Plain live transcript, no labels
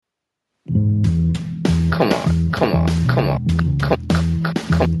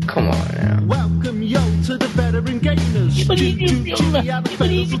Duke,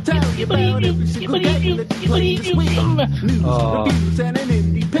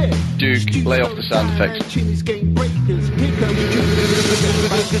 lay off the sound effects. Game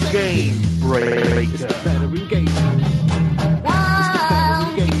breaker.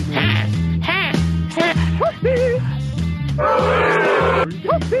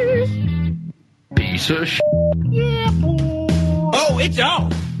 Piece of shit. Yeah, boy. Oh, it's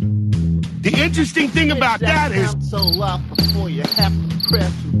on. The interesting thing about that is... So loud before you have to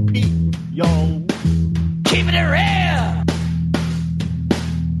press repeat, yo. Keeping it real.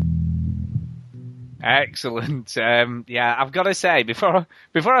 Excellent. Yeah, I've got to say, before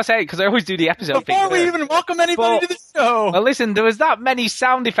I say it, because I always do the episode Before we even welcome anybody to the show. Well, listen, there was that many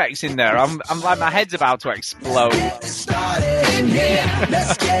sound effects in there. I'm like, my head's about to explode. Let's get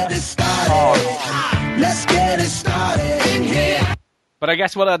it started. Let's get it started in here. But I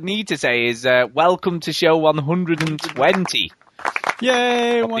guess what I'd need to say is, welcome to show 120.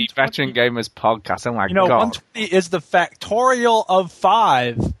 Yay, of the Veteran Gamers Podcast. Oh my God. 120 is the factorial of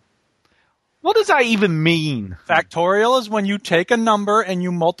 5. What does that even mean? Factorial is when you take a number and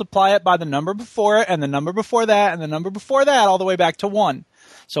you multiply it by the number before it and the number before that and the number before that all the way back to 1.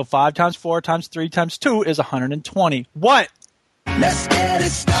 So 5 times 4 times 3 times 2 is 120. What? Let's get it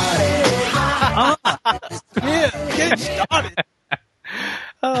started. Yeah, get it started.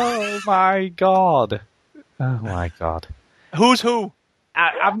 Oh my God. Oh my God. Who's who?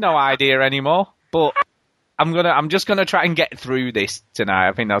 I've no idea anymore, but I'm just gonna try and get through this tonight.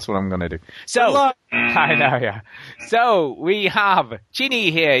 I think that's what I'm gonna do. So, I know, yeah. So, we have Chinny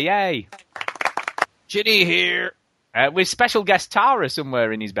here, yay. Chinny here. With special guest Tara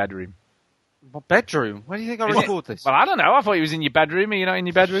somewhere in his bedroom. What bedroom? Where do you think I record this? Well, I don't know. I thought he was in your bedroom. Are you not in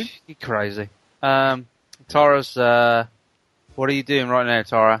your bedroom? You're crazy. Tara's, what are you doing right now,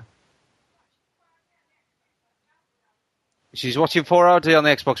 Tara? She's watching 4RD on the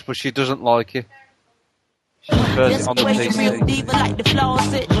Xbox, but she doesn't like you. She's first on the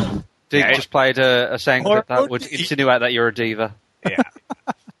PC. Duke just played a sound clip that would insinuate that you're a diva. Yeah.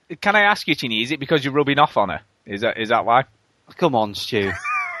 Can I ask you, Chinny, is it because you're rubbing off on her? Is that why? Come on, Stu.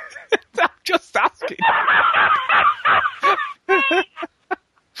 I'm just asking. You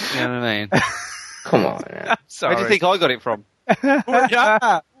know what I mean? Come on, man. Sorry. Where do you think I got it from?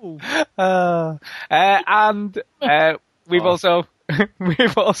 Yeah. And we've also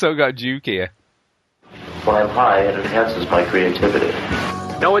got Duke here. When I'm high, it enhances my creativity.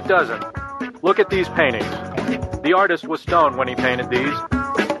 No, it doesn't. Look at these paintings. The artist was stoned when he painted these.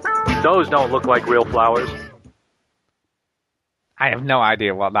 Those don't look like real flowers. I have no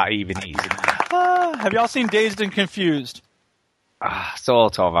idea what that even is. Have y'all seen Dazed and Confused?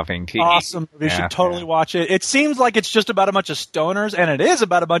 Sort of, I think. Awesome. You should totally watch it. It seems like it's just about a bunch of stoners, and it is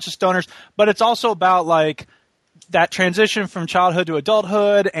about a bunch of stoners, but it's also about, like, that transition from childhood to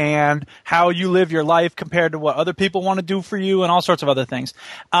adulthood and how you live your life compared to what other people want to do for you and all sorts of other things.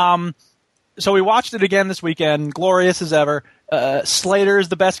 So we watched it again this weekend, glorious as ever. Slater is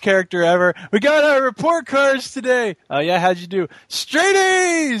the best character ever. We got our report cards today. Oh, yeah, how'd you do? Straight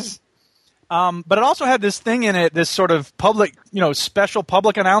A's! But it also had this thing in it, this sort of public, special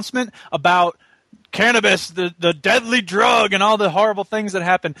public announcement about cannabis, the deadly drug, and all the horrible things that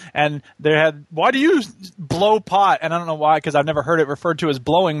happen. And they had, why do you blow pot? And I don't know why, because I've never heard it referred to as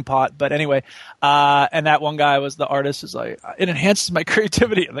blowing pot. But anyway, and that one guy was the artist, is like, it enhances my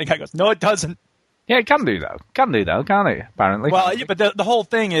creativity. And the guy goes, no, it doesn't. Yeah, it can do though. Can't it? Apparently. Well, yeah, but the whole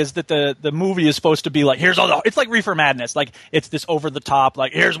thing is that the movie is supposed to be like, here's all the, it's like Reefer Madness, like it's this over the top,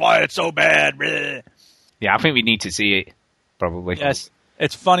 like here's why it's so bad. Bleh. Yeah, I think we need to see it. Probably. Yes,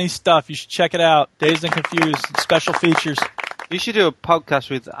 it's funny stuff. You should check it out. Dazed and Confused, special features. You should do a podcast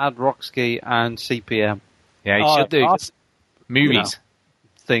with Ad Rocksky and CPM. Yeah, you should do. Awesome. Movies,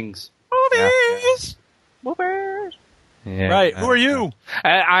 things, movies. Yeah. Right. Who are you?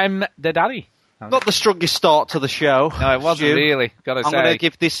 I'm the daddy. Not the strongest start to the show. No, it wasn't really. Gotta say. I'm going to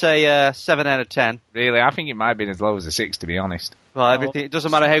give this a 7 out of 10. Really, I think it might have been as low as a 6, to be honest. Well, everything. It doesn't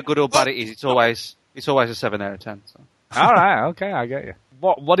matter how good or bad it is. It's always a 7 out of 10. So. All right, okay, I get you.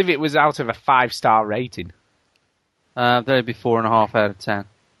 What if it was out of a 5-star rating? That'd be 4.5 out of 10.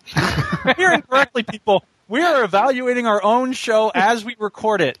 You're incorrectly, people. We are evaluating our own show as we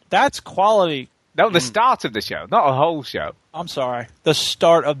record it. That's quality. No, the start of the show, not a whole show. I'm sorry. The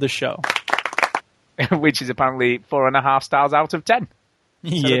start of the show. Which is apparently 4.5 stars out of 10.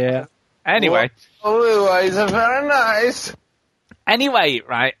 Yeah. Anyway. Otherwise, very nice. Anyway,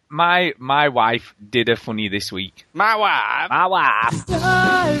 right, my wife did a funny this week. My wife.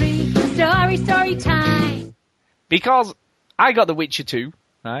 Story time. Because I got The Witcher 2,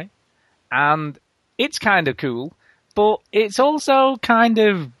 right? And it's kind of cool, but it's also kind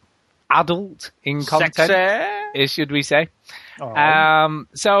of adult in content, should we say?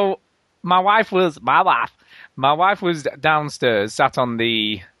 So my wife was downstairs, sat on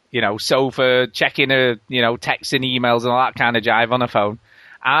the sofa, checking her texts and emails and all that kind of jive on her phone,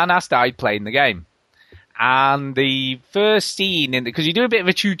 and I started playing the game. And the first scene, because you do a bit of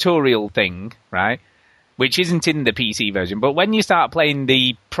a tutorial thing, right, which isn't in the PC version, but when you start playing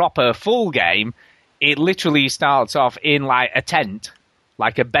the proper full game, it literally starts off in like a tent,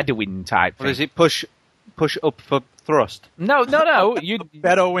 like a Bedouin type thing. Or does it push up for thrust? No. You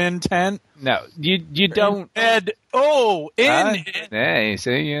Bedouin tent. No, you don't. Yeah, you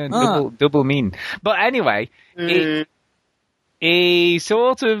see, double mean. But anyway, he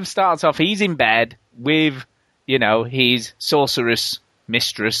sort of starts off. He's in bed with his sorceress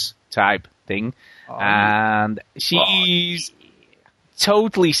mistress type thing, and she's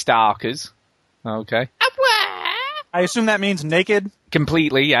totally starkers. Okay. I assume that means naked?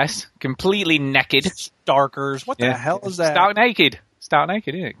 Completely, yes. Completely naked. Starkers. What the hell is that? Stark naked,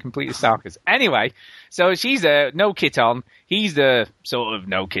 isn't it? Completely starkers. Anyway, so she's no kit on. He's the sort of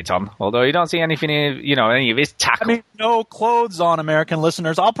no kit on. Although you don't see anything, any of his tackle. I mean, no clothes on, American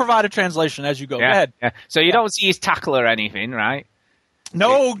listeners. I'll provide a translation as you go. Go ahead. Yeah. So you don't see his tackle or anything, right?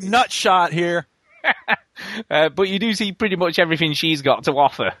 No nut shot here. But you do see pretty much everything she's got to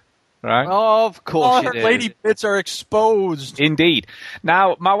offer. Right? Oh, of course her lady bits are exposed. Indeed.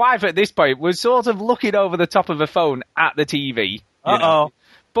 Now, my wife at this point was sort of looking over the top of her phone at the TV. But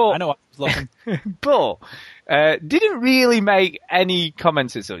I know what I was looking. But didn't really make any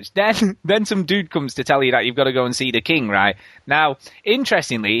comments as such. Then some dude comes to tell you that you've got to go and see the king, right? Now,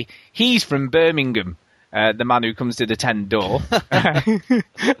 interestingly, he's from Birmingham. The man who comes to the tent door.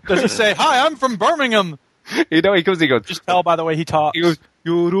 Does he say, "Hi, I'm from Birmingham"? He goes. Just tell by the way he talks. He goes,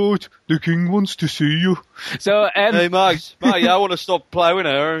 "You're right. The king wants to see you." So, hey, mate, I want to stop playing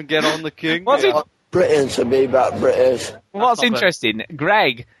her and get on the king. British to be about British. What's interesting,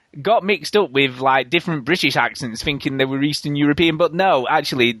 Greg got mixed up with like different British accents, thinking they were Eastern European, but no,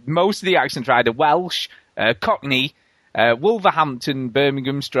 actually, most of the accents are either Welsh, Cockney, Wolverhampton,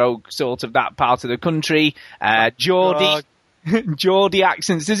 Birmingham stroke, sort of that part of the country, Geordie. Geordie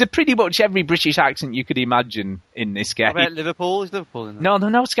accents. There's pretty much every British accent you could imagine in this game. What about Liverpool? Is Liverpool in there?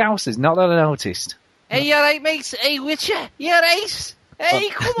 No Scousers. Not that I noticed. Hey, you alright, mate? Hey, Witcher? You alright? Hey,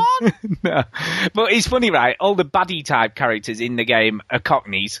 come on! No. But it's funny, right? All the baddie type characters in the game are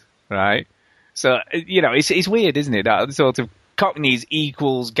Cockneys, right? So, it's weird, isn't it? That sort of Cockneys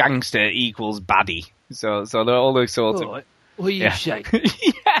equals gangster equals baddie. So they're all those sorts of... What are you saying?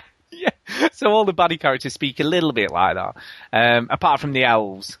 Yeah. So all the baddie characters speak a little bit like that, apart from the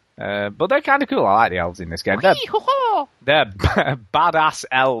elves. But they're kind of cool. I like the elves in this game. They're badass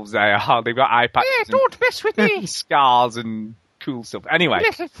elves, they are. They've got eye patches. Yeah, don't mess with me. Scars and cool stuff. Anyway.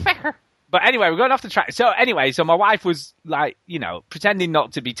 Little fecker. But anyway, we're going off the track. So anyway, my wife was like, pretending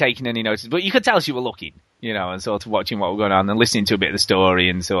not to be taking any notice, but you could tell she was looking, and sort of watching what was going on and listening to a bit of the story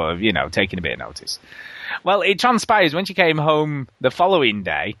and sort of, taking a bit of notice. Well, it transpires when she came home the following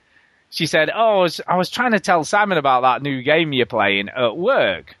day, she said, I was trying to tell Simon about that new game you're playing at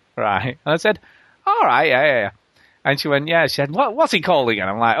work, right? And I said, all right, yeah. And she went, yeah. She said, what's he called again?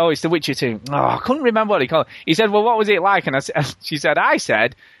 I'm like, it's The Witcher 2. Oh, I couldn't remember what he called it. He said, well, what was it like? And she said,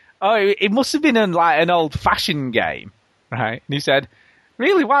 it must have been an old-fashioned game, right? And he said,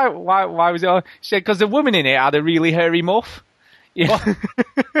 really? Why was it? She said, because the woman in it had a really hairy muff. Yeah.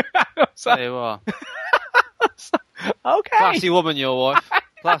 There you are. Okay. Classy woman, your wife.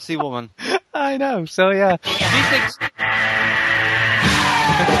 Classy woman. I know. So yeah.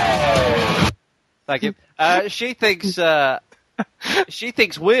 Thank you. She thinks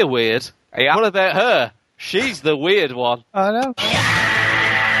we're weird. Yeah. What about her? She's the weird one. I know.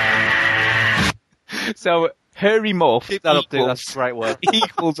 So hairy muff. Keep that up, dude. That's a great word.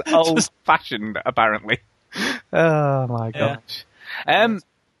 Equals old-fashioned, apparently. Oh my gosh. Yeah.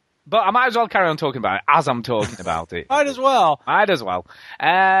 But I might as well carry on talking about it as I'm talking about it. Might as well.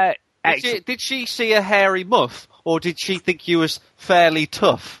 Did she see a hairy muff, or did she think you was fairly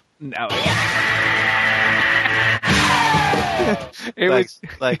tough? No.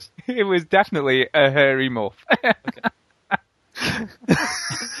 Thanks. It was definitely a hairy muff. Okay.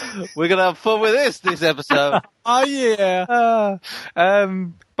 We're going to have fun with this episode. Oh, yeah.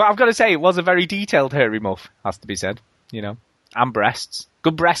 But I've got to say, it was a very detailed hairy muff, has to be said, and breasts.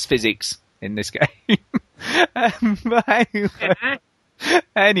 Good breast physics in this game. But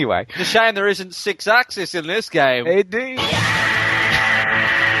anyway. It's a shame there isn't 6-axis in this game. Indeed.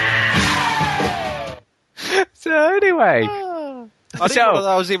 So anyway. I didn't know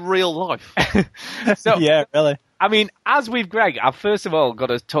that was in real life. So, yeah, really. I mean, as with Greg, I've first of all got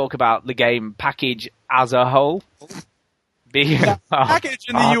to talk about the game package as a whole. Package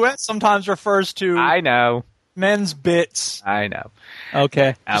in the U.S. sometimes refers to I know men's bits. I know.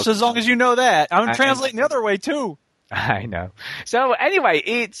 Okay, just as long as you know that. I'm translating the other way too. I know. So anyway,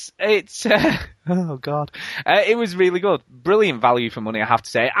 it's oh god, it was really good, brilliant value for money, I have to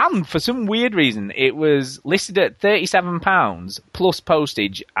say. And for some weird reason, it was listed at £37 plus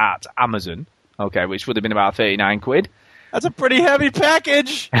postage at Amazon. Okay, which would have been about 39 quid. That's a pretty heavy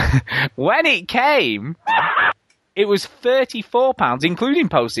package. When it came, it was £34, including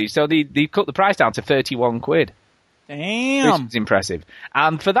postage. So they cut the price down to 31 quid. Damn. Which is impressive.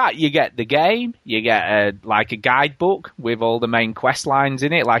 And for that, you get the game, you get a guidebook with all the main quest lines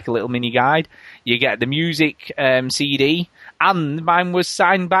in it, like a little mini guide. You get the music CD, and mine was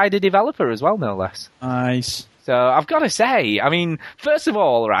signed by the developer as well, no less. Nice. So I've got to say, I mean, first of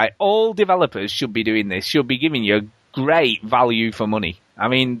all, right, all developers should be doing this, should be giving you great value for money. I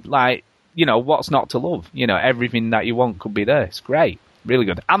mean, like, you know, what's not to love? You know, everything that you want could be there. It's great. Really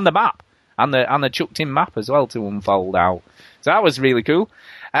good. And the map. And the chucked-in map as well to unfold out. So that was really cool.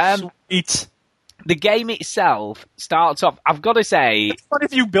 Sweet. The game itself starts off, I've got to say... What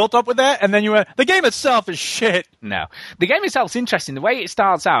if you built up with that and then you went, the game itself is shit? No. The game itself's interesting. The way it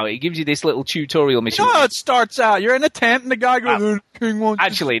starts out, it gives you this little tutorial mission. No, it starts out. You're in a tent and the guy goes, King wants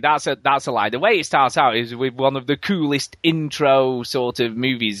actually, that's a lie. The way it starts out is with one of the coolest intro sort of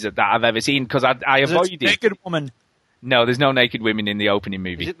movies that I've ever seen, because I avoided... Naked woman. No, there's no naked women in the opening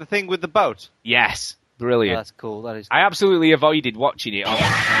movie. Is it the thing with the boat? Yes. Brilliant. Oh, that's cool. That is cool. I absolutely avoided watching it.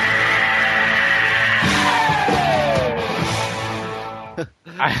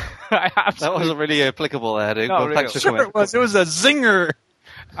 That wasn't really applicable there, dude. Not Thanks for Sure coming. it was. It was a zinger.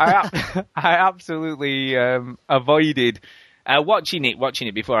 I absolutely avoided watching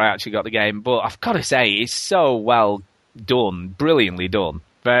it before I actually got the game. But I've got to say, it's so well done. Brilliantly done.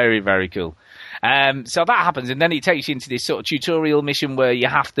 Very, very cool. So that happens, and then it takes you into this sort of tutorial mission where you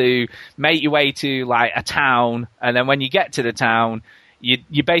have to make your way to like a town, and then when you get to the town,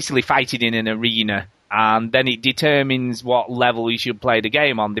 you're basically fighting in an arena, and then it determines what level you should play the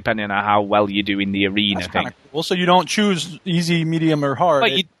game on, depending on how well you do in the arena. That's kind of cool. So you don't choose easy, medium, or hard.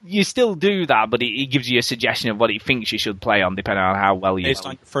 But you still do that, but it gives you a suggestion of what it thinks you should play on, depending on how well you do. Based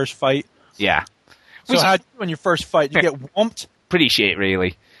on your first fight. Yeah. So how'd you do on your first fight? You get whumped? Pretty shit,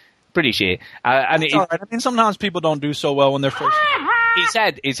 really. Pretty shit. And all right. I mean, sometimes people don't do so well when they're first.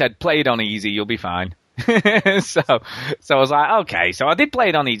 He said, play it on easy, you'll be fine. so I was like, okay. So I did play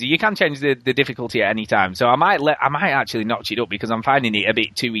it on easy. You can change the difficulty at any time. So I might actually notch it up because I'm finding it a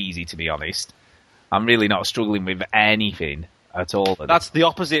bit too easy, to be honest. I'm really not struggling with anything at all. That's the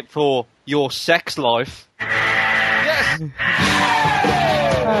opposite for your sex life. Yes.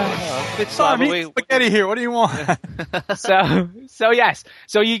 Sorry, I'm eating spaghetti here. What do you want? So yes.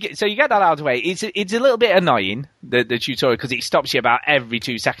 So you get that out of the way. It's a little bit annoying, the tutorial, because it stops you about every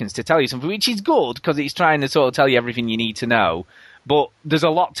 2 seconds to tell you something, which is good because it's trying to sort of tell you everything you need to know. But there's a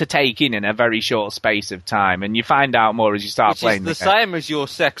lot to take in a very short space of time, and you find out more as you start playing. It's the same as your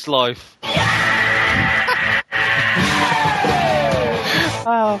sex life.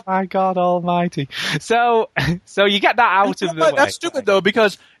 Oh my God Almighty! So you get that out of the way. That's stupid though,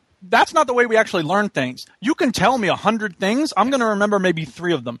 because that's not the way we actually learn things. You can tell me 100 things, I'm going to remember maybe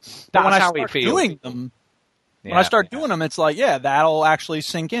 3 of them. But when I start doing them, it's like, yeah, that'll actually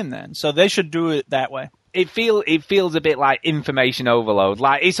sink in then. So they should do it that way. It feels a bit like information overload.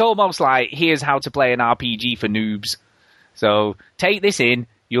 Like it's almost like here's how to play an RPG for noobs. So take this in.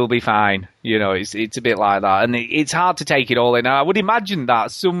 You'll be fine. You know, it's a bit like that. And it's hard to take it all in. I would imagine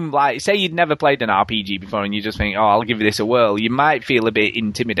that say you'd never played an RPG before and you just think, oh, I'll give this a whirl. You might feel a bit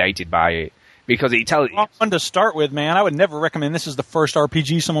intimidated by it because it tells you. Fun to start with, man. I would never recommend this as the first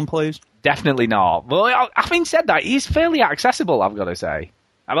RPG someone plays. Definitely not. Well, having said that, he's fairly accessible, I've got to say.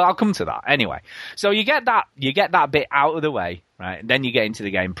 I'll come to that. Anyway, so you get that bit out of the way, right? And then you get into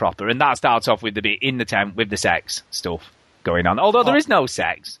the game proper. And that starts off with the bit in the tent with the sex stuff going on. Although there is no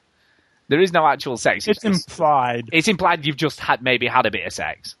sex. There is no actual sex. It's implied. It's implied you've just maybe had a bit of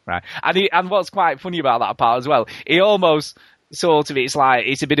sex, right? And what's quite funny about that part as well, he almost sort of, it's like,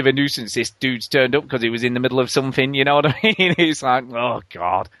 it's a bit of a nuisance this dude's turned up because he was in the middle of something, you know what I mean? It's like, oh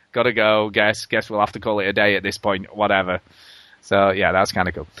God, gotta go, guess we'll have to call it a day at this point, whatever. So yeah, that's kind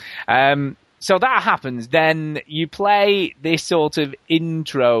of cool. So that happens, then you play this sort of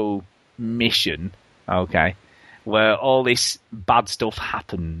intro mission, okay, where all this bad stuff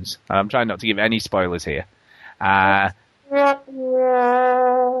happens. I'm trying not to give any spoilers here. But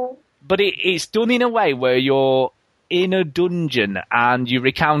it's done in a way where you're in a dungeon and you're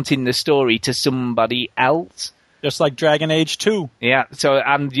recounting the story to somebody else. Just like Dragon Age 2. Yeah, so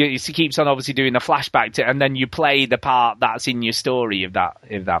and it keeps on obviously doing a flashback to, and then you play the part that's in your story, if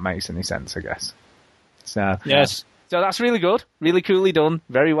that makes any sense, I guess. So Yes. So that's really good, really coolly done,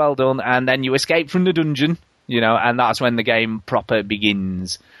 very well done, and then you escape from the dungeon, and that's when the game proper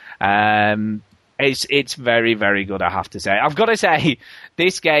begins. It's very, very good, I have to say. I've got to say,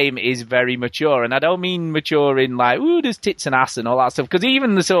 this game is very mature, and I don't mean mature in like, ooh, there's tits and ass and all that stuff, because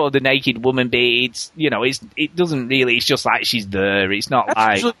even the sort of the naked woman bit, it doesn't really, it's just like she's there. It's not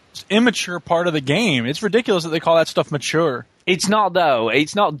That's like... the immature part of the game. It's ridiculous that they call that stuff mature. It's not, though.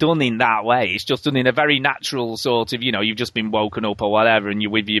 It's not done in that way. It's just done in a very natural sort of, you've just been woken up or whatever, and you're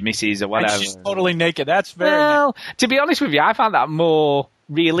with your missus or whatever. And she's totally naked. That's very... Well, to be honest with you, I found that more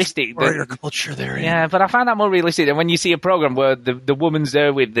realistic. Warrior culture there. Yeah, but I find that more realistic than when you see a program where the woman's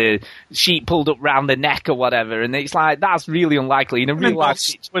there with the sheet pulled up round the neck or whatever, and it's like, that's really unlikely in a real life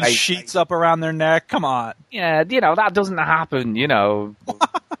situation. With sheets up around their neck, come on. Yeah, that doesn't happen, Well,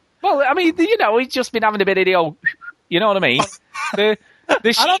 I mean, he's just been having a bit of the old, you know what I mean? The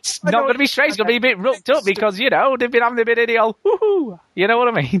sheet's not going to be straight, it's going to be a bit roughed up because, they've been having a bit of the old, woohoo, you know what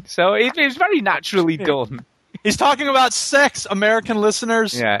I mean? So it's very naturally done. He's talking about sex, American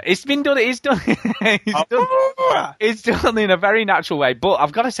listeners. Yeah, it's been done. It's done. It's done in a very natural way. But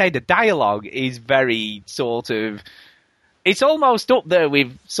I've got to say, the dialogue is very sort of. It's almost up there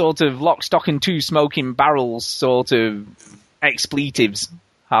with sort of Lock, Stock, and Two Smoking Barrels sort of expletives.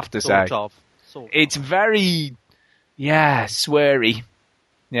 Have to say, it's very, sweary.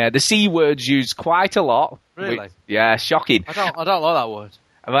 Yeah, the C word's used quite a lot. Really? Yeah, shocking. I don't like that word.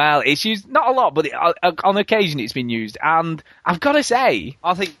 Well, it's used not a lot, but on occasion it's been used, and I've got to say,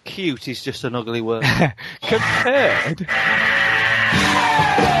 I think cute is just an ugly word.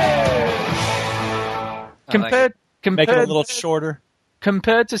 compared, make it a little shorter.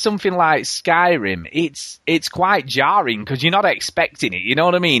 Compared to something like Skyrim, it's quite jarring because you're not expecting it. You know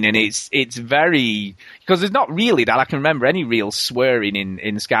what I mean? And it's very because there's not really that I can remember any real swearing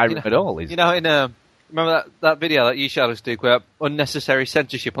in Skyrim at all. Remember that video that you showed us, Duke, where unnecessary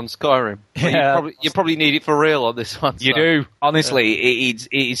censorship on Skyrim? Yeah. You probably need it for real on this one. You do. Honestly, it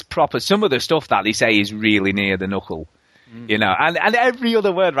is proper. Some of the stuff that they say is really near the knuckle. And every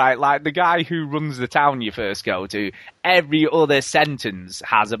other word, right? Like the guy who runs the town you first go to, every other sentence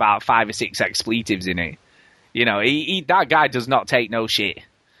has about 5 or 6 expletives in it. That guy does not take no shit.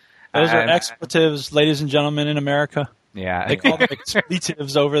 Those are expletives, ladies and gentlemen, in America. Yeah. They call them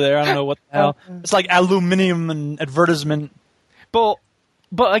expletives over there. I don't know what the hell. It's like aluminium and advertisement. But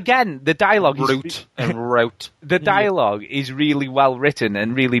again, the dialogue root. The dialogue is really well written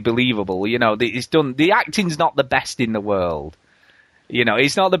and really believable. It's done. The acting's not the best in the world.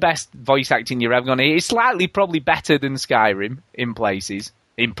 It's not the best voice acting you're ever going to hear. It's slightly probably better than Skyrim in places.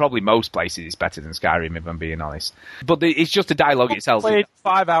 In probably most places, it's better than Skyrim, if I'm being honest. But it's just the dialogue itself. I've played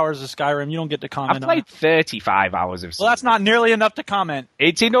 5 hours of Skyrim. You don't get to comment I've played 35 hours of Skyrim. Well, that's not nearly enough to comment.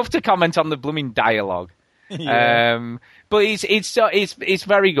 It's enough to comment on the blooming dialogue. Yeah. But it's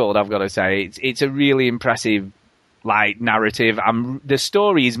very good, I've got to say. It's a really impressive narrative. The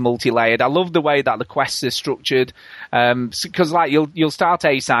story is multi-layered. I love the way that the quests are structured. Because you'll start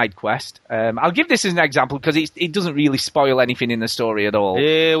a side quest. I'll give this as an example because it doesn't really spoil anything in the story at all.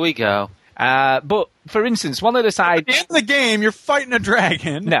 Here we go. But for instance, one of the side in the game, you're fighting a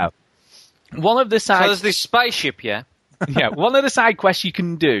dragon. No, one of the side. So there's this spaceship, yeah. Yeah, one of the side quests you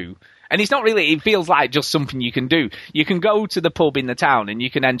can do. And it's not really, it feels like just something you can do. You can go to the pub in the town and you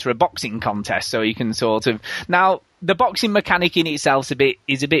can enter a boxing contest, so you can sort of... Now, the boxing mechanic in itself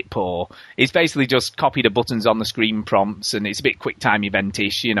is a bit poor. It's basically just copy the buttons on the screen prompts, and it's a bit quick time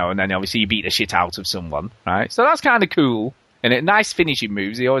eventish, and then obviously you beat the shit out of someone, right? So that's kind of cool. And nice finishing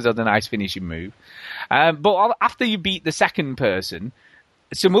moves. He always had a nice finishing move. But after you beat the second person,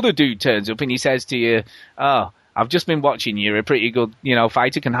 some other dude turns up and he says to you, "Oh, I've just been watching you. You're a pretty good,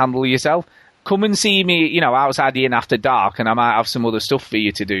 fighter, can handle yourself. Come and see me, outside the inn after dark, and I might have some other stuff for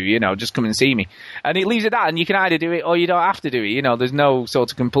you to do, just come and see me." And it leaves it at that, and you can either do it or you don't have to do it. There's no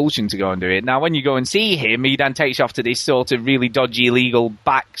sort of compulsion to go and do it. Now, when you go and see him, he then takes you off to this sort of really dodgy, illegal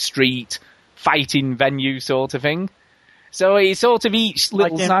back street fighting venue sort of thing. So it's sort of each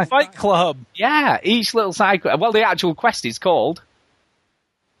little side... Fight Club. Yeah, each little side... Well, the actual quest is called...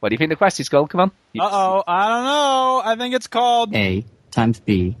 What do you think the quest is called? Come on. Uh-oh, I don't know. I think it's called... A times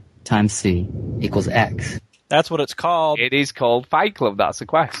B times C equals X. That's what it's called. It is called Fight Club. That's the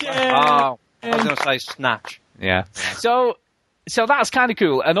quest. Yeah. Oh, I was going to say Snatch. Yeah. So that's kind of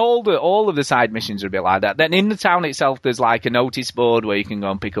cool. And all of the side missions are a bit like that. Then in the town itself, there's like a notice board where you can go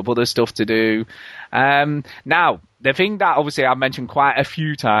and pick up other stuff to do. Now, the thing that obviously I've mentioned quite a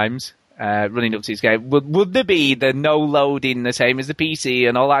few times, running up to this game. Would there be the no loading the same as the PC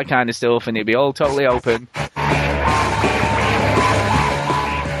and all that kind of stuff, and it'd be all totally open?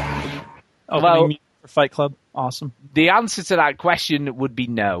 Well, for Fight Club, awesome. The answer to that question would be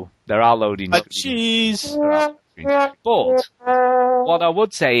no. There are loading screens. Jeez. But what I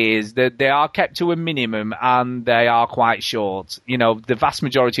would say is that they are kept to a minimum and they are quite short. You know, the vast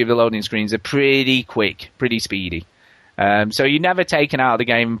majority of the loading screens are pretty quick, pretty speedy. So you're never taken out of the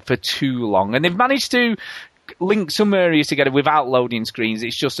game for too long. And they've managed to link some areas together without loading screens.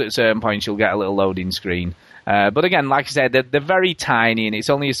 It's just at certain points you'll get a little loading screen. But again, like I said, they're very tiny and it's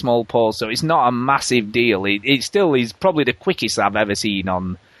only a small pause, so it's not a massive deal. It still is probably the quickest I've ever seen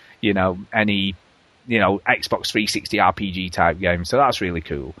on, any, Xbox 360 RPG type game. So that's really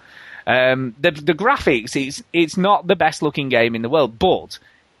cool. The graphics, it's not the best looking game in the world, but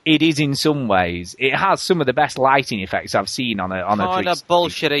it is in some ways. It has some of the best lighting effects I've seen on a. What kind of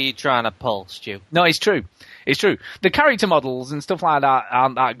bullshit are you trying to pull, Stu? No, it's true. It's true. The character models and stuff like that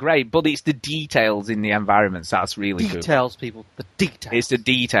aren't that great, but it's the details in the environments that's really cool. Details, people. The details. It's the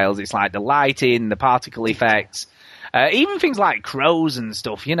details. It's like the lighting, the particle effects. Even things like crows and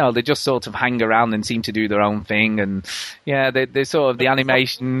stuff, they just sort of hang around and seem to do their own thing. And, they're sort of the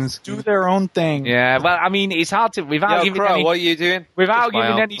animations. Do their own thing. Yeah, well, I mean, it's hard to... Without giving Crow, what are you doing? Without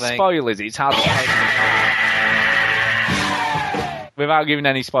giving any spoilers, it's hard to... Without giving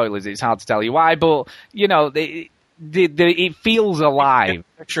any spoilers, it's hard to tell you why, but, it feels alive.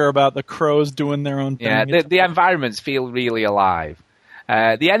 Picture about the crows doing their own thing. Yeah, the environments feel really alive.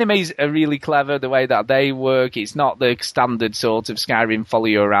 The enemies are really clever, the way that they work. It's not the standard sort of Skyrim follow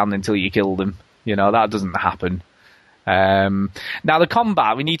you around until you kill them. That doesn't happen. Now, the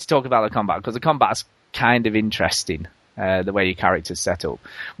combat, we need to talk about the combat, because the combat's kind of interesting, the way your character's set up.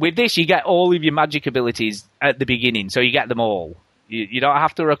 With this, you get all of your magic abilities at the beginning, so you get them all. You don't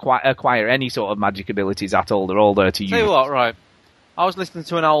have to acquire any sort of magic abilities at all. They're all there to use. Tell you what, right. I was listening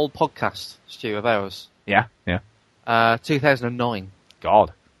to an old podcast, Stu, of ours. Yeah. 2009.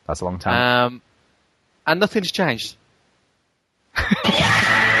 God, that's a long time. And nothing's changed.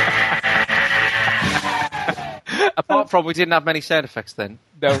 Apart from we didn't have many sound effects then.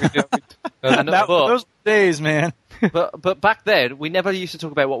 No, we didn't. Those days, man. but back then, we never used to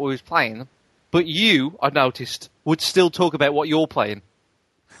talk about what we was playing. But you, I noticed, would still talk about what you're playing.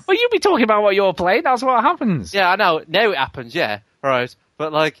 Well, you'd be talking about what you're playing. That's what happens. Yeah, I know. Now it happens, yeah. Right.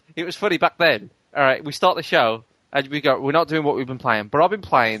 But, it was funny back then. All right, we start the show, and we go, we're not doing what we've been playing. But I've been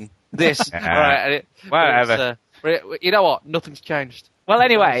playing this. All right. Whatever. You know what? Nothing's changed. Well,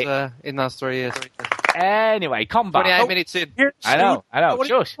 anyway. In those 3 years. Anyway, combat. 28 minutes in. I know.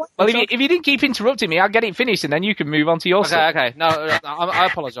 Shush. Well, if you didn't keep interrupting me, I'll get it finished, and then you can move on to your stuff. Okay. No, I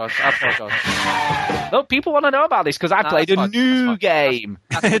apologise. Look, people want to know about this, because I played a new game.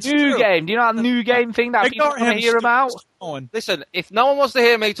 It's new true. game. Do you know that new game thing that people want to hear about? Listen, if no one wants to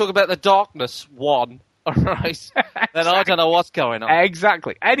hear me talk about the Darkness 1, all right, then I don't know what's going on.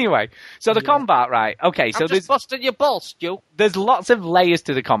 Exactly. Anyway, so the combat, right? Okay, so I'm just busting your balls, Stu. There's lots of layers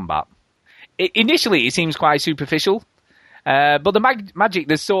to the combat. Initially, it seems quite superficial, but the magic,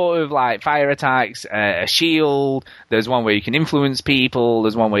 there's sort of like fire attacks, a shield, there's one where you can influence people,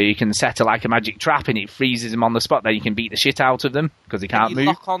 there's one where you can set a magic trap and it freezes them on the spot, then you can beat the shit out of them because they can't move. Can you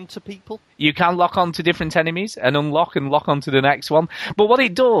lock on to people? You can lock on to different enemies and unlock and lock on to the next one. But what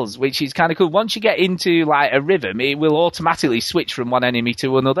it does, which is kind of cool, once you get into a rhythm, it will automatically switch from one enemy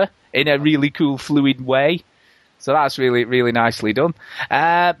to another in a really cool, fluid way. So that's really, really nicely done.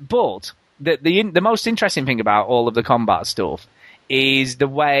 But the most interesting thing about all of the combat stuff is the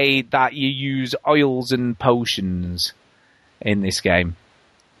way that you use oils and potions in this game.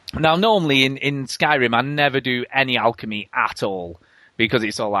 Now, normally in Skyrim, I never do any alchemy at all, because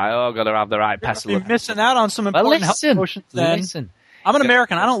it's all like, I've got to have the right pestle. You're missing out on some important health potions then. Listen. I'm an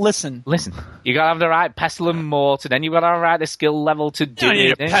American. I don't listen. Listen, you got to have the right pestle and mortar, then you got to have the skill level to do it. You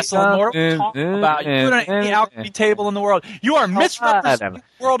need a pestle and mortar. What are you talking about? You don't have any alchemy table in the world. You are misrepresenting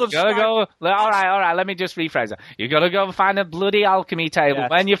the world of Skyrim. All right, let me just rephrase that. You got to go find a bloody alchemy table.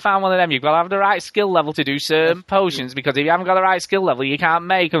 Yes. When you find one of them, you've got to have the right skill level to do certain potions, because if you haven't got the right skill level, you can't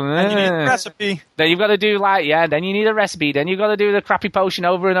make them. And you need a recipe. Then you've got to do then you need a recipe. Then you've got to do the crappy potion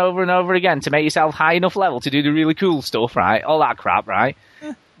over and over and over again to make yourself high enough level to do the really cool stuff, right? All that crap, right?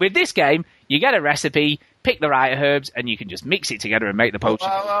 With this game, you get a recipe, pick the right herbs, and you can just mix it together and make the potion.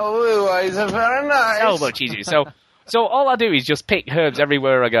 It's very nice. So much easier. So all I do is just pick herbs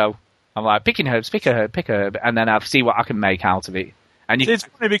everywhere I go. I'm like, picking herbs, pick a herb, and then I'll see what I can make out of it. And it's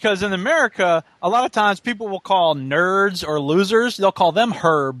funny because in America, a lot of times people will call nerds or losers, they'll call them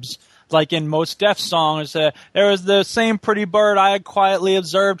herbs. like in Most Def songs, there was the same pretty bird I had quietly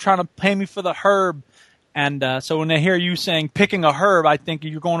observed trying to pay me for the herb. And so when they hear you saying picking a herb, I think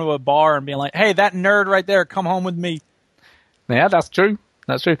you're going to a bar and being like, hey, that nerd right there, come home with me. Yeah, that's true.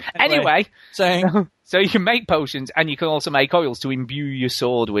 That's true. Anyway, saying so you can make potions and you can also make oils to imbue your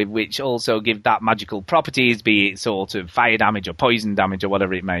sword with, which also give that magical properties, be it sort of fire damage or poison damage or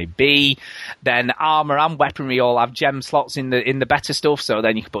whatever it may be. Then armor and weaponry all have gem slots in the better stuff, so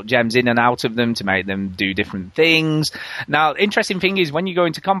then you can put gems in and out of them to make them do different things. Now, interesting thing is when you go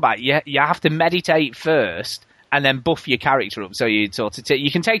into combat, you have to meditate first and then buff your character up. So you sort of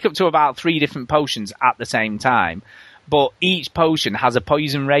you can take up to about 3 different potions at the same time. But each potion has a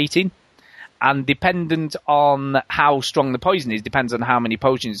poison rating, and dependent on how strong the poison is, depends on how many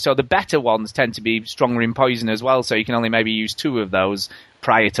potions. So the better ones tend to be stronger in poison as well, so you can only maybe use 2 of those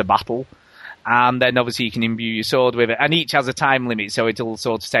prior to battle. And then obviously you can imbue your sword with it, and each has a time limit, so it'll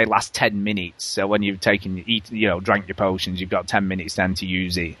sort of say last 10 minutes. So when you've drank your potions, you've got 10 minutes then to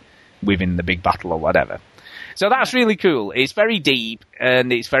use it within the big battle or whatever. So that's really cool. It's very deep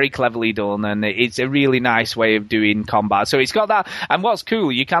and it's very cleverly done, and it's a really nice way of doing combat. So it's got that. And what's cool,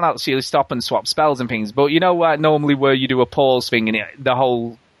 you can actually stop and swap spells and things. But you know what? Normally where you do a pause thing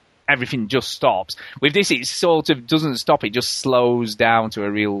and everything just stops. With this, it sort of doesn't stop. It just slows down to a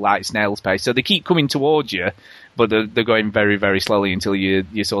real like snail's pace. So they keep coming towards you, but they're going very, very slowly until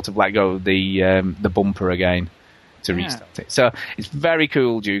you sort of let go of the bumper again to restart it. So it's very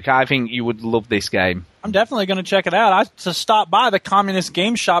cool, Duke. I think you would love this game. I'm definitely going to check it out. I to stop by the Communist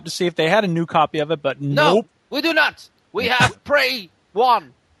Game Shop to see if they had a new copy of it, but nope. No, we do not. We have Prey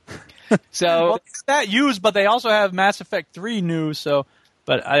 1. So that used, but they also have Mass Effect 3 new. So,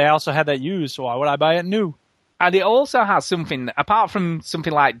 but I also had that used. So why would I buy it new? And it also has something apart from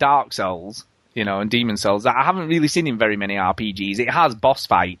something like Dark Souls, and Demon Souls that I haven't really seen in very many RPGs. It has boss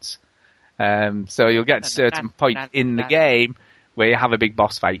fights. So you'll get to a certain point in the game where you have a big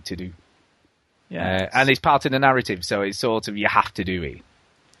boss fight to do. Yeah, and it's part of the narrative, so it's sort of you have to do it.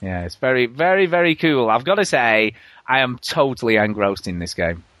 Yeah, it's very, very, very cool. I've got to say, I am totally engrossed in this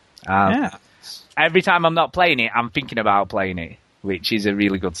game. Every time I'm not playing it, I'm thinking about playing it, which is a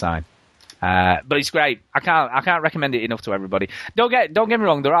really good sign. But it's great. I can't recommend it enough to everybody. Don't get me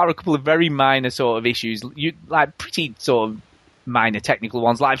wrong. There are a couple of very minor sort of issues, pretty sort of minor technical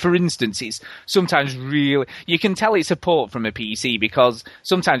ones. Like, for instance, it's sometimes really... You can tell it's a port from a PC because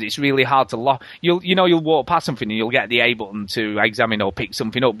sometimes it's really hard to lock... You'll walk past something and you'll get the A button to examine or pick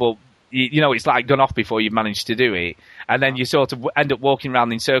something up, but it's like gone off before you've managed to do it. And then you sort of end up walking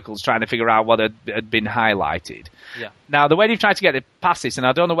around in circles trying to figure out what had been highlighted. Yeah. Now, the way they've tried to get it past this, and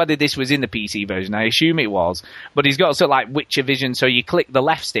I don't know whether this was in the PC version, I assume it was, but he's got sort of like Witcher vision, so you click the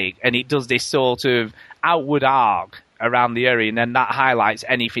left stick and it does this sort of outward arc around the area, and then that highlights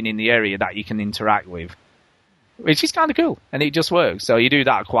anything in the area that you can interact with, which is kind of cool, and it just works. So you do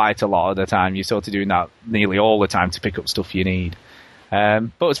that quite a lot of the time. You're sort of doing that nearly all the time to pick up stuff you need. But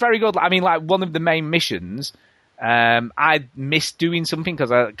it's very good. I mean, like, one of the main missions, I missed doing something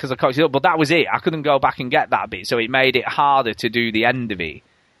because I cocked it up, but that was it. I couldn't go back and get that bit, so it made it harder to do the end of it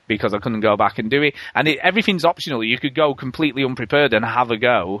because I couldn't go back and do it. And everything's optional. You could go completely unprepared and have a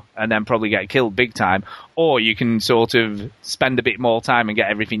go and then probably get killed big time, or you can sort of spend a bit more time and get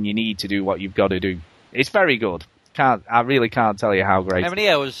everything you need to do what you've got to do. It's very good. I really can't tell you how great. How many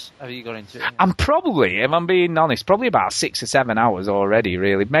hours have you got into it? I'm probably, if I'm being honest, probably about 6 or 7 hours already,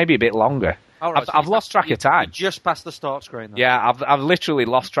 really. Maybe a bit longer. Oh, right, I've lost track of time. You're just past the start screen, though. Yeah, I've literally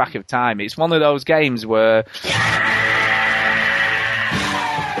lost track of time. It's one of those games where...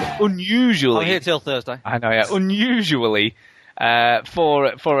 unusually... I'm here till Thursday. I know, yeah. Unusually, for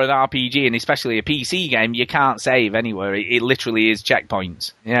an RPG, and especially a PC game, you can't save anywhere. It literally is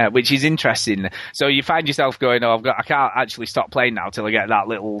checkpoints. Yeah, which is interesting. So you find yourself going, I can't actually stop playing now till I get that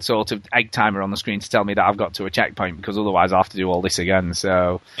little sort of egg timer on the screen to tell me that I've got to a checkpoint, because otherwise I have to do all this again.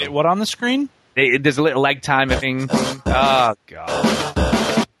 So what on the screen? There's a little egg timer thing. Oh,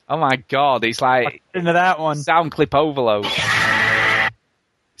 God. Oh, my God. It's like... into that one. Sound clip overload.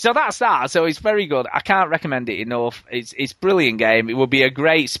 So that's that. So it's very good. I can't recommend it enough. It's a brilliant game. It would be a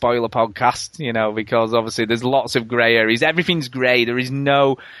great spoiler podcast, because obviously there's lots of grey areas. Everything's grey. There is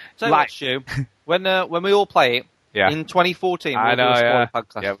no... Stu, when we all play it, in 2014, we'll do a spoiler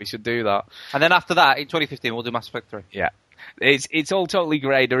podcast. Yeah, we should do that. And then after that, in 2015, we'll do Mass Effect 3. Yeah. It's all totally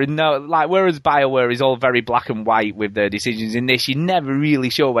grey. There is no, whereas BioWare is all very black and white with their decisions, in this, you're never really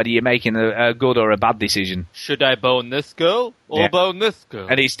sure whether you're making a good or a bad decision. Should I bone this girl or bone this girl?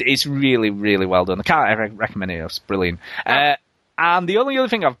 And it's really, really well done. I can't ever recommend it. It's brilliant. And the only other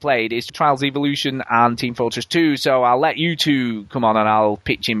thing I've played is Trials Evolution and Team Fortress 2, so I'll let you two come on and I'll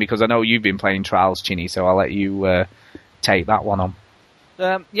pitch in because I know you've been playing Trials, Chinny, so I'll let you take that one on.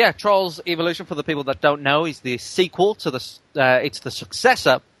 Trials Evolution, for the people that don't know, is the sequel to it's the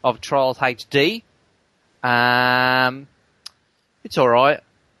successor of Trials HD. It's alright.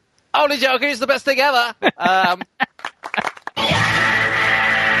 Only joking, it's the best thing ever!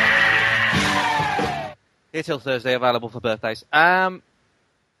 Here till Thursday, available for birthdays. So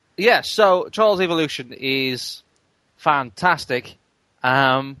Trials Evolution is fantastic,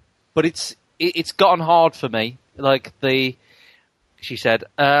 but it's gotten hard for me. She said,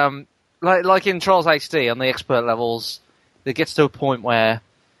 like in Trials HD on the expert levels, it gets to a point where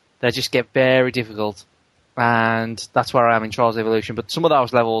they just get very difficult, and that's where I am in Trials Evolution. But some of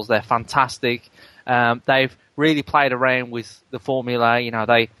those levels, they're fantastic. They've really played around with the formula.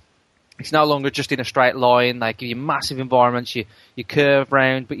 It's no longer just in a straight line. They give you massive environments. You curve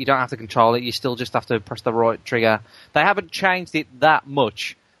round, but you don't have to control it. You still just have to press the right trigger. They haven't changed it that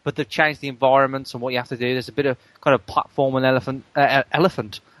much, but they've changed the environments and what you have to do. There's a bit of kind of platforming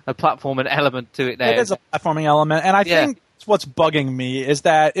a platforming element to it now. It is a platforming element, and I think what's bugging me is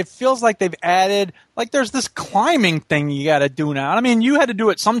that it feels like they've added, there's this climbing thing you got to do now. I mean, you had to do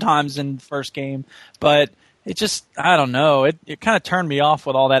it sometimes in the first game, but it just, I don't know. It kind of turned me off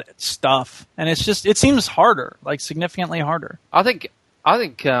with all that stuff, and it seems harder, significantly harder. I think I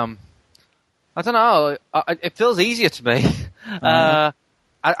don't know. It feels easier to me. But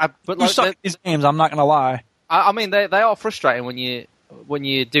you suck at these games. I'm not gonna lie. I mean, they are frustrating when you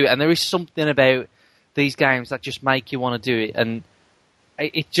do it, and there is something about these games that just make you want to do it, and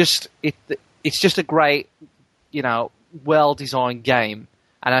it's just a great, well designed game.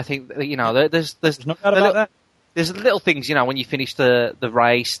 And I think there's no doubt about that. There's little things, when you finish the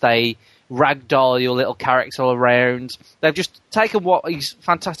race, they ragdoll your little character all around. They've just taken what is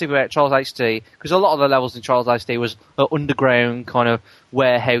fantastic about Trials HD, because a lot of the levels in Trials HD was underground, kind of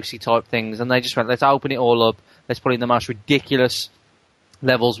warehousey type things, and they just went, let's open it all up, let's put in the most ridiculous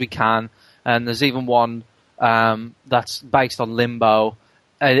levels we can. And there's even one that's based on Limbo,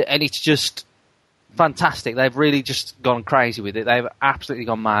 and it's just fantastic. They've really just gone crazy with it. They've absolutely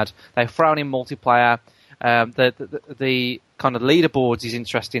gone mad. They've thrown in multiplayer. The kind of leaderboards is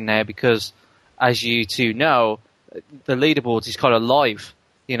interesting now because, as you two know, the leaderboards is kind of live.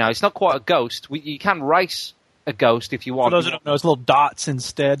 It's not quite a ghost. You can race a ghost if you want. For those who don't know, it's little dots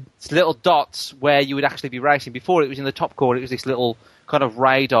instead. It's little dots where you would actually be racing. Before, it was in the top corner. It was this little kind of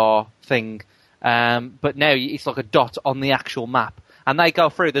radar thing. But now it's like a dot on the actual map. And they go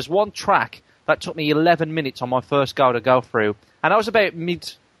through. There's one track that took me 11 minutes on my first go to go through. And I was about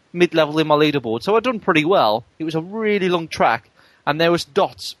mid-level in my leaderboard, so I'd done pretty well. It was a really long track, and there was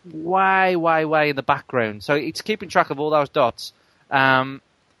dots way, way, way in the background. So it's keeping track of all those dots. Whole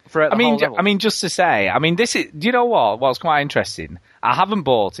level. I mean, just to say, this is. Do you know what? What's quite interesting? I haven't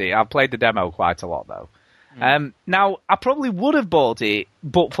bought it. I've played the demo quite a lot though. Now I probably would have bought it,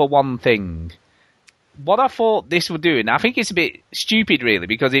 but for one thing. What I thought this would do, and I think it's a bit stupid really,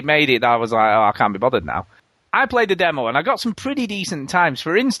 because it made it that I was like, I can't be bothered now. I played the demo and I got some pretty decent times.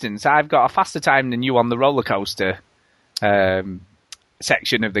 For instance, I've got a faster time than you on the roller coaster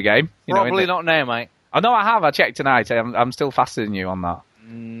section of the game. Probably not now, mate. Oh no, I have. I checked tonight. I'm still faster than you on that.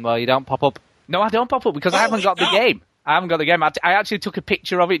 Well, you don't pop up. No, I don't pop up because I haven't got the game. I haven't got the game. I actually took a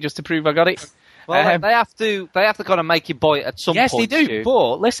picture of it just to prove I got it. Well, they have to kind of make you buy it at some point. Yes, they do. Stu.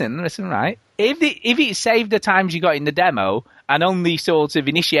 But listen, right? If it saved the times you got in the demo and only sort of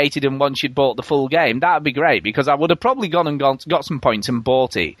initiated them once you'd bought the full game, that'd be great, because I would have probably got some points and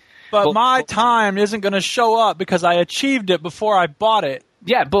bought it. But my time isn't going to show up because I achieved it before I bought it.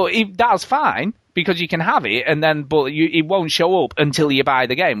 Yeah, but that's fine, because you can have it, and then it won't show up until you buy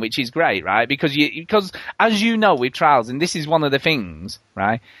the game, which is great, right? Because as you know with Trials, and this is one of the things,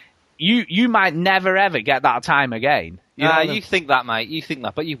 right? You might never ever get that time again. You think that, mate. You think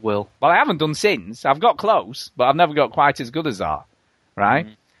that, but you will. Well, I haven't done since. I've got close, but I've never got quite as good as that, right?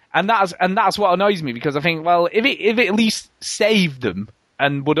 Mm-hmm. And that's what annoys me, because I think, well, if it at least saved them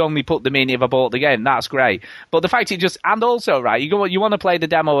and would only put them in if I bought the game, that's great. But the fact and also, right, you want to play the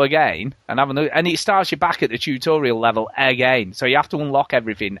demo again and it starts you back at the tutorial level again, so you have to unlock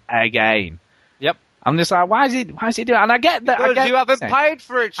everything again. Yep. I'm just like, why is it doing? And I get that. Because you haven't paid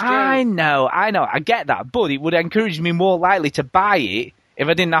for it, Stu. I know. I get that, but it would encourage me more likely to buy it if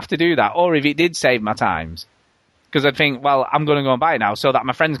I didn't have to do that, or if it did save my times. Because I'd think, well, I'm going to go and buy it now so that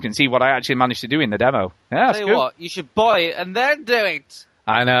my friends can see what I actually managed to do in the demo. Yeah, that's Tell good. you what, you should buy it and then do it.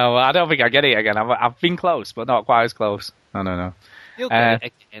 I know. I don't think I get it again. I've been close, but not quite as close. No. You'll get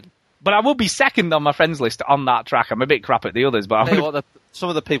it again. But I will be second on my friends list on that track. I'm a bit crap at the others, but some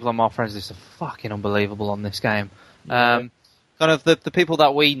of the people on my friends list are fucking unbelievable on this game. Kind of the people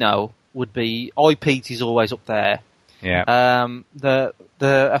that we know would be iPete is always up there. Yeah.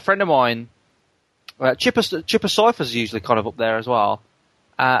 A friend of mine, Chipper Cypher's usually kind of up there as well.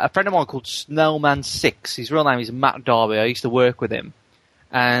 A friend of mine called Snowman6. His real name is Matt Darby. I used to work with him,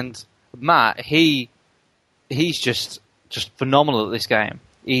 and Matt, he's just phenomenal at this game.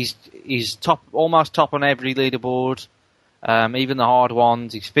 He's almost top on every leaderboard, even the hard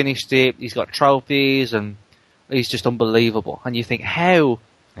ones. He's finished it. He's got trophies, and he's just unbelievable. And you think, how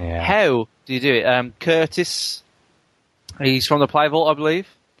do you do it? Curtis, he's from the Play Vault, I believe.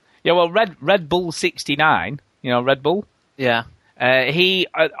 Yeah, well, Red Bull 69. You know Red Bull. Yeah. He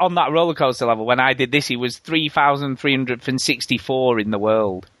on that roller coaster level when I did this, he was 3,364 in the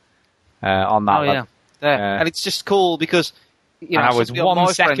world on that. Oh yeah, and it's just cool because. You know, and I was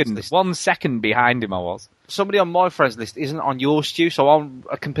 1 second behind him. I was. Somebody on my friends list isn't on your Stu, so I'm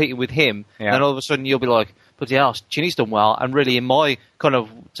competing with him. Yeah. Then all of a sudden you'll be like, "But yeah, Ginny's done well." And really, in my kind of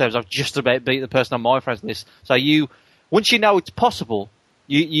terms, I've just about beat the person on my friends list. So once you know it's possible,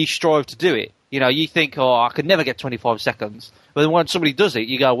 you strive to do it. You know, you think, "Oh, I could never get 25 seconds." But then when somebody does it,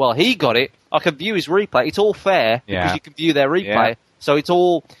 you go, "Well, he got it. I can view his replay. It's all fair because you can view their replay. Yeah. So it's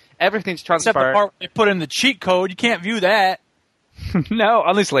all everything's transparent." Except the part where they put in the cheat code, you can't view that. No,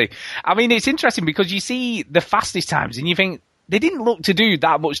 honestly. I mean, it's interesting because you see the fastest times and you think they didn't look to do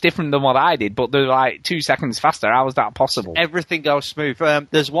that much different than what I did, but they're like 2 seconds faster. How is that possible? Everything goes smooth.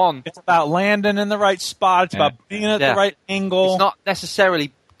 There's one. It's about landing in the right spot. It's about being at the right angle. It's not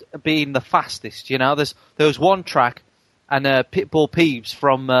necessarily being the fastest, you know. There was one track, and Pitbull Peeves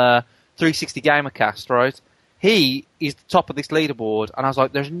from 360 Gamercast, right? He is the top of this leaderboard, and I was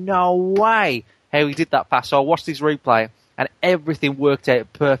like, there's no way how he did that fast. So I watched his replay, and everything worked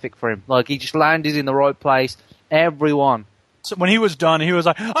out perfect for him. Like, he just landed in the right place. Everyone. So when he was done, he was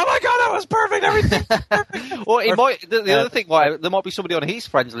like, "Oh my god, that was perfect! Everything." Perfect. Well, it might. The other thing, why there might be somebody on his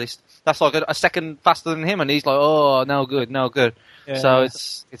friends list that's like a second faster than him, and he's like, "Oh, no good, no good." Yeah. So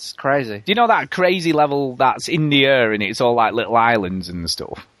it's crazy. Do you know that crazy level that's in the air and it's all like little islands and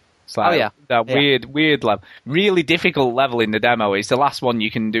stuff? It's like that weird level, really difficult level in the demo. It's the last one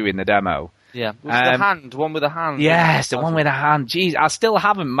you can do in the demo. Yeah, the one with a hand. Yes, the one with a hand. Jeez, I still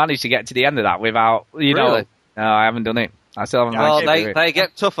haven't managed to get to the end of that without, you know. No, I haven't done it. I still haven't managed to do it. They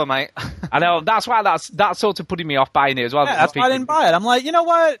get tougher, mate. I know, that's why that's sort of putting me off buying it as well. Yeah, that's why I didn't buy it. I'm like, you know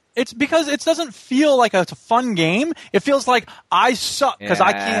what? It's because it doesn't feel like a fun game. It feels like I suck because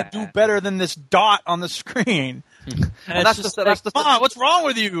I can't do better than this dot on the screen. And that's the come on, what's wrong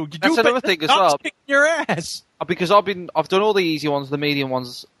with you? That's another thing as well. Kicking your ass. Because I've done all the easy ones, the medium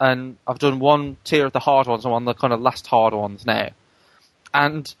ones, and I've done one tier of the hard ones. I'm on the kind of last hard ones now.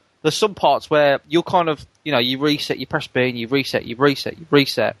 And there's some parts where you'll kind of, you know, you reset, you press B, and you reset,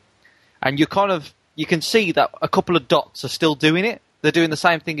 and you can see that a couple of dots are still doing it. They're doing the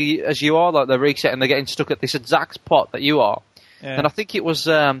same thing as you are, like they're resetting, they're getting stuck at this exact spot that you are. Yeah. And I think it was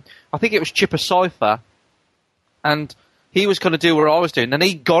Chipper Cypher, and he was going to do what I was doing, and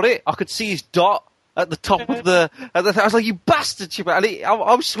he got it. I could see his dot at the top of the I was like, "You bastard, Chipper!" And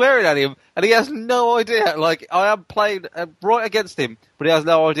I'm swearing at him, and he has no idea. Like, I am playing right against him, but he has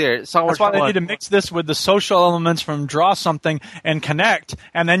no idea. It's so That's why they need to mix this with the social elements from Draw Something and Connect,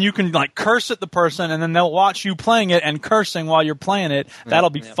 and then you can like curse at the person, and then they'll watch you playing it and cursing while you're playing it. That'll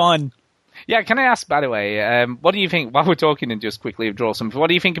be fun. Yeah, can I ask, by the way, what do you think, while we're talking and just quickly of Draw Something, what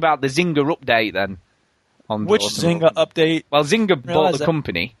do you think about the Zynga update then? Which Zynga update? Well, Zynga bought the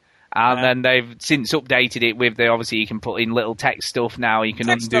company. And then they've since updated it with obviously you can put in little text stuff now. You can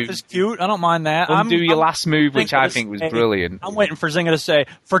text stuff is cute. I don't mind that. Undo your last move, which I think was brilliant. I'm waiting for Zynga to say,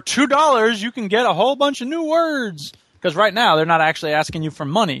 for $2 you can get a whole bunch of new words. Because right now they're not actually asking you for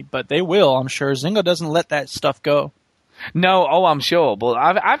money, but they will, I'm sure. Zynga doesn't let that stuff go. No, I'm sure, but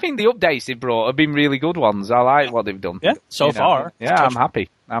I think the updates they brought have been really good ones. I like what they've done. Yeah, so far. Yeah, I'm happy.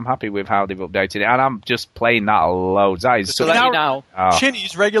 I'm happy with how they've updated it, and I'm just playing that loads. That is so let you know.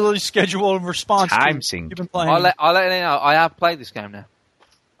 Chinny's regularly scheduled response. Time sync. You've been playing. I'll let you know. I have played this game now.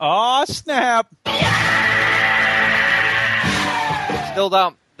 Oh snap! Still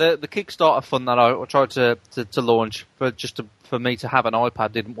don't. The Kickstarter fund that I tried to launch for me to have an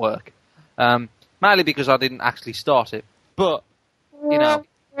iPad didn't work. Mainly because I didn't actually start it. But, you know,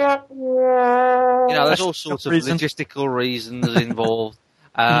 there's all sorts of logistical reasons involved.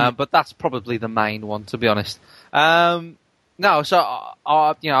 But that's probably the main one, to be honest. No, so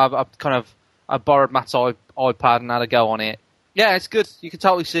I borrowed Matt's iPad and had a go on it. Yeah, it's good. You can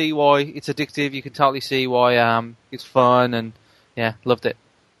totally see why it's addictive. You can totally see why it's fun, and yeah, loved it.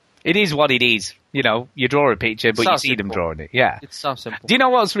 It is what it is. You know, you draw a picture, but So you see them simple. drawing it. Yeah. It's so simple. Do you know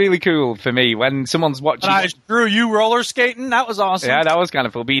what's really cool for me when someone's watching? And I drew you roller skating. That was awesome. Yeah, that was kind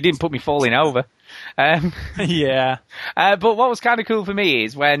of cool, but you didn't put me falling over. Yeah. But what was kind of cool for me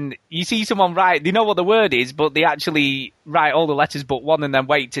is when you see someone write, they know what the word is, but they actually write all the letters but one and then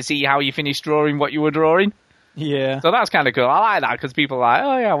wait to see how you finish drawing what you were drawing. Yeah. So that's kind of cool. I like that because people are like,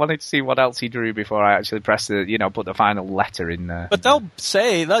 oh yeah, I wanted to see what else he drew before I actually press put the final letter in there. But they'll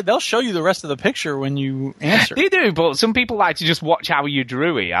show you the rest of the picture when you answer. They do, but some people like to just watch how you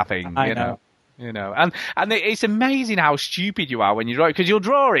drew it, I think. I know. You know, and it's amazing how stupid you are when you draw it, because you'll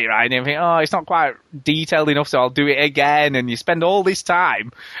draw it, right, and you think, oh, it's not quite detailed enough, so I'll do it again, and you spend all this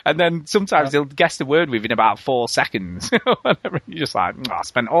time, and then sometimes they'll guess the word within about 4 seconds. You're just like, oh, I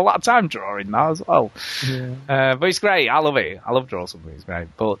spent all that time drawing that as well. Yeah. But it's great. I love it. I love drawing something. It's great.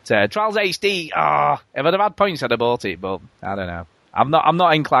 But Trials HD, if I'd have had points, I'd have bought it, but I don't know. I'm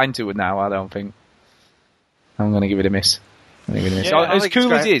not inclined to it now, I don't think. I'm going to give it a miss. Yeah, as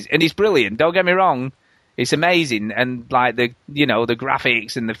cool as it is, and it's brilliant, don't get me wrong, it's amazing, and like the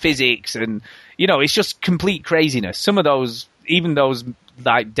graphics and the physics, and it's just complete craziness. Some of those, even those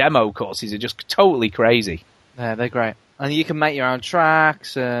like demo courses, are just totally crazy. Yeah, they're great. And you can make your own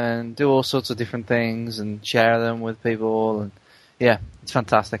tracks and do all sorts of different things and share them with people, and yeah, it's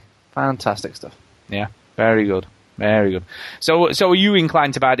fantastic. Fantastic stuff. Yeah, very good. Very good. So are you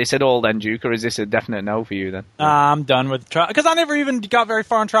inclined to buy this at all then, Duke, or is this a definite no for you then? I'm done with Trials, because I never even got very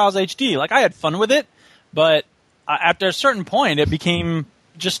far in Trials HD. Like, I had fun with it, but after a certain point, it became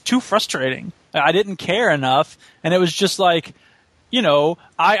just too frustrating. I didn't care enough, and it was just like,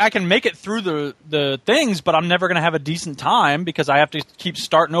 I can make it through the things, but I'm never going to have a decent time because I have to keep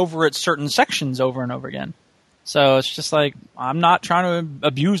starting over at certain sections over and over again. So it's just like, I'm not trying to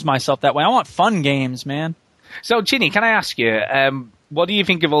abuse myself that way. I want fun games, man. So, Chinny, can I ask you, what do you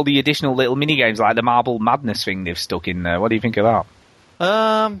think of all the additional little mini-games like the Marble Madness thing they've stuck in there? What do you think of that?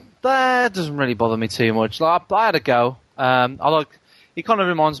 That doesn't really bother me too much. Like, I had a go. It kind of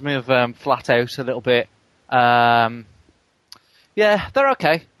reminds me of Flat Out a little bit. Yeah, they're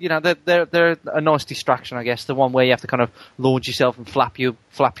okay. They're a nice distraction, I guess. The one where you have to kind of launch yourself and flap your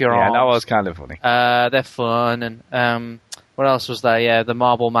arms. Yeah, that was kind of funny. They're fun. And what else was there? Yeah, the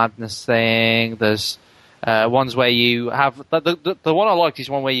Marble Madness thing. There's ones where you have the one I liked is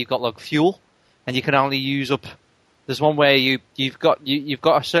one where you've got like fuel, and you can only use up. There's one where you've got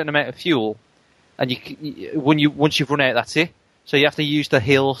a certain amount of fuel, and once you've run out, that's it. So you have to use the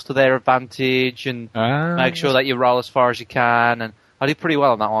hills to their advantage and make sure that you roll as far as you can. And I did pretty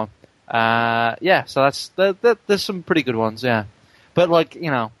well on that one. Yeah, so there's some pretty good ones. Yeah, but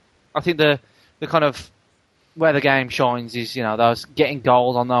I think the kind of where the game shines is those getting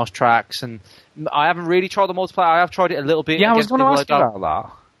gold on those tracks, and I haven't really tried the multiplayer. I have tried it a little bit. Yeah, I was going to ask you about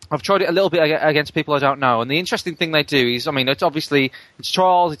that. I've tried it a little bit against people I don't know, and the interesting thing they do is, it's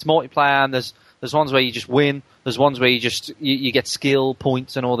trials, it's multiplayer, and there's ones where you just win, there's ones where you get skill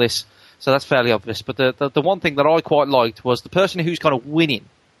points and all this, so that's fairly obvious. But the one thing that I quite liked was the person who's kind of winning.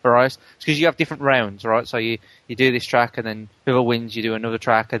 All right, it's because you have different rounds, right? So you do this track, and then whoever wins, you do another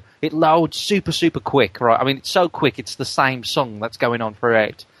track, and it loads super, super quick, right? I mean, it's so quick, it's the same song that's going on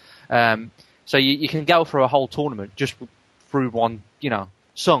throughout. So you can go through a whole tournament just through one,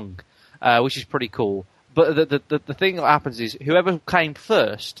 song, which is pretty cool. But the thing that happens is whoever came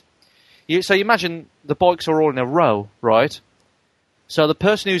first. So you imagine the bikes are all in a row, right? So the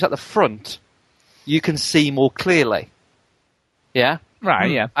person who's at the front, you can see more clearly. Yeah.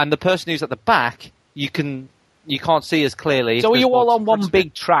 Right, yeah. And the person who's at the back, you can't see as clearly. So are you all on one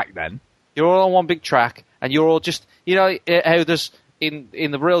big track then? You're all on one big track, and you're all just, how there's, in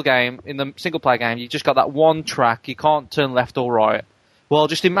the real game, in the single player game, you just got that one track, you can't turn left or right. Well,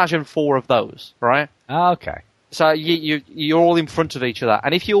 just imagine 4 of those, right? Okay. So you're all in front of each other,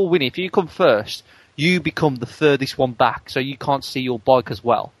 and if you all win, if you come first, you become the furthest one back, so you can't see your bike as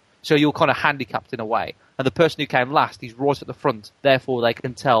well. So you're kind of handicapped in a way. And the person who came last is right at the front. Therefore, they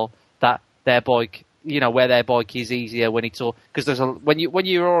can tell that their bike, where their bike is easier when it's all, because when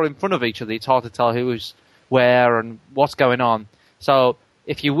you're all in front of each other, it's hard to tell who's where and what's going on. So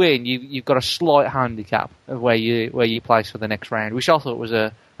if you win, you've got a slight handicap of where you place for the next round, which I thought was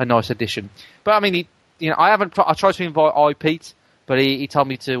a nice addition. But I mean, I tried to invite Pete, but he told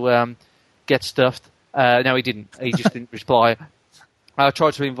me to get stuffed. No, he didn't. He just didn't reply. I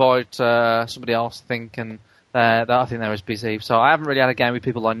tried to invite somebody else, I think, and I think they was busy. So I haven't really had a game with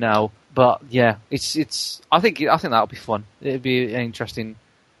people I know. But yeah, it's. I think that'll be fun. It'd be interesting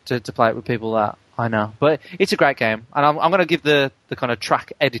to play it with people that I know. But it's a great game, and I'm going to give the kind of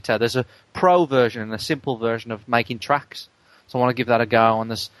track editor. There's a pro version and a simple version of making tracks. So I want to give that a go.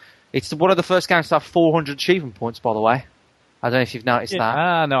 And It's one of the first games to have 400 achievement points, by the way. I don't know if you've noticed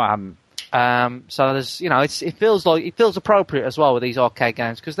that. No, I haven't. So there's, it feels appropriate as well with these arcade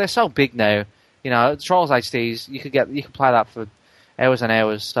games because they're so big now. Trials HDs, you can play that for hours and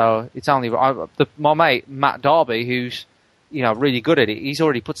hours. So it's only my mate Matt Darby, who's really good at it. He's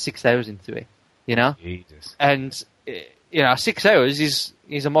already put 6 hours into it. Jesus. And 6 hours is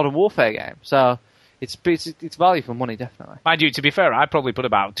a Modern Warfare game. So it's value for money, definitely. Mind you, to be fair, I probably put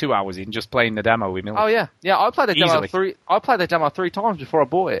about 2 hours in just playing the demo with Millie. Oh yeah. I played the demo Easily. I played the demo 3 times before I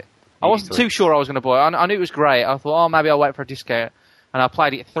bought it. I wasn't too sure I was going to buy it. I knew it was great. I thought, maybe I'll wait for a discount. And I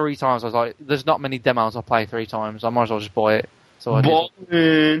played it 3 times. I was like, there's not many demos I play 3 times. I might as well just buy it. So I did.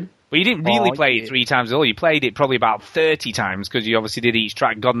 Well, you didn't really play it 3 times at all. You played it probably about 30 times because you obviously did each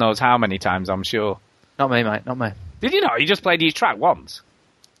track God knows how many times, I'm sure. Not me, mate. Not me. Did you not? You just played each track once?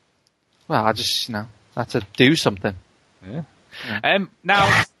 Well, I just, had to do something. Yeah.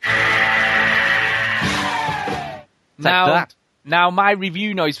 Now my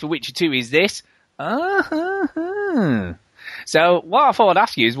review noise for Witcher 2 is this. So what I thought I'd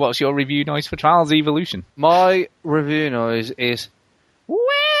ask you is, what's your review noise for Trials Evolution? My review noise is...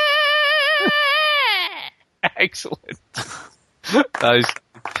 Excellent. That is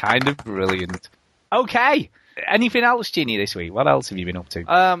kind of brilliant. Okay. Anything else, Ginny, this week? What else have you been up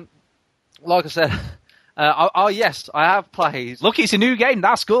to? Like I said... yes, I have played... Look, it's a new game.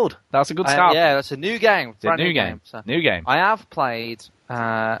 That's good. That's a good start. Yeah, that's a new game. It's a new game. So. New game. I have played...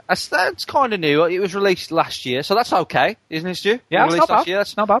 that's kind of new. It was released last year, so that's okay, isn't it, Stu? Yeah, that's not bad.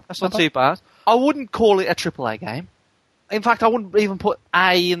 That's not bad. That's not too bad. I wouldn't call it a AAA game. In fact, I wouldn't even put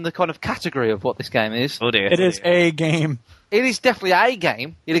A in the kind of category of what this game is. Oh dear. It is a game. It is definitely a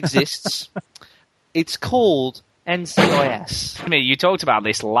game. It exists. It's called NCIS. I mean, you talked about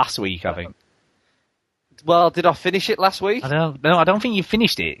this last week, I think. Well, did I finish it last week? I don't think you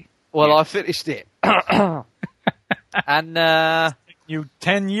finished it. Well, I finished it. And, you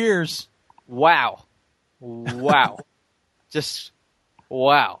 10 years. Wow. Just,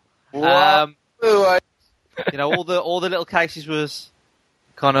 wow. All the little cases was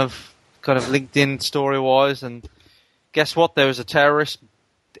kind of linked in story-wise, and guess what? There was a terrorist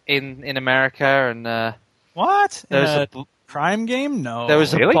in America, and, what? There was a crime game? No. There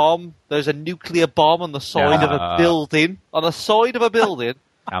was a bomb. There was a nuclear bomb on the side of a building. On the side of a building.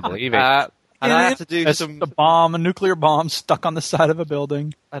 Can't believe it. And I had to do a nuclear bomb stuck on the side of a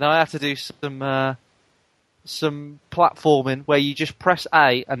building. And I have to do some platforming where you just press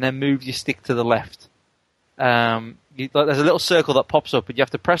A and then move your stick to the left. There's a little circle that pops up, and you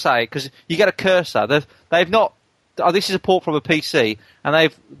have to press A because you get a cursor. They've not. This is a port from a PC, and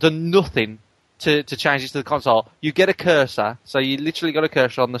they've done nothing to change it to the console. You get a cursor, so you literally got a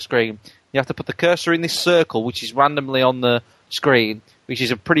cursor on the screen. You have to put the cursor in this circle, which is randomly on the screen, which is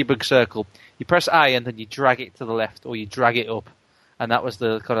a pretty big circle. You press A and then you drag it to the left, or you drag it up, and that was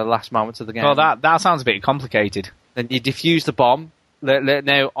the kind of last moments of the game. Well, that sounds a bit complicated. Then you defuse the bomb.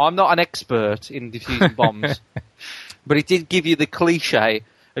 Now, I'm not an expert in defusing bombs, but it did give you the cliche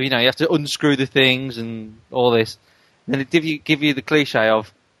of, you have to unscrew the things and all this. And then it give you the cliche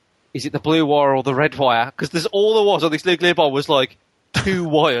of, is it the blue wire or the red wire? Because all there was on this nuclear bomb was like 2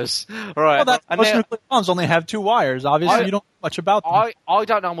 wires. Right. Well, most nuclear bombs only have 2 wires. Obviously, you don't know much about them. I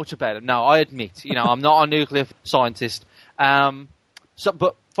don't know much about them. No, I admit. I'm not a nuclear scientist. But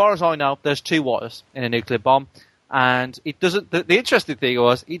as far as I know, there's 2 wires in a nuclear bomb. And it doesn't. The interesting thing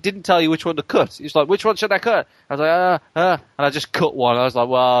was, it didn't tell you which one to cut. It's like, which one should I cut? I was like, and I just cut one. I was like,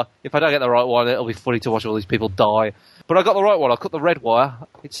 well, if I don't get the right one, it'll be funny to watch all these people die. But I got the right one. I cut the red wire.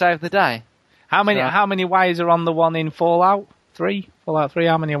 It saved the day. How many wires are on the one in Fallout 3? Fallout 3.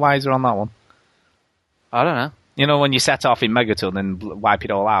 How many wires are on that one? I don't know. You know, when you set off in Megaton and wipe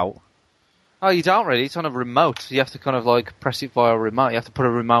it all out. Oh, you don't really. It's on a remote. You have to kind of like press it via a remote. You have to put a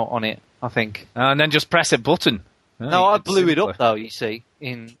remote on it, I think. And then just press a button. No, I blew it up though. You see, I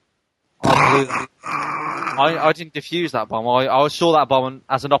didn't defuse that bomb. I saw that bomb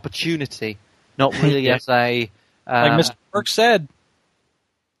as an opportunity, not really as a like Mr. Burke said.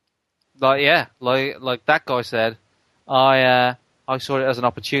 Like that guy said. I saw it as an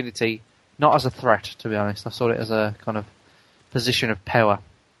opportunity, not as a threat. To be honest, I saw it as a kind of position of power,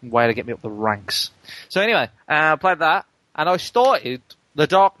 way to get me up the ranks. So anyway, I played that, and I started The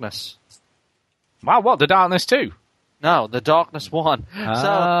Darkness. Wow, what? The Darkness 2? No, The Darkness 1.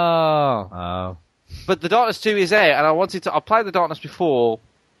 Oh. But The Darkness 2 is there, and I played The Darkness before,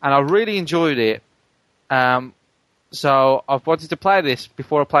 and I really enjoyed it. So I've wanted to play this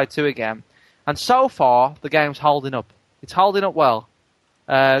before I play 2 again. And so far, the game's holding up. It's holding up well.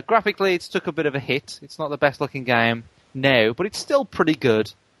 Graphically, it's took a bit of a hit. It's not the best looking game now, but it's still pretty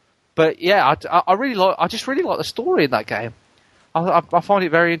good. But yeah, I just really like the story in that game. I find it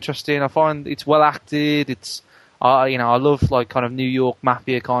very interesting. I find it's well acted. It's I love like kind of New York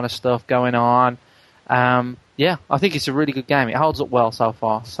mafia kind of stuff going on. Yeah, I think it's a really good game. It holds up well so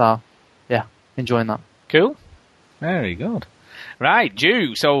far. So yeah, enjoying that. Cool. Very good. Right,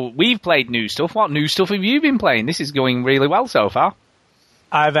 Jew. So we've played new stuff. What new stuff have you been playing? This is going really well so far.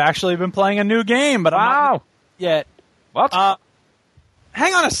 I've actually been playing a new game, but I'm not yet. What?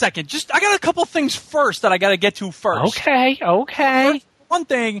 Hang on a second. I got a couple things first that I got to get to first. Okay. First, one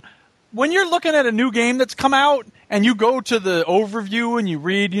thing, when you're looking at a new game that's come out and you go to the overview and you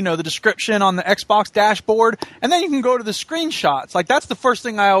read, the description on the Xbox dashboard, and then you can go to the screenshots. Like, that's the first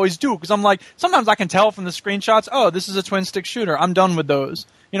thing I always do, because I'm like, sometimes I can tell from the screenshots, oh, this is a twin-stick shooter. I'm done with those.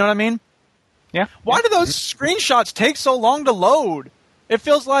 You know what I mean? Yeah. Why do those screenshots take so long to load? It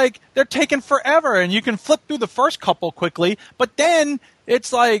feels like they're taking forever, and you can flip through the first couple quickly, but then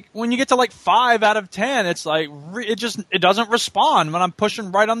it's like when you get to like 5 out of 10, it's like it doesn't respond when I'm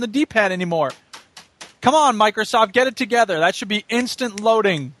pushing right on the D-pad anymore. Come on, Microsoft, get it together. That should be instant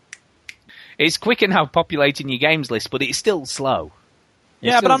loading. It's quicker now populating your games list, but it's still slow.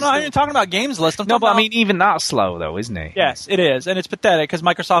 Yeah, but I'm not even talking about games list. I mean, even that's slow, though, isn't it? Yes, it is, and it's pathetic because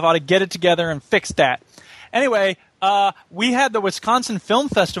Microsoft ought to get it together and fix that. Anyway, we had the Wisconsin Film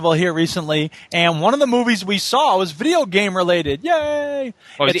Festival here recently, and one of the movies we saw was video game related. Yay!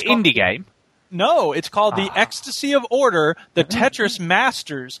 Oh, is it indie game? No, it's called The Ecstasy of Order, The Tetris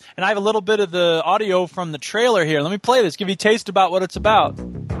Masters. And I have a little bit of the audio from the trailer here. Let me play this, give you a taste about what it's about.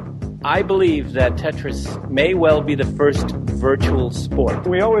 I believe that Tetris may well be the first virtual sport.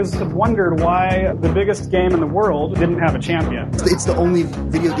 We always have wondered why the biggest game in the world didn't have a champion. It's the only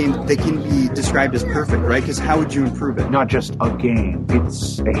video game that can be described as perfect, right? Because how would you improve it? Not just a game,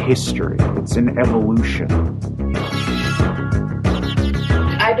 it's a history. It's an evolution.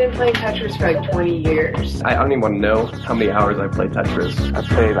 I've been playing Tetris for like 20 years. I don't even want to know how many hours I play Tetris. I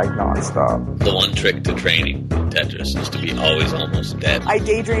play like nonstop. The one trick to training Tetris is to be always almost dead. I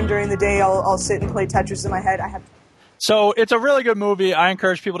daydream during the day. I'll sit and play Tetris in my head. So it's a really good movie. I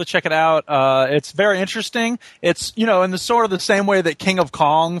encourage people to check it out. It's very interesting. It's, in the sort of the same way that King of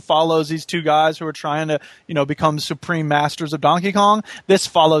Kong follows these two guys who are trying to, become supreme masters of Donkey Kong. This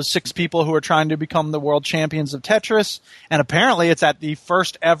follows 6 people who are trying to become the world champions of Tetris. And apparently it's at the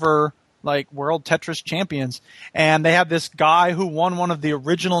first ever world Tetris champions. And they have this guy who won one of the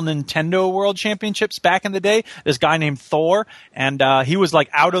original Nintendo World Championships back in the day, this guy named Thor, and he was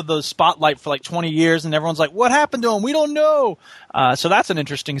out of the spotlight for 20 years, and everyone's like, what happened to him? We don't know. So that's an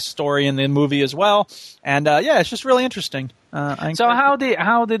interesting story in the movie as well. And it's just really interesting. So how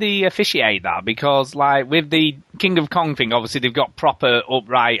did he officiate that? Because with the King of Kong thing, obviously they've got proper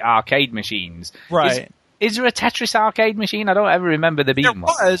upright arcade machines. Right. Is there a Tetris arcade machine? I don't ever remember there being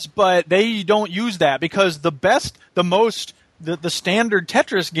one. There was, but they don't use that because the standard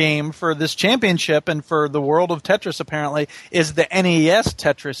Tetris game for this championship and for the world of Tetris apparently is the NES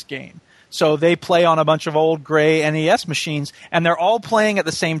Tetris game. So they play on a bunch of old gray NES machines, and they're all playing at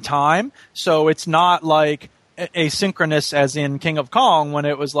the same time. So it's not like asynchronous as in King of Kong when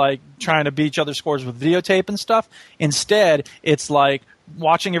it was trying to beat each other's scores with videotape and stuff. Instead, it's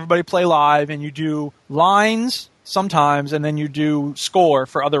watching everybody play live, and you do lines sometimes, and then you do score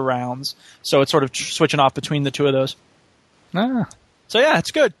for other rounds. So it's sort of switching off between the two of those. So yeah,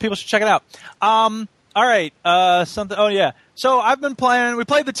 it's good. People should check it out. All right. Something. Oh yeah. So I've been playing. We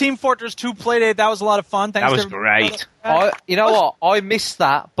played the Team Fortress 2 Playdate. That was a lot of fun. Thanks. That was great. You know what? I missed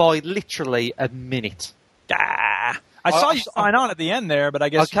that by literally a minute. I saw you sign on at the end there, but I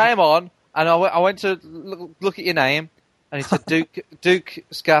guess I came on and I went to look at your name. And he said Duke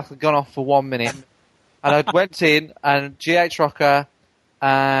Scath had gone off for 1 minute. And I went in, and GH Rocker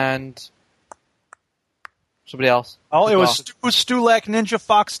and somebody else. Oh, it was Stulek, Ninja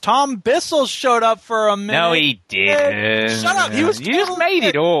Fox. Tom Bissell showed up for a minute. No, he didn't. Shut up. You just made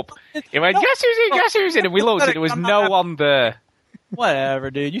it up. He went, guess who's in? And we looked, and there was no one there.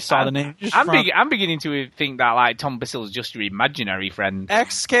 Whatever, dude. You saw the name. I'm beginning to think that Tom Bissell is just your imaginary friend.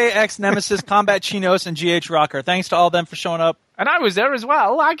 XKX Nemesis, Combat Chinos, and GH Rocker. Thanks to all of them for showing up. And I was there as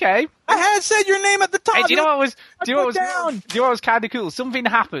well. Okay. I had said your name at the top. Hey, do you know what was kind of cool? Something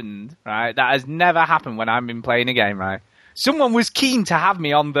happened, right? That has never happened when I've been playing a game, right? Someone was keen to have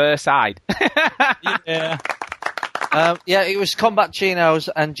me on their side. Yeah. It was Combat Chinos,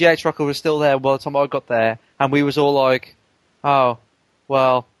 and GH Rocker was still there by the time I got there, and we was all like, oh,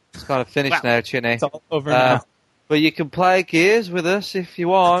 well, it's kind of finished now, Chinny. It's all over now. But you can play Gears with us if you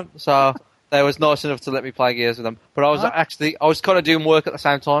want. So they was nice enough to let me play Gears with them. But I was kind of doing work at the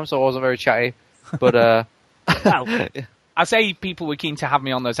same time, so I wasn't very chatty. But I I say people were keen to have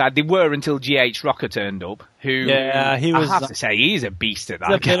me on their side. They were until GH Rocker turned up, who he was. I have to say, he's a beast at that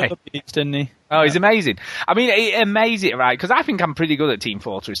He's a game. bit of a beast, isn't he? Oh, he's amazing. I mean, amazing, right? Because I think I'm pretty good at Team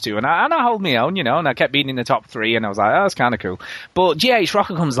Fortress 2, and I hold my own, and I kept being in the top 3, and I was like, oh, that's kind of cool. But GH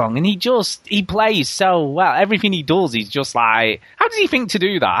Rocker comes along, and he plays so well. Everything he does, he's just like, how does he think to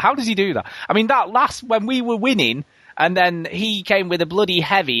do that? How does he do that? I mean, when we were winning, and then he came with a bloody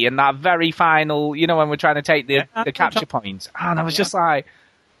heavy in that very final, when we're trying to take the capture points. And I was just like,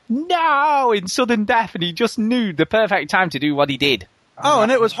 no, in sudden death, and he just knew the perfect time to do what he did. Oh,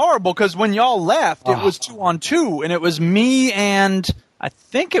 and it was horrible because when y'all left, it was 2-on-2, and it was me and I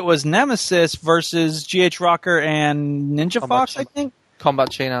think it was Nemesis versus GH Rocker and Ninja Fox, I think.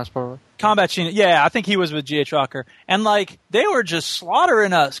 Combat Chinos, probably. Combat Chinos, yeah, I think he was with GH Rocker. And, they were just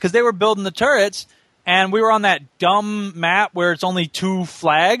slaughtering us because they were building the turrets, and we were on that dumb map where it's only 2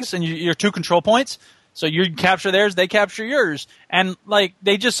 flags and you're 2 control points. So you capture theirs, they capture yours. And,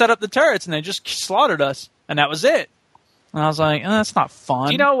 they just set up the turrets and they just slaughtered us, and that was it. And I was like, that's not fun.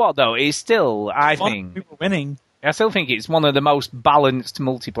 Do you know what, though? It's still, I think... People winning. I still think it's one of the most balanced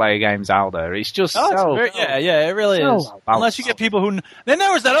multiplayer games out there. It's just it really is. Unless you get people who... Then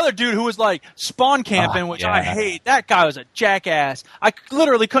there was that other dude who was, spawn camping, which I hate. That guy was a jackass. I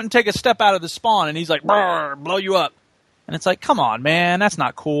literally couldn't take a step out of the spawn, and he's like, blow you up. And it's like, come on, man, that's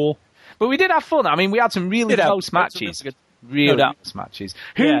not cool. But we did have fun. I mean, we had some really close matches. Really close matches.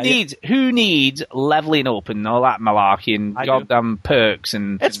 Who needs leveling up and all that malarkey and goddamn perks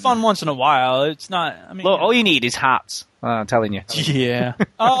and... It's fun once in a while. It's not... I mean, look, all you need is hats. I'm telling you. Yeah.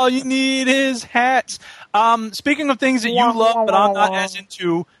 All you need is hats. Speaking of things that you love but I'm not as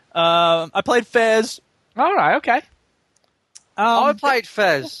into, I played Fez. All right, okay. I played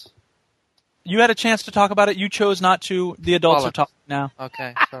Fez. You had a chance to talk about it. You chose not to. The adults are talking now.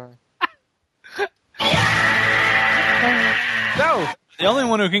 Okay, sorry. So, the only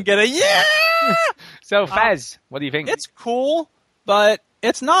one who can get a yeah! So, Fez, what do you think? It's cool, but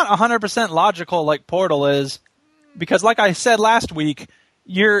it's not 100% logical like Portal is. Because like I said last week,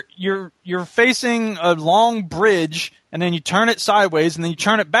 you're facing a long bridge, and then you turn it sideways, and then you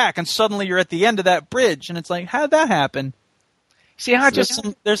turn it back, and suddenly you're at the end of that bridge. And it's like, how did that happen? See,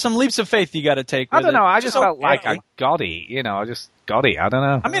 there's some leaps of faith you got to take. I don't know. I just felt like I got it. I just got it. I don't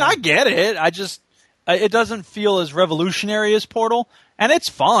know. I mean, I get it. It doesn't feel as revolutionary as Portal, and it's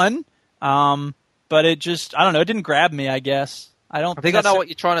fun. But it just, I don't know. It didn't grab me. I guess I think I know what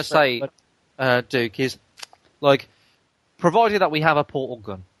you're trying to say, Duke. Is provided that we have a portal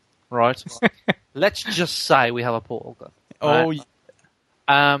gun, right? Let's just say we have a portal gun. Right?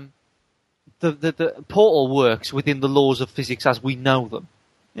 Oh. The portal works within the laws of physics as we know them,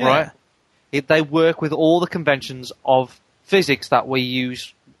 right? They work with all the conventions of physics that we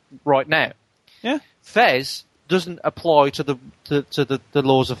use right now. Yeah. Fez doesn't apply to the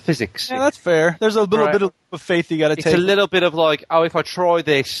laws of physics. Yeah, that's fair. There's a little bit of faith you got to take. It's a little bit of if I try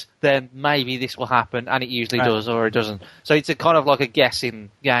this, then maybe this will happen, and it usually does, or it doesn't. So it's a kind of like a guessing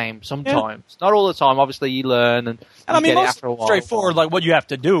game sometimes. Yeah. Not all the time. Obviously, you learn, and I mean, get it after a while. Straightforward, like what you have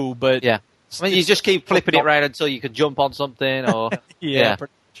to do, but yeah. I mean, you just keep flipping it around until you can jump on something, or yeah.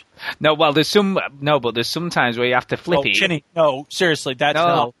 No, well, there's some times where you have to flip it. Chinny, no, seriously, that's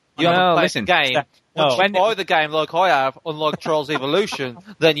no. You haven't played listen. the game. Once you buy the game like I have, unlike Trolls Evolution,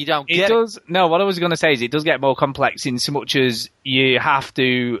 then you don't get it. No, what I was going to say is it does get more complex in so much as you have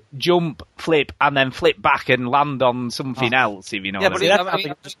to jump, flip, and then flip back and land on something else, if you know what I mean. Yeah, but I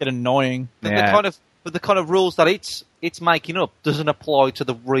think just get annoying. The kind of rules that it's making up doesn't apply to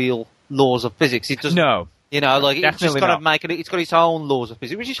the real laws of physics. It doesn't. No. It's just kind of making it. It's got its own laws of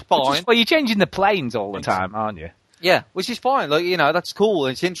physics, which is fine. Well, you're changing the planes all the time, aren't you? Yeah, which is fine. That's cool.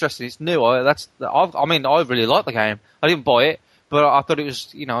 It's interesting. It's new. I really like the game. I didn't buy it, but I thought it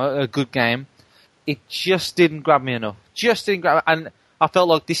was, a good game. It just didn't grab me enough. And I felt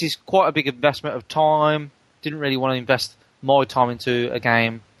like this is quite a big investment of time. Didn't really want to invest my time into a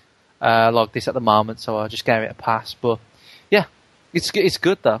game like this at the moment, so I just gave it a pass. But yeah, it's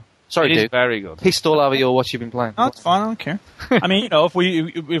good though. Sorry, dude. Very good. Pissed all over what you've been playing. No, it's fine. I don't care. I mean,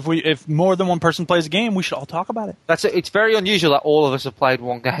 if more than one person plays a game, we should all talk about it. That's it. It's very unusual that all of us have played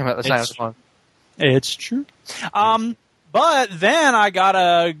one game at the same time. It's true. But then I got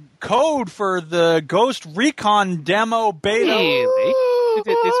a code for the Ghost Recon demo beta. Really?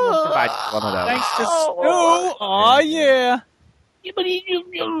 This one provides one of those. Thanks to Stu. Oh yeah.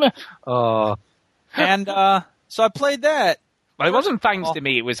 Oh. And so I played that. Well, it wasn't thanks to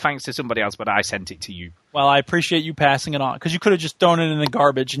me. It was thanks to somebody else, but I sent it to you. Well, I appreciate you passing it on, because you could have just thrown it in the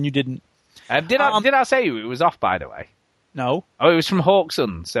garbage, and you didn't. Did I say it was off, by the way? No. Oh, it was from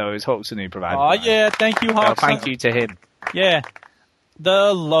Hawkson, so it was Hawkson who provided Oh, that. yeah, thank you, Hawkson. Thank you to him. Yeah.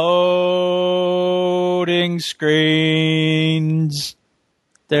 The loading screens.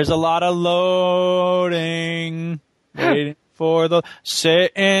 There's a lot of loading. Waiting for the...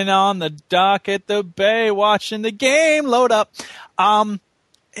 Sitting on the dock at the bay, watching the game load up. I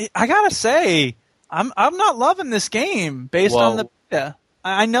gotta say, I'm not loving this game based on the beta.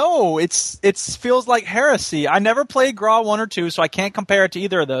 I know it feels like heresy. I never played Graw 1 or 2, so I can't compare it to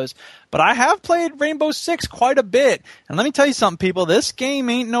either of those. But I have played Rainbow Six quite a bit, and let me tell you something, people. This game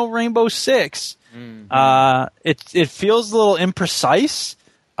ain't no Rainbow Six. Mm-hmm. It feels a little imprecise.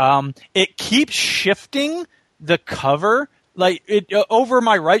 It keeps shifting the cover, like over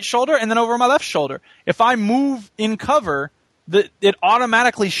my right shoulder and then over my left shoulder. If I move in cover, it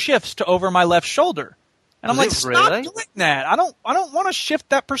automatically shifts to over my left shoulder. And I'm like, stop doing that. I don't want to shift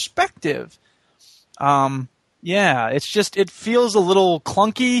that perspective. Yeah, it's just, it feels a little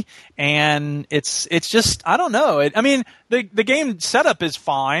clunky, and it's just, I don't know. The game setup is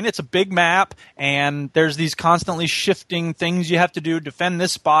fine. It's a big map, and there's these constantly shifting things you have to do. Defend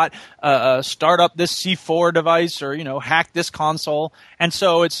this spot, start up this C4 device, or, hack this console. And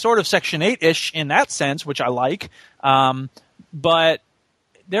so it's sort of Section 8-ish in that sense, which I like. But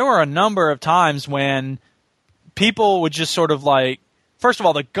there were a number of times when people would just sort of like, first of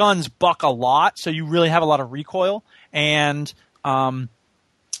all, the guns buck a lot, so you really have a lot of recoil, and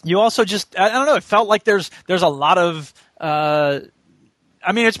you also just, I don't know, it felt like there's a lot of,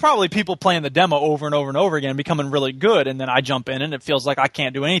 it's probably people playing the demo over and over and over again, becoming really good, and then I jump in and it feels like I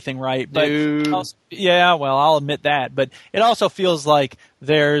can't do anything right. But also, yeah, well, I'll admit that, but it also feels like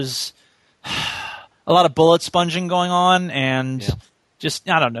there's a lot of bullet sponging going on, and just,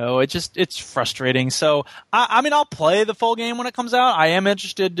 I don't know, it's frustrating. So, I'll play the full game when it comes out. I am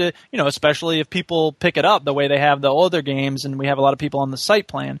interested to, especially if people pick it up the way they have the older games, and we have a lot of people on the site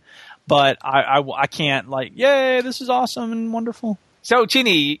playing. But I can't, like, yay, this is awesome and wonderful. So,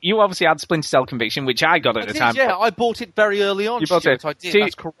 Chinny, you obviously had Splinter Cell Conviction, which I got at the time. Yeah, I bought it very early on. You bought it? I did,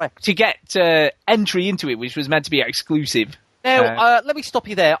 that's correct. To get entry into it, which was meant to be exclusive. Now, let me stop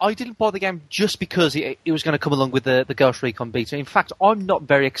you there. I didn't buy the game just because it was going to come along with the Ghost Recon beta. In fact, I'm not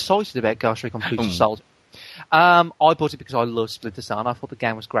very excited about Ghost Recon Future Soldier. I bought it because I love Splinter Cell, and I thought the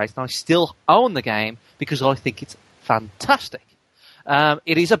game was great, and I still own the game because I think it's fantastic.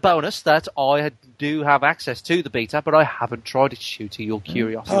 It is a bonus that I do have access to the beta, but I haven't tried it due to your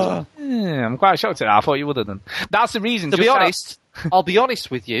curiosity. I'm quite shocked at that. I thought you would have done. That's the reason. To be honest, I'll be honest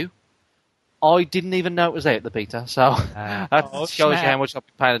with you. I didn't even know it was out, the beta, so that shows you how much I've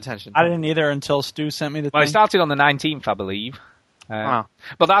been paying attention. I didn't either until Stu sent me the thing. Well, it started on the 19th, I believe. But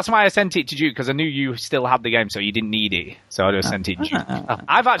that's why I sent it to you, because I knew you still had the game, so you didn't need it. So I just sent it to you.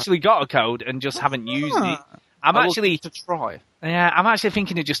 I've actually got a code and just haven't used it. I'm actually to try. Yeah, I'm actually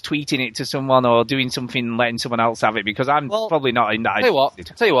thinking of just tweeting it to someone or doing something and letting someone else have it, because I'm probably not in that.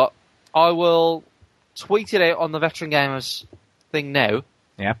 Tell you what, I will tweet it out on the Veteran Gamers thing now.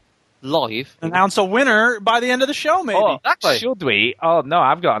 Yeah. Live. Announce a winner by the end of the show, maybe. Oh, should we? Oh, no,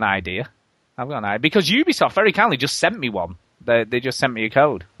 I've got an idea. Because Ubisoft very kindly just sent me one. They just sent me a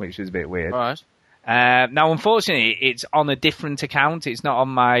code, which is a bit weird. Right. Now, unfortunately, it's on a different account. It's not on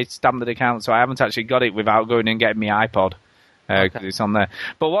my standard account, so I haven't actually got it without going and getting my iPod, because it's on there.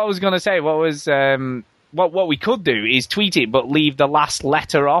 But what I was going to say, what we could do is tweet it, but leave the last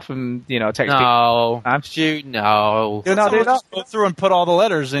letter off and, text people. No. Go through and put all the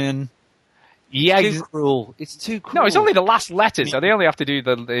letters in. Yeah, it's too cruel. It's too cruel. No, it's only the last letter, so they only have to do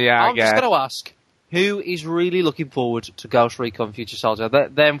the I'm just going to ask, who is really looking forward to Ghost Recon Future Soldier?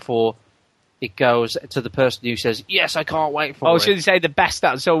 Therefore, it goes to the person who says, yes, I can't wait for it. Oh, should you say the best?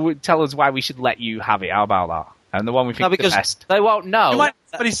 So tell us why we should let you have it. How about that? And the one we think is the best. They won't know. You might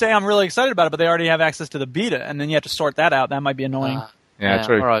somebody say I'm really excited about it, but they already have access to the beta, and then you have to sort that out. That might be annoying. Yeah,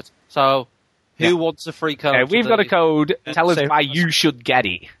 true. All right. So, who wants a free code? We've got a code. Tell us why you should get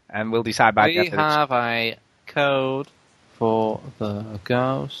it, and we'll decide by We have a code for the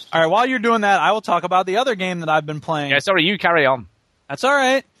Ghost. All right, while you're doing that, I will talk about the other game that I've been playing. Yeah, sorry, you carry on. That's all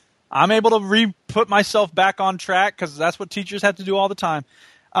right. I'm able to put myself back on track, because that's what teachers have to do all the time.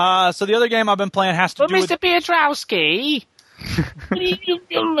 So the other game I've been playing has to do with... Mr. Piotrowski!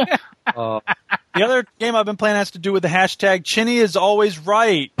 The other game I've been playing has to do with the hashtag Chinny is always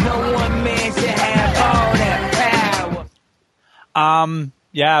right. No one man should have all that power.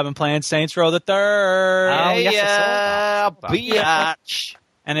 Yeah, I've been playing Saints Row the Third. Biatch.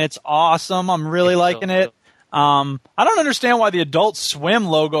 And it's awesome. I'm really liking it. I don't understand why the Adult Swim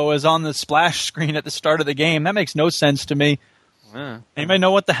logo is on the splash screen at the start of the game. That makes no sense to me. Anybody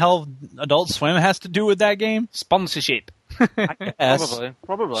know what the hell Adult Swim has to do with that game? Sponsorship. I guess.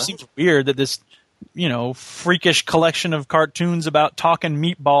 Probably. Seems weird that this, freakish collection of cartoons about talking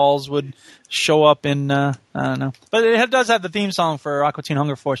meatballs would show up in, I don't know. But it does have the theme song for Aqua Teen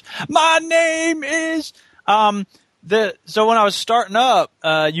Hunger Force. My name is, so when I was starting up,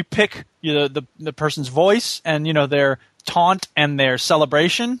 you pick, the person's voice and, their taunt and their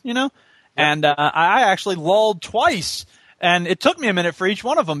celebration, and I actually lulled twice. And it took me a minute for each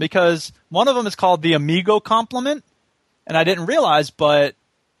one of them because one of them is called the Amigo Compliment, and I didn't realize, but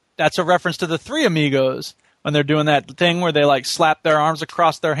that's a reference to the Three Amigos when they're doing that thing where they like slap their arms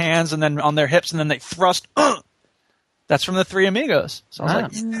across their hands and then on their hips and then they thrust. That's from the Three Amigos. So I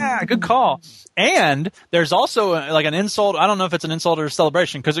was like, yeah, good call. And there's also like an insult. I don't know if it's an insult or a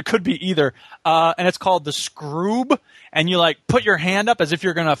celebration because it could be either. And it's called the Scroob. And you like put your hand up as if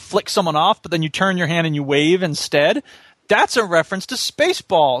you're going to flick someone off, but then you turn your hand and you wave instead. That's a reference to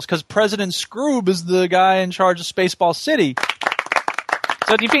Spaceballs because President Scroob is the guy in charge of Spaceball City.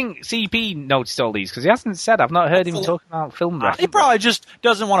 So do you think CP noticed all these? Because he hasn't said. I've not heard him talking about film references. He probably just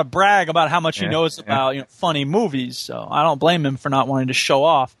doesn't want to brag about how much he knows about funny movies. So I don't blame him for not wanting to show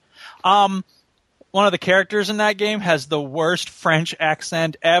off. One of the characters in that game has the worst French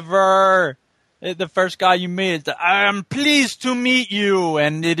accent ever. The first guy you meet is, I am pleased to meet you,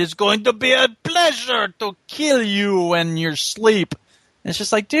 and it is going to be a pleasure to kill you in your sleep. And it's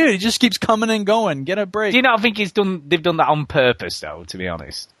just like, dude, he just keeps coming and going. Get a break. Do you not think they've done that on purpose, though, to be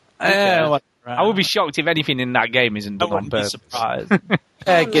honest? I would be shocked if anything in that game isn't done on purpose. Surprised.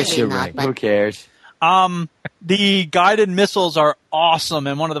 I guess you're right. Who cares? The guided missiles are awesome.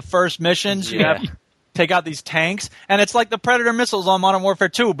 And one of the first missions, you have to take out these tanks. And it's like the Predator missiles on Modern Warfare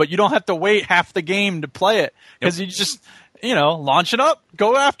 2, but you don't have to wait half the game to play it. Because you just, launch it up,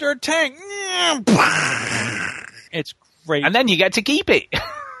 go after a tank. It's great. And then you get to keep it.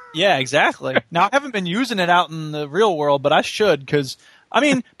 Yeah, exactly. Now, I haven't been using it out in the real world, but I should because,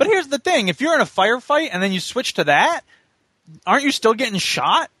 but here's the thing. If you're in a firefight and then you switch to that, aren't you still getting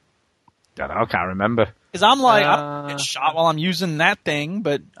shot? I can't remember. Because I'm like, I get shot while I'm using that thing,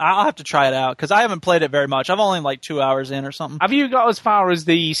 but I'll have to try it out because I haven't played it very much. I've only like 2 hours in or something. Have you got as far as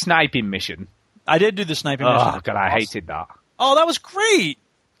the sniping mission? I did do the sniping mission. Oh, God, I hated that. Oh, that was great.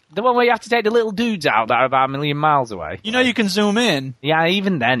 The one where you have to take the little dudes out that are about 1 million miles away. You can zoom in. Yeah,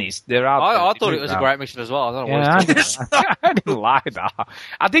 even then, there are. I thought it was a great mission as well. I don't know what I didn't like that.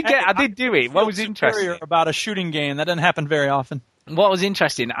 I did do it. What was interesting about a shooting game that doesn't happen very often. What was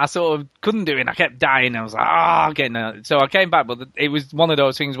interesting, I sort of couldn't do it. I kept dying. I was like, getting so I came back, but it was one of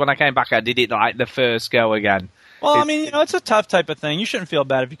those things. When I came back, I did it like the first go again. Well, it's a tough type of thing. You shouldn't feel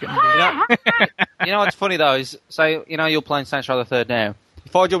bad if you couldn't do it. You know what's funny though is, so you're playing Saints Row the Third now.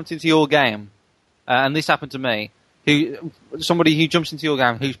 If I jumped into your game, and this happened to me, somebody who jumps into your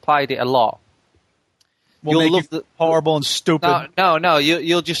game who's played it a lot, you'll love the horrible and stupid. No,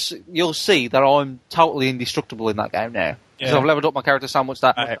 you'll see that I'm totally indestructible in that game now because I've leveled up my character so much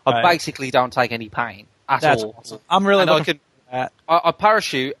that I basically don't take any pain at all. Awesome. I'm really looking for that. I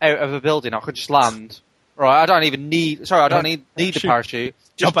parachute out of a building. I could just land. Right, I don't even need. Sorry, I don't need a parachute.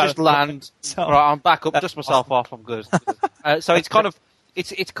 Just land. Right, I'm back up. Dust myself off. I'm good. So it's kind of.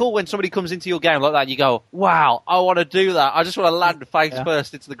 It's cool when somebody comes into your game like that and you go, wow, I want to do that. I just want to land face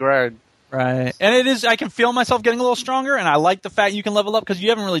first into the ground. Right. And it is, I can feel myself getting a little stronger, and I like the fact you can level up because you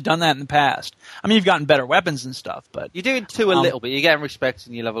haven't really done that in the past. You've gotten better weapons and stuff, but... You're doing a little bit. You're getting respect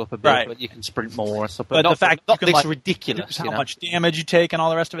and you level up a bit, but you can sprint more and stuff. But the fact not you can, this ridiculous. How much damage you take and all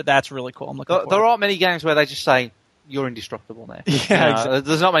the rest of it, that's really cool. I'm looking forward. There aren't many games where they just say, you're indestructible now. Yeah, exactly.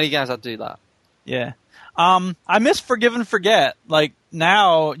 There's not many games that do that. Yeah. I miss Forgive and Forget. Like,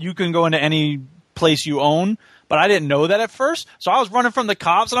 now you can go into any place you own, but I didn't know that at first. So I was running from the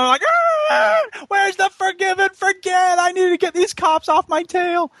cops, and I'm like, where's the Forgive and Forget? I need to get these cops off my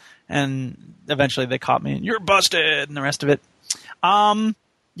tail. And eventually they caught me, and you're busted, and the rest of it.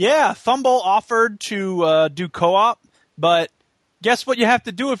 Fumble offered to do co-op, but guess what you have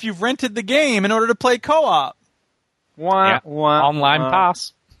to do if you've rented the game in order to play co-op? Online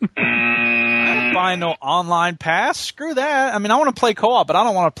pass. Buy no online pass. Screw that. I want to play co-op, but I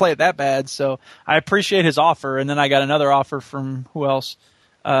don't want to play it that bad. So I appreciate his offer. And then I got another offer from who else?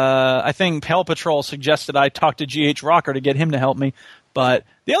 I think Hell Patrol suggested I talk to GH Rocker to get him to help me. But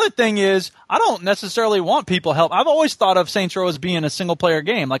the other thing is, I don't necessarily want people help. I've always thought of Saints Row as being a single-player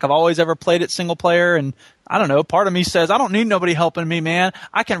game. Like, I've always ever played it single-player, and I don't know, part of me says, I don't need nobody helping me, man.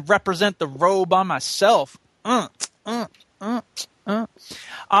 I can represent the row by myself.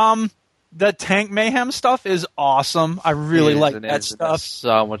 The Tank Mayhem stuff is awesome. I really like that stuff. It's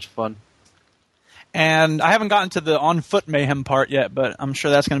so much fun. And I haven't gotten to the on-foot mayhem part yet, but I'm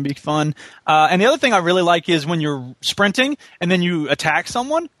sure that's going to be fun. And the other thing I really like is when you're sprinting and then you attack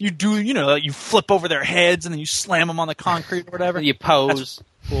someone, you do, you flip over their heads and then you slam them on the concrete or whatever. You pose. That's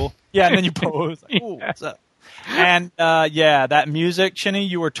cool. Yeah, and then you pose. Like, ooh, what's up? And, that music, Chinny,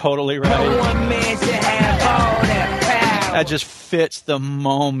 you were totally right. That just fits the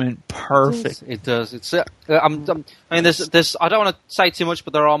moment perfect. It does. It's. I mean, there's. I don't want to say too much,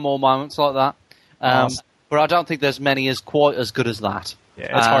 but there are more moments like that. But I don't think there's many as quite as good as that.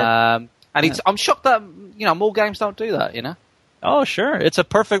 Yeah, it's hard. And I'm shocked that more games don't do that. Oh, sure. It's a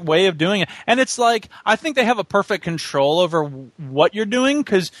perfect way of doing it. And it's like, I think they have a perfect control over what you're doing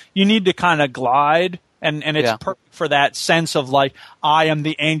because you need to kind of glide. And it's perfect for that sense of like, I am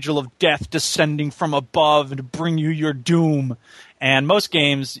the angel of death descending from above to bring you your doom. And most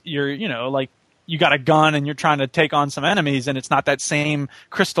games, you're, you got a gun and you're trying to take on some enemies and it's not that same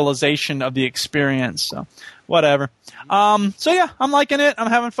crystallization of the experience. So whatever. I'm liking it.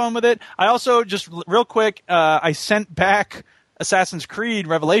 I'm having fun with it. I also just real quick, I sent back Assassin's Creed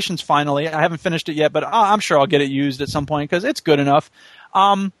Revelations finally. I haven't finished it yet, but I'm sure I'll get it used at some point because it's good enough.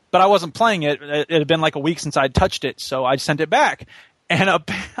 But I wasn't playing it. It had been like a week since I'd touched it, so I sent it back. And I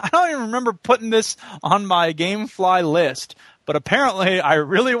don't even remember putting this on my GameFly list, but apparently I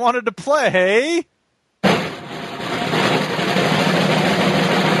really wanted to play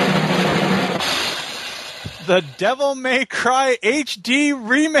the Devil May Cry HD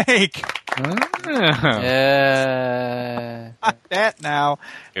remake. Yeah. That now.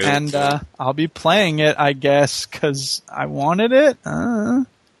 And I'll be playing it, I guess, because I wanted it.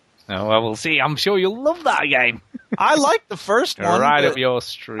 Oh, well, we'll see. I'm sure you'll love that game. I like the first one. Right up your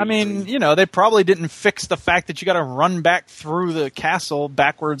street. I mean, they probably didn't fix the fact that you got to run back through the castle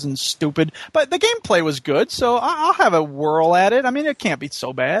backwards and stupid. But the gameplay was good, so I'll have a whirl at it. I mean, it can't be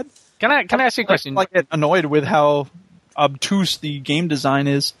so bad. Can I ask you a question? I get annoyed with how obtuse the game design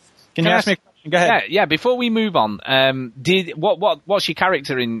is. Can you ask me a question? Go ahead. Yeah. Before we move on, what's your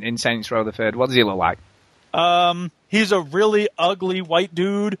character in Saints Row the Third? What does he look like? He's a really ugly white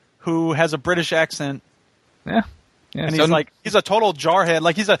dude who has a British accent. Yeah. And he's a total jarhead.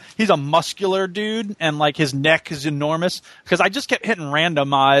 Like he's a muscular dude, and like his neck is enormous. Because I just kept hitting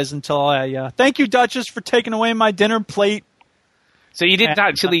randomize until I thank you, Duchess, for taking away my dinner plate. So you didn't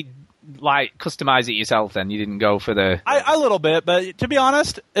actually customize it yourself then? You didn't go for the... A little bit, but to be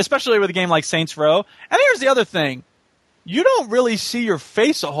honest, especially with a game like Saints Row, and here's the other thing. You don't really see your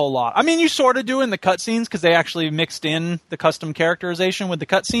face a whole lot. I mean, you sort of do in the cutscenes because they actually mixed in the custom characterization with the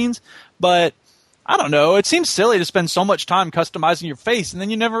cutscenes, but I don't know. It seems silly to spend so much time customizing your face, and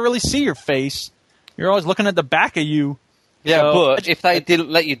then you never really see your face. You're always looking at the back of you. Yeah, but if they didn't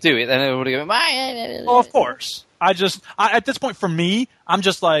let you do it, then it would have gone... Well, of course. At this point, for me, I'm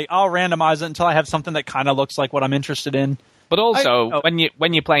just like, I'll randomize it until I have something that kind of looks like what I'm interested in. But also, when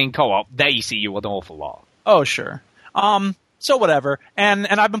you're playing co-op, they see you an awful lot. Oh, sure. So whatever. And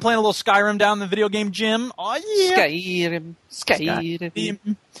I've been playing a little Skyrim down in the video game gym. Oh, yeah.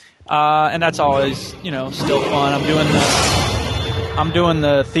 Skyrim. And that's always, still fun. I'm doing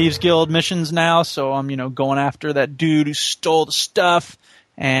the Thieves Guild missions now, so I'm, going after that dude who stole the stuff.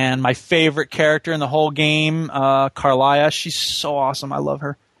 And my favorite character in the whole game, Carlia, she's so awesome. I love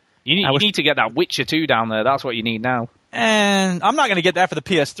her. You need to get that Witcher 2 down there. That's what you need now. And I'm not going to get that for the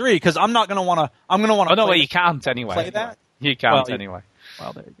PS3 because I'm not going to want to. I'm going to want to. Oh no, you can't anyway. Play that. You can't anyway.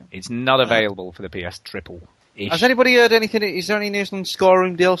 Well, there you go. It's not available for the PS Triple. Has anybody heard anything? Is there any news on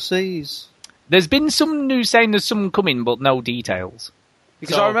Skyrim DLCs? There's been some news saying there's some coming, but no details.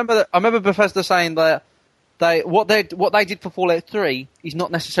 Because I remember Bethesda saying that what they did for Fallout 3 is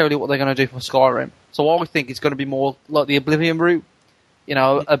not necessarily what they're going to do for Skyrim. So I think it's going to be more like the Oblivion route.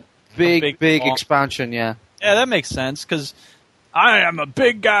 A big expansion. Yeah. Yeah, that makes sense because I am a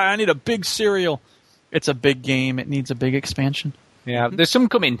big guy. I need a big cereal. It's a big game. It needs a big expansion. Yeah, there's some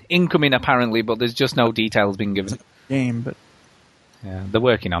incoming apparently, but there's just no details being given. It's a game, but yeah, they're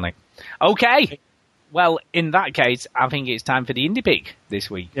working on it. Okay. Well, in that case, I think it's time for the Indie Pick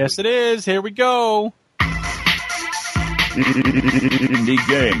this week. Yes, it is. Here we go. Indie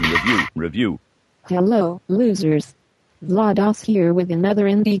Game Review. Hello, losers. Vlados here with another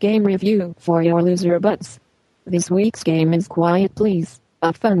indie game review for your loser butts. This week's game is Quiet Please,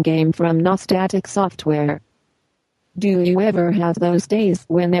 a fun game from Nostatic Software. Do you ever have those days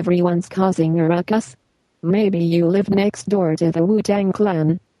when everyone's causing a ruckus? Maybe you lived next door to the Wu-Tang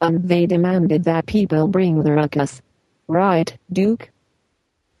Clan, and they demanded that people bring the ruckus. Right, Duke?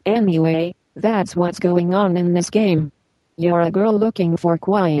 Anyway, that's what's going on in this game. You're a girl looking for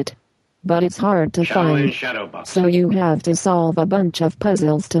quiet. but it's hard to find. So you have to solve a bunch of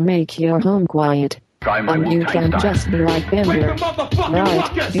puzzles to make your home quiet. And you can just be like Bender.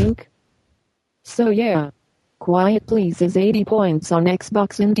 Right, Duke? So yeah. Quiet Please is 80 points on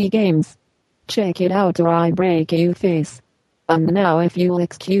Xbox Indie Games. Check it out or I break you face. And now if you'll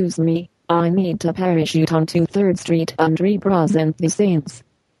excuse me, I need to parachute onto 3rd Street and represent the Saints.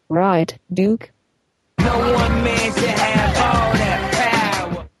 Right, Duke? No one man should have all that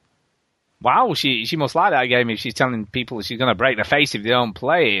power. Wow, she must like that game if she's telling people she's going to break their face if they don't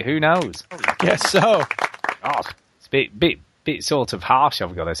play it. Who knows? Guess so. God, it's a bit sort of harsh,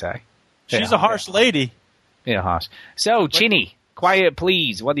 I've got to say. She's a harsh lady. Yeah, harsh. So, Chinny, Quiet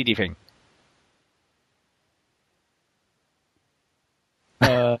Please, what did you think?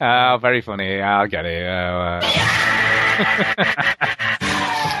 Oh, very funny. I'll get it.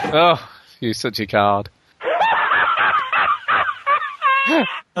 Oh, you're such a card.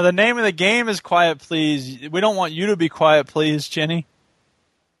 Now, the name of the game is Quiet Please. We don't want you to be quiet, please, Chinny.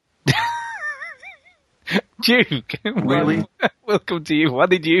 Duke, Really? welcome to you. What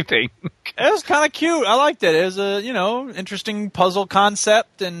did you think? It was kind of cute. I liked it. It was a, interesting puzzle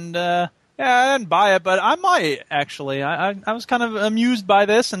concept, and yeah, I didn't buy it, but I might actually. I was kind of amused by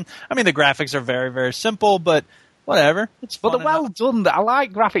this, and I mean the graphics are very, very simple, but whatever. It's fun. But they're well done. I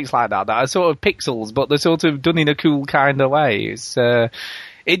like graphics like that are sort of pixels, but they're sort of done in a cool kind of way. It's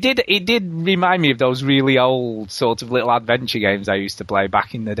it did remind me of those really old sort of little adventure games I used to play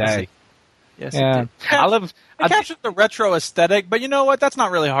back in the day. Yes, yeah. It captures the retro aesthetic, but you know what? That's not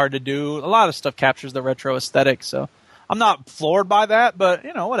really hard to do. A lot of stuff captures the retro aesthetic, so I'm not floored by that. But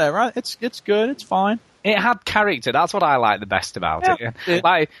whatever. It's good. It's fine. It had character. That's what I like the best about it.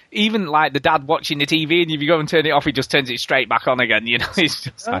 Like even like the dad watching the TV, and if you go and turn it off, he just turns it straight back on again. It's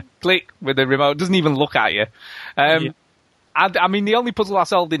just like click with the remote. Doesn't even look at you. I mean, the only puzzle I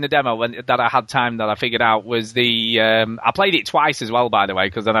solved in the demo that I had time that I figured out was I played it twice as well, by the way,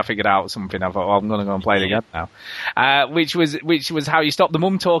 because then I figured out something. I thought, I'm going to go and play it again now. Which was how you stop the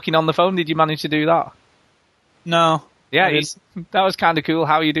mum talking on the phone. Did you manage to do that? No. Yeah, that was kind of cool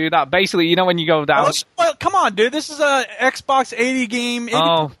how you do that. Basically, when you go down... Well, come on, dude. This is a Xbox 80 game.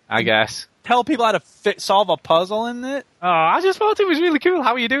 I guess. Tell people how to solve a puzzle in it. Oh, I just thought it was really cool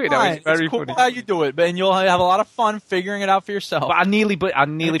how you do it. Right. It was very cool funny. how you do it, and you'll have a lot of fun figuring it out for yourself. But I nearly.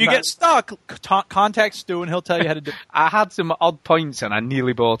 If you get stuck, contact Stu and he'll tell you how to do it. I had some odd points and I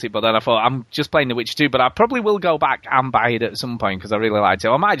nearly bought it, but then I thought I'm just playing The Witcher 2, but I probably will go back and buy it at some point because I really liked it.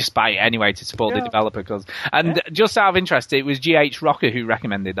 I might just buy it anyway to support the developer. Just out of interest, it was GH Rocker who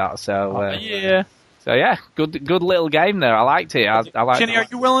recommended that. So yeah. So yeah, good little game there. I liked it. I liked Chinny, are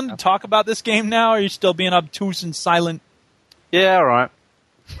you willing to talk about this game now, or are you still being obtuse and silent? Yeah, all right.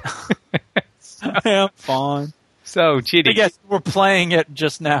 Yeah, fine. So, Chinny. I guess we're playing it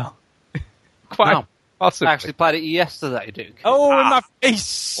just now. Quite possibly. I actually played it yesterday, Duke. Oh, in my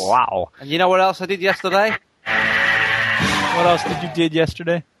face! Wow. And you know what else I did yesterday? What else did you did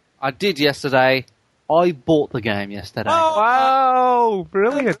yesterday? I bought the game yesterday. Oh, wow,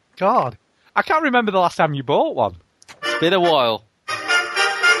 brilliant. God. I can't remember the last time you bought one. It's been a while.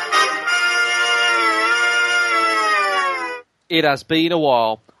 It has been a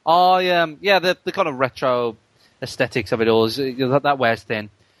while. The kind of retro aesthetics of it all, that wears thin.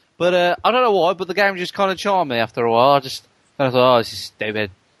 But I don't know why, but the game just kind of charmed me after a while. I just kind of thought, this is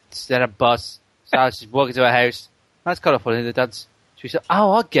stupid. It's in a bus. So she's walking to her house. That's kind of funny. She said,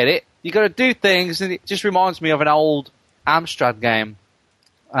 oh, I get it. You got to do things, and it just reminds me of an old Amstrad game.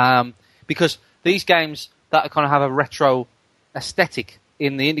 Because these games that kind of have a retro aesthetic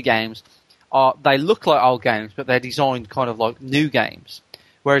in the indie games, they look like old games, but they're designed kind of like new games.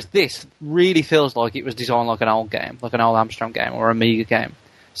 Whereas this really feels like it was designed like an old game, like an old Amstrad game or Amiga game.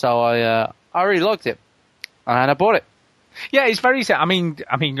 So I really liked it, and I bought it. Yeah, it's very. I mean,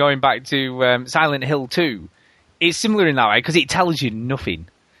 going back to Silent Hill 2, it's similar in that way because it tells you nothing.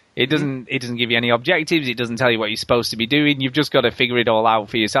 It doesn't give you any objectives. It doesn't tell you what you're supposed to be doing. You've just got to figure it all out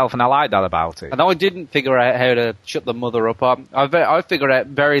for yourself, and I like that about it. And I didn't figure out how to shut the mother up. I figured out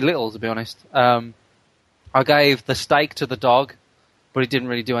very little, to be honest. I gave the steak to the dog, but it didn't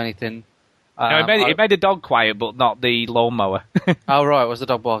really do anything. No, it made the dog quiet, but not the lawnmower. Oh right, was the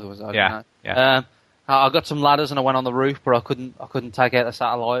dog barking? Was it? Yeah. I got some ladders and I went on the roof, but I couldn't take out the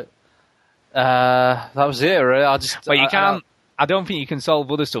satellite. That was it, really. You can't. I don't think you can solve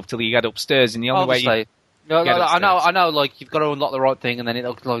other stuff till you get upstairs, and the only way you I know. Like you've got to unlock the right thing, and then it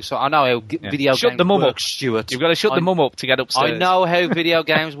like so. I know how video shut games the mum work, up, Stuart. You've got to shut the mum up to get upstairs. I know how video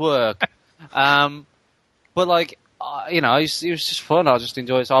games work, but like it was just fun. I just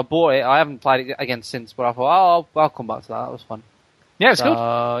enjoyed it, so I bought it. I haven't played it again since, but I thought, I'll come back to that. That was fun. Yeah, it's good.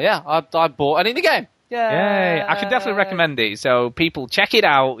 Yeah, I bought an indie game. Yay. I can definitely recommend it. So people check it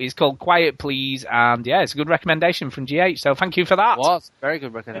out. It's called Quiet Please, and yeah, it's a good recommendation from GH. So thank you for that. It was very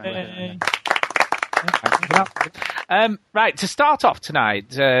good recommendation. Right, to start off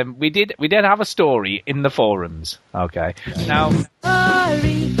tonight, we did have a story in the forums. Okay. Now,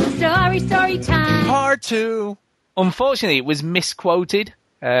 Story time. Part 2. Unfortunately, it was misquoted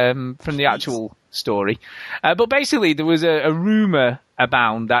from the actual story. But basically, there was a rumour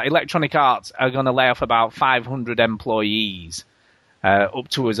abound that Electronic Arts are going to lay off about 500 employees, up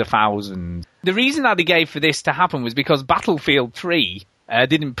to 1,000. The reason that they gave for this to happen was because Battlefield 3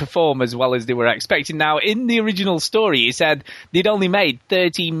 didn't perform as well as they were expecting. Now, in the original story, it said they'd only made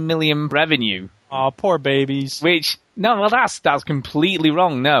 13 million revenue. Oh, poor babies. Which, no, well, that's completely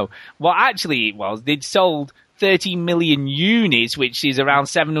wrong, no. What actually it was, they'd sold 13 million units, which is around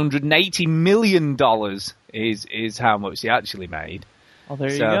 $780 million is how much they actually made. Well, there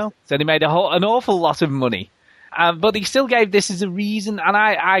you go. So they made an awful lot of money. But they still gave this as a reason, and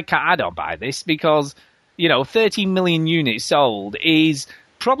I don't buy this, because, 13 million units sold is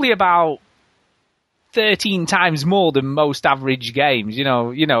probably about 13 times more than most average games.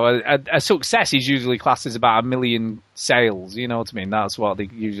 A success is usually classed as about 1 million sales. You know what I mean? That's what they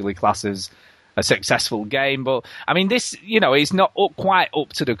usually class as a successful game. But I mean, this, it's not quite up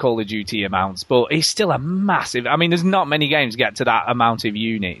to the Call of Duty amounts, but it's still a massive. I mean, there's not many games get to that amount of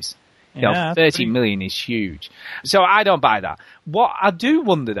units. 30 million is huge. So I don't buy that. What I do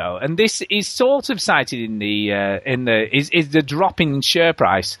wonder, though, and this is sort of cited in is the drop in share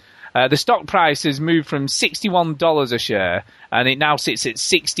price. The stock price has moved from $61 a share, and it now sits at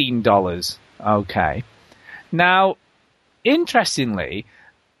 $16. Okay. Now, interestingly,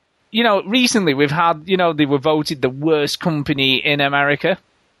 recently we've had, they were voted the worst company in America,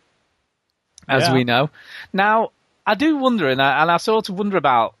 as we know. Now, I do wonder, and I sort of wonder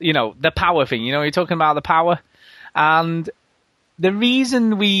about, the power thing. You're talking about the power. And the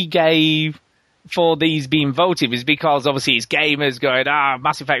reason we gave for these being voted is because obviously it's gamers going,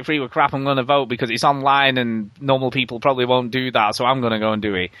 Mass Effect 3 were crap, I'm going to vote because it's online and normal people probably won't do that, so I'm going to go and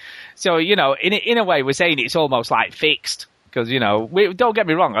do it. So, in a way, we're saying it's almost like fixed. Because, don't get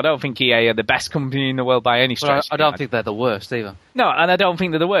me wrong, I don't think EA are the best company in the world by any stretch. I don't think they're the worst either. No, and I don't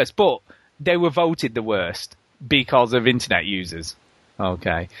think they're the worst, but they were voted the worst because of internet users.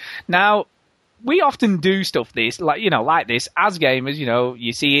 Okay. Now, we often do stuff like this as gamers.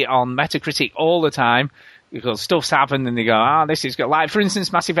 You see it on Metacritic all the time because stuff's happened and they go, this is good. Like, for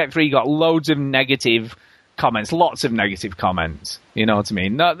instance, Mass Effect 3 got loads of negative comments, lots of negative comments. You know what I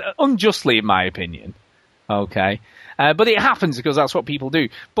mean? Not unjustly, in my opinion. Okay. But it happens because that's what people do.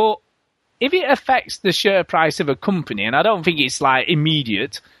 But if it affects the share price of a company, and I don't think it's like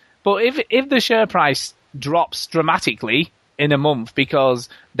immediate, but if the share price drops dramatically in a month because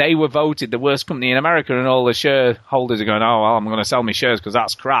they were voted the worst company in America and all the shareholders are going, I'm going to sell my shares because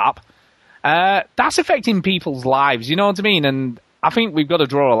that's crap, that's affecting people's lives, you know what I mean? And I think we've got to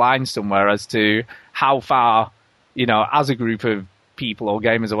draw a line somewhere as to how far, as a group of people or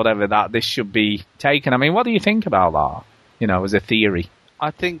gamers or whatever, that this should be taken. I mean, what do you think about that, as a theory?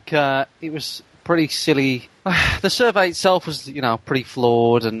 I think it was pretty silly. The survey itself was, pretty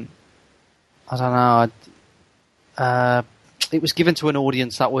flawed, and I don't know. It was given to an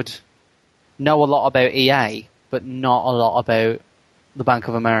audience that would know a lot about EA, but not a lot about the Bank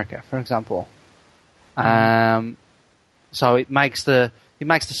of America, for example. So it makes the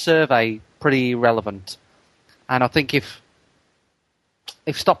survey pretty irrelevant. And I think if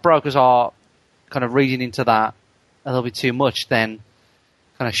stockbrokers are kind of reading into that a little bit too much, then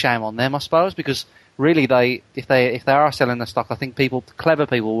kind of shame on them, I suppose, because really if they are selling the stock, I think clever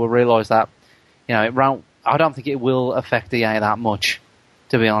people will realise that, I don't think it will affect EA that much,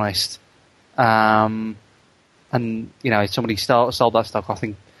 to be honest. And, if somebody sold that stock, I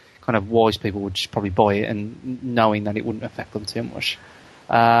think kind of wise people would just probably buy it and knowing that it wouldn't affect them too much.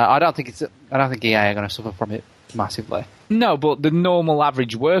 I don't think EA are going to suffer from it massively. No, but the normal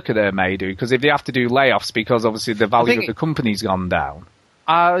average worker there may do, because if they have to do layoffs because obviously the value of the company's gone down.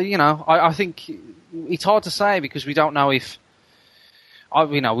 I think it's hard to say because we don't know if,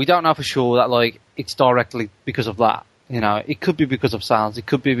 we don't know for sure that it's directly because of that. It could be because of sales. It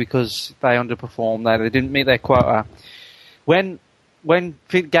could be because they underperformed. They didn't meet their quota. When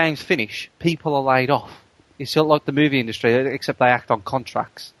games finish, people are laid off. It's sort of like the movie industry, except they act on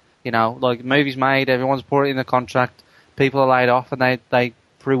contracts. Movies made, everyone's put it in the contract. People are laid off, and they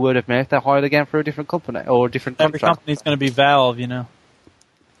through word of mouth, they're hired again for a different company or a different contract. Every company's going to be Valve, Not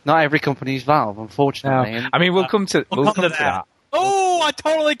every company is Valve, unfortunately. No. I mean, we'll come to that. Oh, I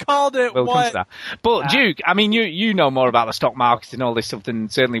totally called it. We'll come What? to that. But Duke, I mean, you know more about the stock market and all this stuff than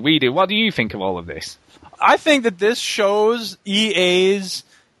certainly we do. What do you think of all of this? I think that this shows EA's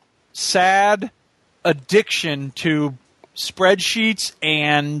sad addiction to spreadsheets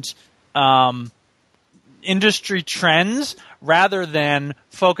and industry trends rather than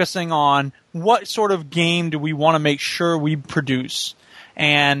focusing on what sort of game do we want to make sure we produce.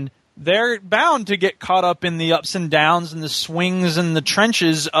 And they're bound to get caught up in the ups and downs and the swings and the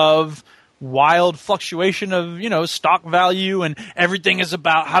trenches of wild fluctuation of, stock value, and everything is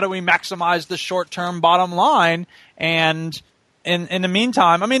about how do we maximize the short-term bottom line. And in the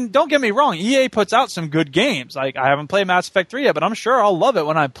meantime, I mean, don't get me wrong, EA puts out some good games. Like, I haven't played Mass Effect 3 yet, but I'm sure I'll love it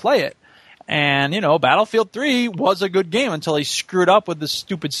when I play it. And, Battlefield 3 was a good game until they screwed up with the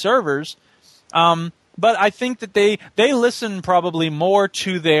stupid servers. But I think that they listen probably more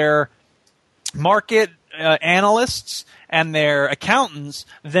to their market analysts and their accountants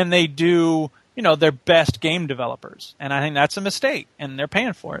than they do, their best game developers. And I think that's a mistake, and they're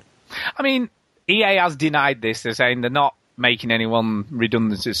paying for it. I mean, EA has denied this. They're saying they're not making anyone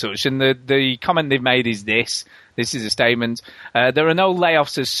redundant as such. And the comment they've made is this. This is a statement. There are no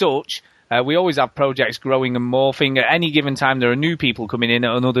layoffs as such. We always have projects growing and morphing. At any given time, there are new people coming in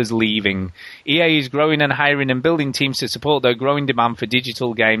and others leaving. EA is growing and hiring and building teams to support their growing demand for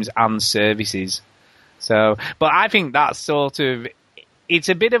digital games and services. So, but I think that's sort of, it's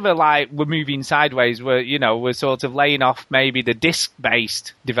a bit of a we're moving sideways where, we're sort of laying off maybe the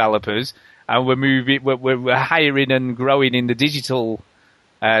disc-based developers and we're hiring and growing in the digital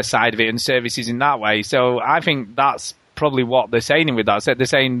side of it and services in that way. So I think that's probably what they're saying with that. So they're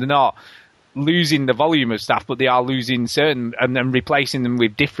saying they're not losing the volume of staff, but they are losing certain and then replacing them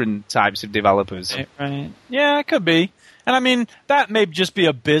with different types of developers. Right. Yeah, it could be. And I mean, that may just be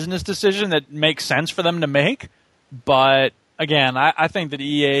a business decision that makes sense for them to make. But again, I think that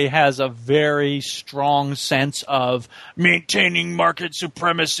EA has a very strong sense of maintaining market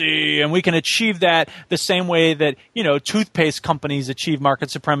supremacy. And we can achieve that the same way that, toothpaste companies achieve market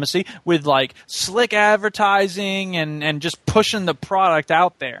supremacy with slick advertising and just pushing the product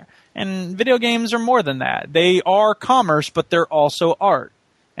out there. And video games are more than that. They are commerce, but they're also art.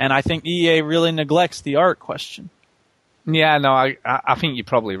 And I think EA really neglects the art question. Yeah, no, I think you're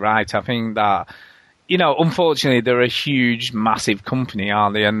probably right. I think that, unfortunately, they're a huge, massive company,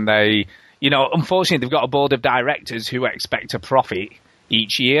 aren't they? And they, unfortunately, they've got a board of directors who expect a profit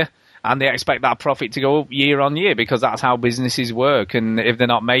each year. And they expect that profit to go up year on year because that's how businesses work. And if they're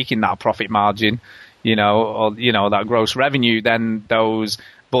not making that profit margin, or that gross revenue, then those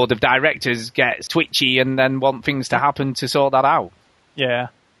board of directors get twitchy and then want things to happen to sort that out. Yeah.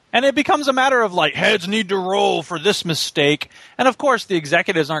 And it becomes a matter of heads need to roll for this mistake. And of course, the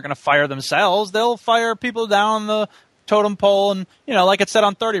executives aren't going to fire themselves. They'll fire people down the totem pole and, like it said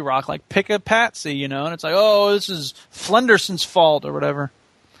on 30 Rock, pick a patsy, and it's oh, this is Flenderson's fault or whatever.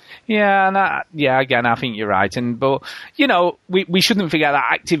 Yeah, and again, I think you're right. But we shouldn't forget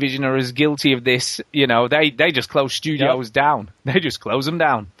that Activision are as guilty of this. They just close studios down. They just close them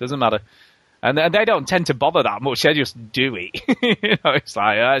down. Doesn't matter. And they don't tend to bother that much. They just do it. It's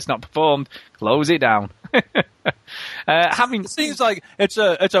it's not performed. Close it down. It seems like it's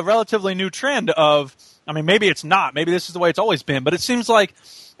a relatively new trend of, I mean, maybe it's not. Maybe this is the way it's always been. But it seems like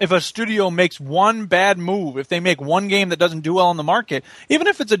if a studio makes one bad move, if they make one game that doesn't do well on the market, even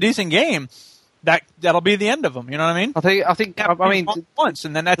if it's a decent game, that'll be the end of them. You know what I mean? I think. I mean, once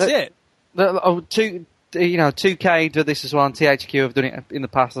and then that's it. 2K did this as well, and THQ have done it in the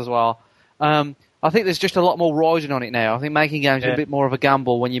past as well. I think there's just a lot more riding on it now. I think making games is a bit more of a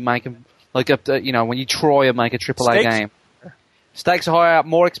gamble when you make them, when you try and make a AAA game. Stakes are higher,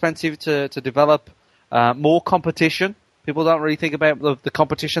 more expensive to develop, more competition. People don't really think about the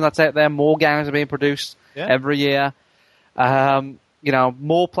competition that's out there. More games are being produced every year.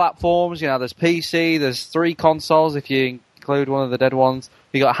 More platforms. There's PC, there's 3 consoles if you include one of the dead ones.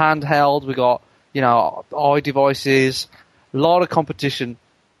 We got handheld, we got iDevices, a lot of competition.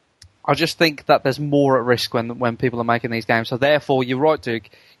 I just think that there's more at risk when people are making these games. So therefore, you're right, Duke.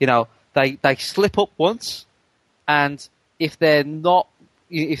 They slip up once, and if they're not,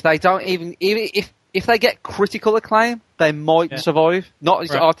 if they don't even if they get critical acclaim, they might survive.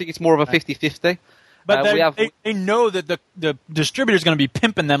 I think it's more of a 50-50. But they know that the distributor's going to be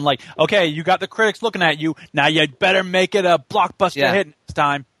pimping them okay, you got the critics looking at you, now you better make it a blockbuster hit next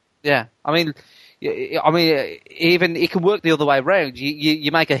time. Yeah, I mean, even it can work the other way around.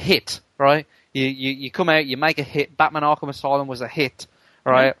 You make a hit, right? You come out, you make a hit. Batman Arkham Asylum was a hit,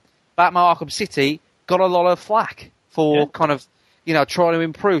 right? Batman Arkham City got a lot of flack for kind of trying to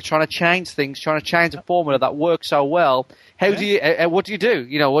improve, trying to change things, trying to change a formula that works so well. What do you do?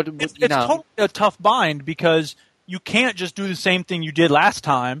 It's totally a tough bind because you can't just do the same thing you did last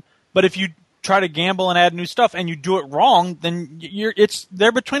time. But if you try to gamble and add new stuff and you do it wrong, then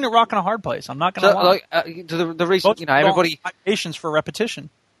they're between a rock and a hard place. I'm not going to lie. The reason, everybody patience for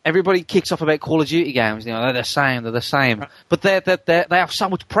repetition. Everybody kicks off about Call of Duty games. They're the same. They're the same. Right. But they have so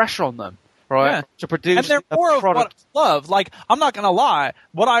much pressure on them, right? Yeah. To produce and they're more of what I love. Like, I'm not going to lie.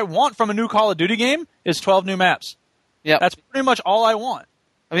 What I want from a new Call of Duty game is 12 new maps. Yeah, that's pretty much all I want.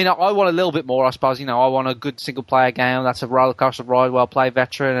 I mean, I want a little bit more, I suppose. I want a good single-player game that's a roller coaster ride, well-played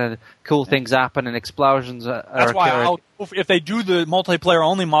veteran, and cool things happen, and explosions are That's why if they do the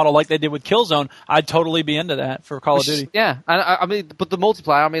multiplayer-only model like they did with Killzone, I'd totally be into that for Call of Duty. Yeah, and I mean, but the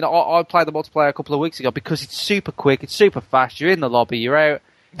multiplayer, I played the multiplayer a couple of weeks ago because it's super quick, it's super fast, you're in the lobby, you're out,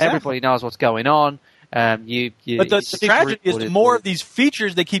 everybody knows what's going on. But the tragedy is the more of these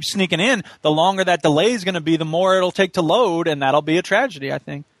features they keep sneaking in, the longer that delay is going to be, the more it'll take to load, and that'll be a tragedy, I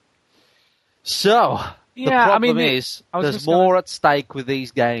think. So, the problem is there's more at stake with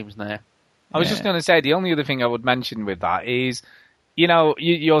these games now. I was just going to say, the only other thing I would mention with that is,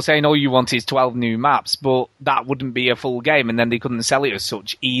 you're saying all you want is 12 new maps, but that wouldn't be a full game, and then they couldn't sell it as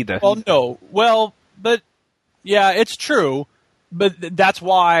such either. Well, no. Well, but, yeah, it's true, but that's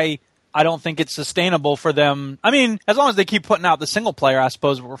why I don't think it's sustainable for them. I mean, as long as they keep putting out the single player, I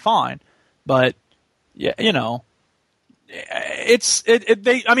suppose we're fine. But, yeah, I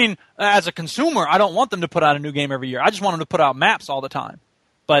mean, as a consumer, I don't want them to put out a new game every year. I just want them to put out maps all the time.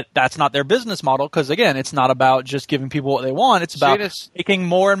 But that's not their business model because, again, it's not about just giving people what they want. It's about making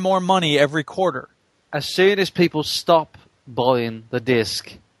more and more money every quarter. As soon as people stop buying the disc,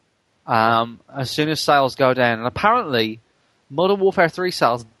 as soon as sales go down, and apparently Modern Warfare 3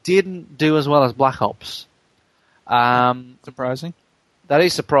 sales didn't do as well as Black Ops. Surprising. That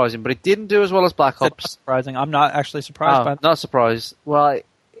is surprising, but it didn't do as well as Black Ops. Surprising. I'm not actually surprised by that. Not surprised. Well,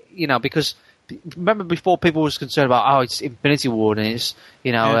 because remember before people was concerned about, it's Infinity Ward and it's,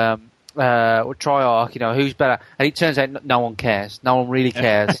 Treyarch, who's better? And it turns out no one cares. No one really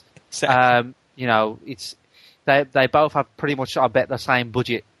cares. Exactly. It's they both have pretty much, I bet, the same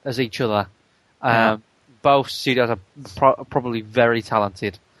budget as each other. Both studios are probably very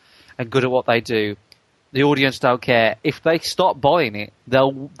talented and good at what they do. The audience don't care. If they stop buying it,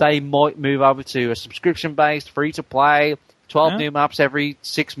 they might move over to a subscription-based, free-to-play, 12 new maps every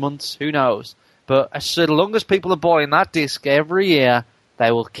 6 months. Who knows? But as long as people are buying that disc every year,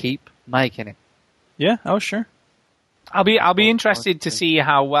 they will keep making it. Yeah. Oh, sure. I'll be interested to see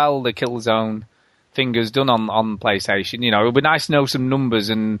how well the Killzone thing has done on PlayStation. It would be nice to know some numbers.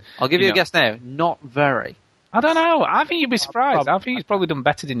 And I'll give you a guess now. Not very. I don't know. I think you'd be surprised. I think he's probably done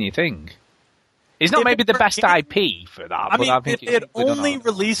better than you think. It's not maybe the best IP for that. I mean, if it only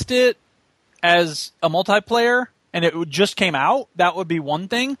released it as a multiplayer and it just came out, that would be one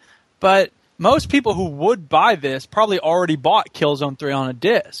thing. But most people who would buy this probably already bought Killzone 3 on a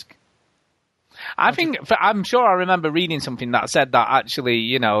disc. I'm sure I remember reading something that said that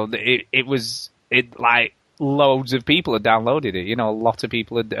actually, loads of people had downloaded it. A lot of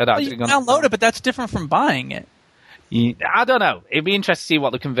people had actually gone. Download it, but that's different from buying it. I don't know. It'd be interesting to see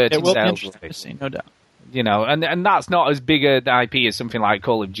what the converting sales will be. It will be interesting to see, no doubt. And that's not as big an IP as something like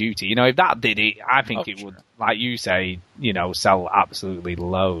Call of Duty. If that did it, I think it would, like you say, sell absolutely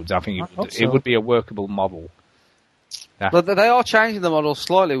loads. I think it would be a workable model. Yeah. But they are changing the model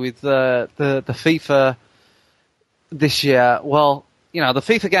slightly with the FIFA this year. Well, the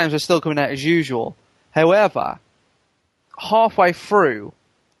FIFA games are still coming out as usual. However, halfway through,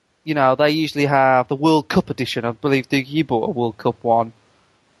 they usually have the World Cup edition. I believe you bought a World Cup one.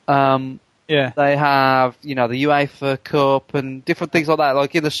 Yeah. They have, the UEFA Cup and different things like that,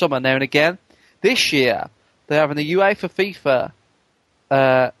 like in the summer now and again. This year, they're having the UEFA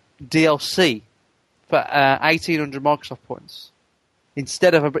FIFA DLC for 1,800 Microsoft points.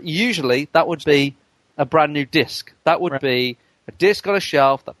 Instead of usually, that would be a brand new disc. That would be a disc on a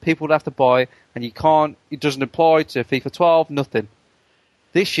shelf that people would have to buy, and it doesn't apply to FIFA 12, nothing.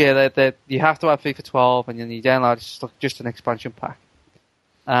 This year, you have to have FIFA 12, and then you download it's just an expansion pack.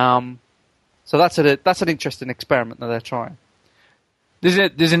 So that's an interesting experiment that they're trying.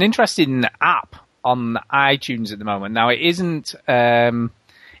 There's an interesting app on iTunes at the moment. Now it isn't.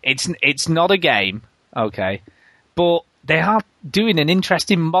 It's not a game, okay, but they are doing an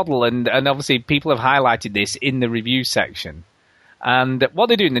interesting model, and obviously people have highlighted this in the review section. And what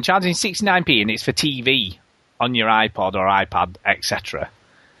they're doing, they're charging 69p, and it's for TV on your iPod or iPad, etc.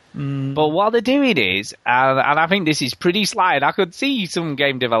 But what they're doing is, and I think this is pretty sly, and I could see some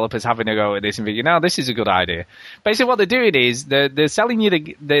game developers having a go at this and thinking, no, this is a good idea. Basically what they're doing is they're selling you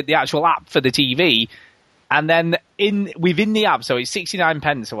the actual app for the TV, and then within the app, so it's 69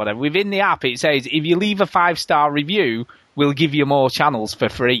 pence or whatever, within the app it says, if you leave a 5-star review, we'll give you more channels for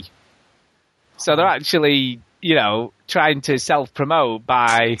free. So they're actually, trying to self-promote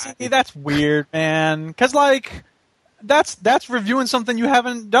by... See, that's weird, man. Because, like... That's reviewing something you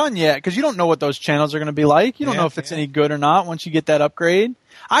haven't done yet, because you don't know what those channels are going to be like. You don't know if it's any good or not once you get that upgrade.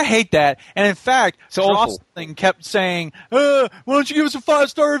 I hate that. And in fact, Jocelyn kept saying, why don't you give us a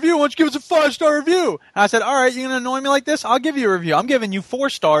 5-star review? Why don't you give us a 5-star review? And I said, all right, you're going to annoy me like this? I'll give you a review. I'm giving you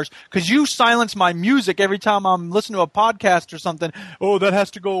 4 stars because you silence my music every time I'm listening to a podcast or something. Oh, that has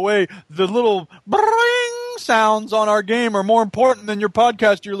to go away. The little bring sounds on our game are more important than your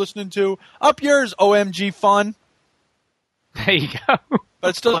podcast you're listening to. Up yours, OMG fun. There you go. But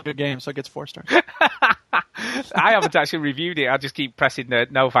it's still a good game, so it gets 4 stars. I haven't actually reviewed it. I just keep pressing the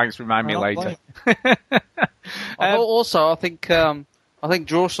no thanks, remind me later. Also, I think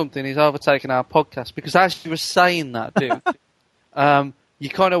Draw Something is overtaking our podcast, because as you were saying that, dude, you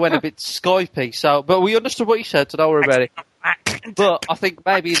kind of went a bit Skypey. So, but we understood what you said, so don't worry about it. But I think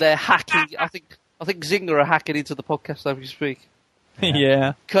maybe they're hacking. I think Zynga are hacking into the podcast as we speak.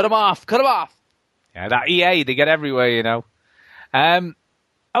 Yeah. Cut them off. Yeah, that EA, they get everywhere,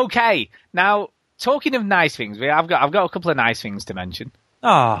 Okay, now talking of nice things, I've got a couple of nice things to mention.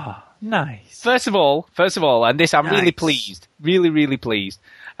 Ah, nice. First of all, and this I'm really pleased, really pleased.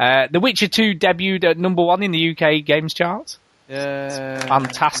 The Witcher 2 debuted at number 1 in the UK games charts. Yeah,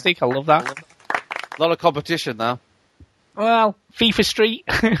 fantastic. I love that. A lot of competition now. Well, FIFA Street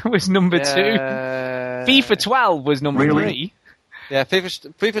was number 2. FIFA 12 was number 3. Yeah,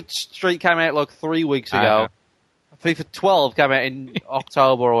 FIFA Street came out like 3 weeks ago. FIFA 12 came out in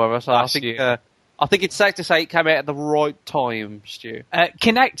October or whatever. So I think it's safe to say it came out at the right time, Stu.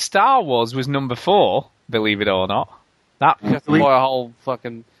 Kinect Star Wars was number 4, believe it or not. That you have to buy a whole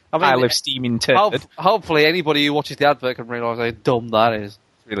fucking pile of steaming turd. Hopefully, anybody who watches the advert can realise how dumb that is.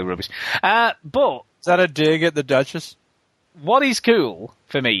 It's really rubbish. But is that a dig at the Duchess? What is cool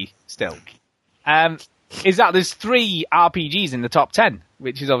for me still? Is that there's 3 RPGs in the top 10,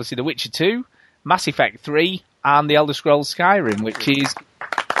 which is obviously The Witcher 2, Mass Effect 3, and The Elder Scrolls Skyrim, which is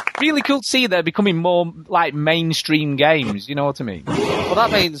really cool to see they're becoming more like mainstream games, you know what I mean? Well,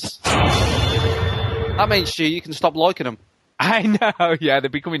 that means, Stu, you can stop liking them. I know, yeah,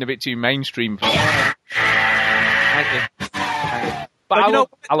 they're becoming a bit too mainstream for me. Thank you. But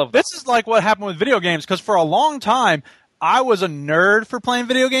I love this is like what happened with video games, because for a long time, I was a nerd for playing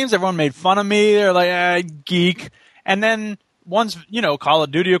video games. Everyone made fun of me. They're like, geek. And then once, Call of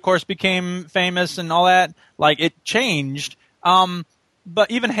Duty, of course, became famous and all that, like, it changed.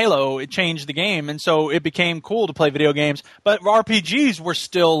 But even Halo, it changed the game. And so it became cool to play video games. But RPGs were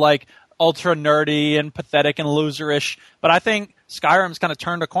still, like, ultra nerdy and pathetic and loserish. But I think Skyrim's kind of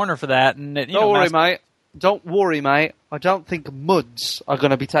turned a corner for that. And Don't worry, mate. I don't think MUDs are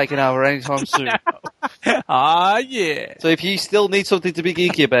going to be taken over anytime soon. Yeah. So if you still need something to be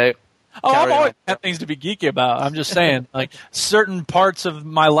geeky about... I've always had things to be geeky about. I'm just saying, like, certain parts of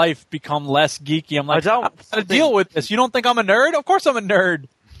my life become less geeky. I'm like, I gotta deal with this. You don't think I'm a nerd? Of course I'm a nerd.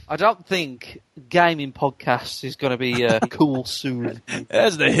 I don't think gaming podcasts is going to be cool soon.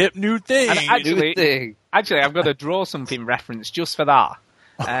 That's the hip new thing. And actually, I've got to draw something reference just for that.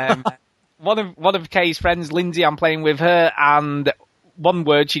 One of Kay's friends, Lindsay, I'm playing with her, and one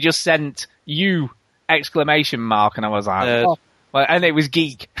word she just sent, "you!" ! And I was like, well, and it was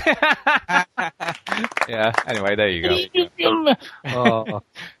geek. Yeah. Anyway, there you go.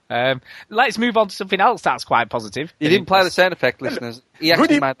 Let's move on to something else that's quite positive. You didn't play the sound effect, listeners. He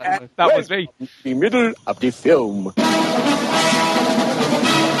actually made that. That was me. The middle of the film.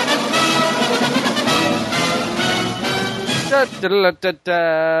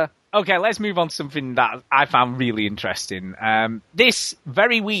 Okay, let's move on to something that I found really interesting. This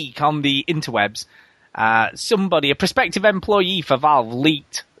very week on the interwebs, a prospective employee for Valve,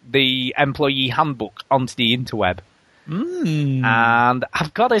 leaked the employee handbook onto the interweb. And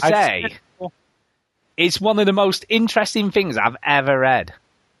I've got to say, it's one of the most interesting things I've ever read.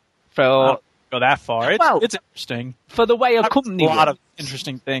 I don't go that far. It's interesting. For the way a company works. A lot of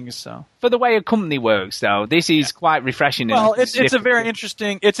interesting things, so. For the way a company works, though, this is quite refreshing. Well, it's a very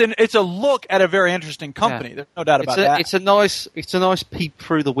interesting. It's a look at a very interesting company. Yeah. There's no doubt about that. It's a nice peep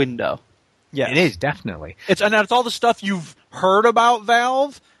through the window. Yeah, it is definitely. It's all the stuff you've heard about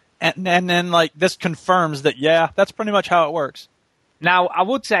Valve, and then like this confirms that. Yeah, that's pretty much how it works. Now, I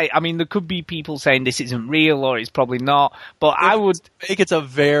would say, I mean, there could be people saying this isn't real or it's probably not, but I would think it's a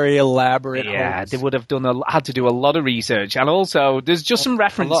very elaborate hoax. They would have had to do a lot of research, and also there's just some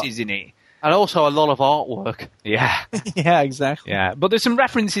references in it. And also a lot of artwork. Yeah. Yeah, exactly. Yeah, but there's some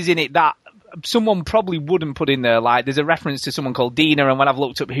references in it that someone probably wouldn't put in there. Like, there's a reference to someone called Dina, and when I've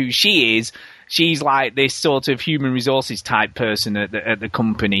looked up who she is, she's like this sort of human resources type person at the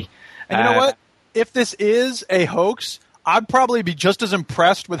company. And you know what? If this is a hoax, I'd probably be just as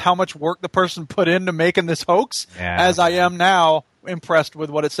impressed with how much work the person put into making this hoax as I am now impressed with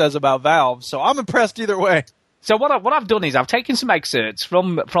what it says about Valve. So I'm impressed either way. So what I've done is I've taken some excerpts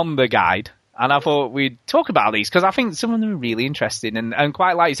from the guide, and I thought we'd talk about these because I think some of them are really interesting and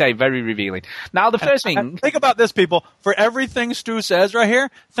quite, like you say, very revealing. Now, the first thing... Think about this, people. For everything Stu says right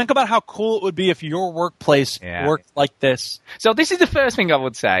here, think about how cool it would be if your workplace worked like this. So this is the first thing I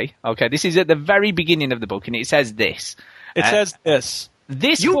would say. Okay, this is at the very beginning of the book, and it says this. It says this.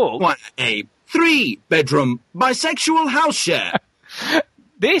 This you book... want a 3-bedroom bisexual house share.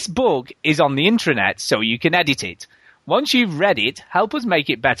 This book is on the intranet, so you can edit it. Once you've read it, help us make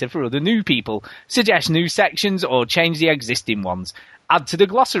it better for other new people. Suggest new sections or change the existing ones. Add to the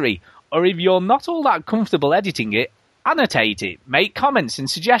glossary. Or if you're not all that comfortable editing it, annotate it. Make comments and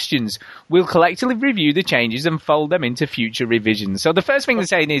suggestions. We'll collectively review the changes and fold them into future revisions. So the first thing they're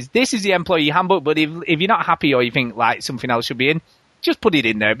saying is, this is the employee handbook, but if you're not happy or you think like something else should be in, just put it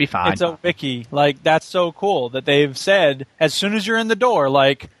in there, it'd be fine. It's a wiki. Like, that's so cool that they've said, as soon as you're in the door,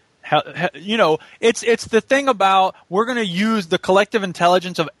 like... You know, it's the thing about we're going to use the collective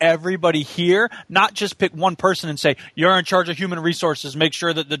intelligence of everybody here, not just pick one person and say, you're in charge of human resources, make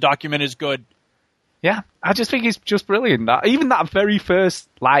sure that the document is good. Yeah, I just think it's just brilliant. Even that very first,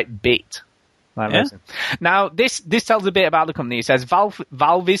 bit. Now, this tells a bit about the company. It says,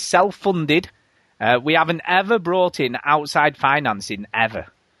 Valve is self-funded. We haven't ever brought in outside financing, ever.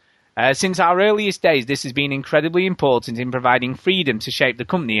 Since our earliest days, this has been incredibly important in providing freedom to shape the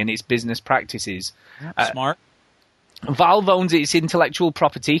company and its business practices. Smart. Valve owns its intellectual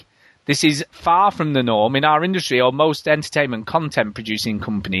property. This is far from the norm in our industry or most entertainment content producing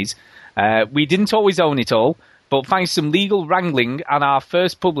companies. We didn't always own it all, but thanks to some legal wrangling and our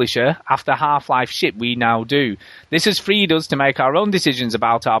first publisher, after Half-Life ship, we now do. This has freed us to make our own decisions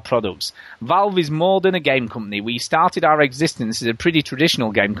about our products. Valve is more than a game company. We started our existence as a pretty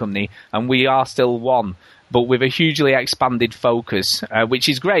traditional game company, and we are still one, but with a hugely expanded focus, which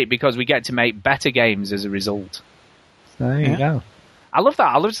is great because we get to make better games as a result. So there you go. I love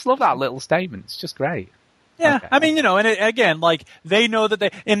that. I just love that little statement. It's just great. Yeah, okay. I mean, you know, and again, like, they know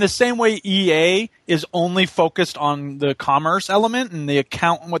that in the same way EA is only focused on the commerce element and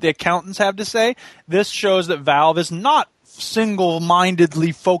what the accountants have to say, this shows that Valve is not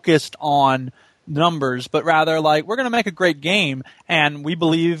single-mindedly focused on numbers, but rather, like, we're going to make a great game, and we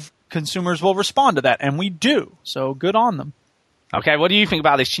believe consumers will respond to that, and we do. So good on them. Okay, what do you think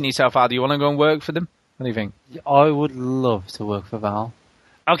about this, Chinny, so far? Do you want to go and work for them? What do you think? I would love to work for Valve.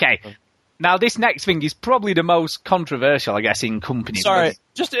 Okay. Now, this next thing is probably the most controversial, I guess, in companies. Sorry,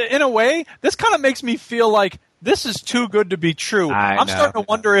 just in a way, this kind of makes me feel like this is too good to be true. I'm starting to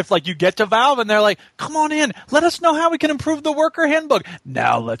wonder if, like, you get to Valve and they're like, come on in, let us know how we can improve the worker handbook.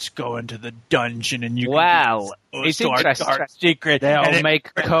 Now let's go into the dungeon and you can it's interesting. Dark secret. They'll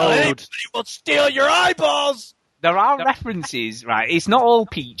make code. We'll steal your eyeballs. There are references, right? It's not all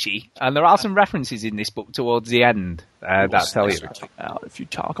peachy, and there are some references in this book towards the end. That tell you out if you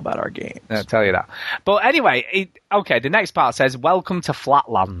talk about our games. I'll tell you that. But anyway, the next part says, "Welcome to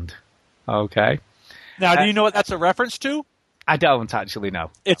Flatland." Okay. Now, do you know what that's a reference to? I don't actually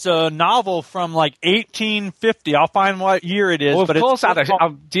know. It's a novel from like 1850. I'll find what year it is. Well, but of course,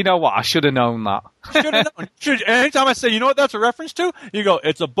 do you know what? I should have known that. Should have known. Anytime I say, you know what that's a reference to? You go,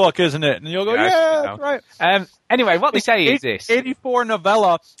 it's a book, isn't it? And you'll go, yeah, that's right. Anyway, what they say is this. 84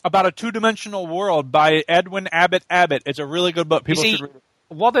 novella about a two-dimensional world by Edwin Abbott Abbott. It's a really good book. People should read it.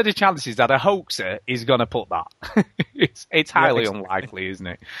 What are the chances that a hoaxer is going to put that? It's highly unlikely, isn't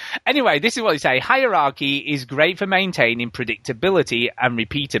it? Anyway, this is what they say. Hierarchy is great for maintaining predictability and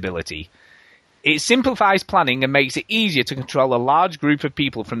repeatability. It simplifies planning and makes it easier to control a large group of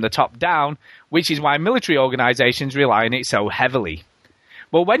people from the top down, which is why military organizations rely on it so heavily.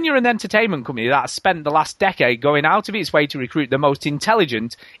 Well, when you're an entertainment company that's spent the last decade going out of its way to recruit the most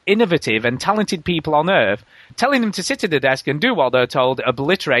intelligent, innovative, and talented people on Earth, telling them to sit at the desk and do what they're told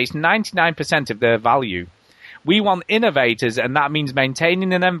obliterates 99% of their value. We want innovators, and that means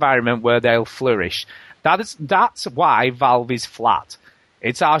maintaining an environment where they'll flourish. That's why Valve is flat.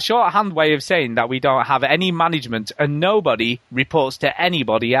 It's our shorthand way of saying that we don't have any management and nobody reports to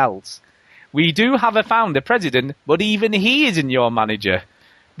anybody else. We do have a founder president, but even he isn't your manager.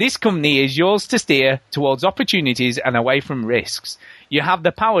 This company is yours to steer towards opportunities and away from risks. You have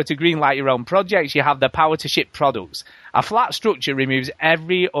the power to greenlight your own projects. You have the power to ship products. A flat structure removes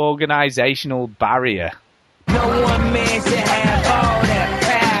every organizational barrier. No one man should have all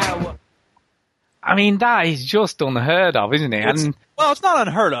that power. I mean, that is just unheard of, isn't it? Well, it's not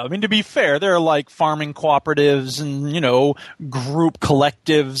unheard of. I mean, to be fair, there are like farming cooperatives and, group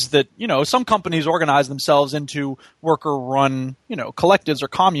collectives that, some companies organize themselves into worker-run, collectives or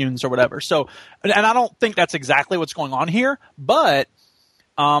communes or whatever. So, and I don't think that's exactly what's going on here, but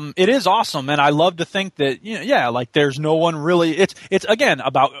it is awesome. And I love to think that, like there's no one really, it's again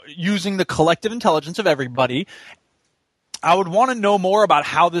about using the collective intelligence of everybody. I would want to know more about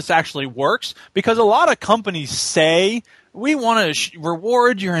how this actually works, because a lot of companies say we want to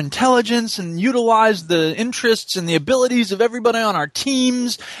reward your intelligence and utilize the interests and the abilities of everybody on our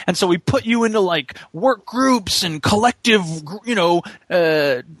teams, and so we put you into like work groups and collective,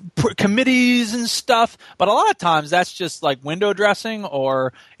 committees and stuff. But a lot of times that's just like window dressing,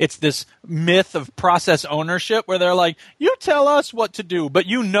 or it's this myth of process ownership where they're like, you tell us what to do, but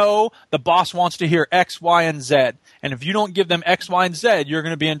the boss wants to hear X, Y, and Z. And if you don't give them X, Y, and Z, you're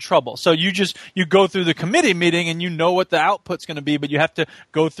going to be in trouble. So you go through the committee meeting and you know what the output's going to be, but you have to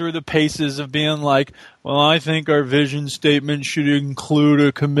go through the paces of being like, well, I think our vision statement should include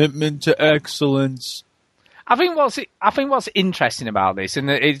a commitment to excellence. I think what's interesting about this, and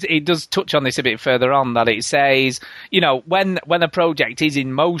it does touch on this a bit further on, that it says, when a project is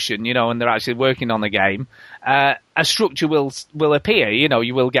in motion, and they're actually working on the game, a structure will appear.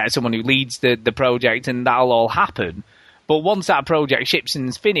 You will get someone who leads the project, and that'll all happen. But once that project ships and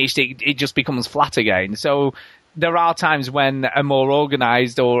is finished, it just becomes flat again. So there are times when a more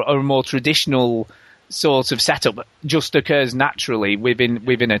organised or a more traditional sort of setup just occurs naturally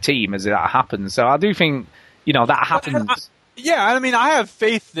within a team as that happens. So I do think, that happens. I have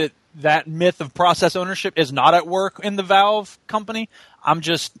faith that myth of process ownership is not at work in the Valve company. I'm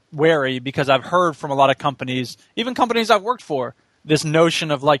just wary because I've heard from a lot of companies, even companies I've worked for, this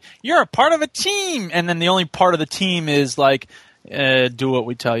notion of like, you're a part of a team, and then the only part of the team is like, do what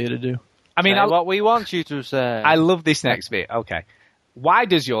we tell you to do. I mean, what we want you to say. I love this next bit. Okay. Why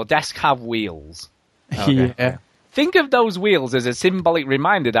does your desk have wheels? Okay. Yeah. Think of those wheels as a symbolic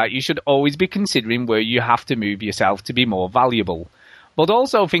reminder that you should always be considering where you have to move yourself to be more valuable. But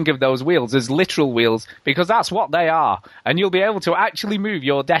also think of those wheels as literal wheels, because that's what they are, and you'll be able to actually move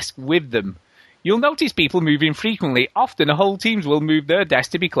your desk with them. You'll notice people moving frequently. Often whole teams will move their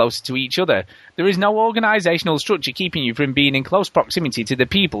desks to be closer to each other. There is no organisational structure keeping you from being in close proximity to the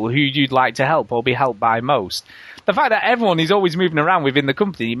people who you'd like to help or be helped by most. The fact that everyone is always moving around within the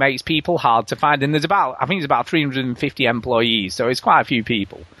company makes people hard to find, and there's about 350 employees, so it's quite a few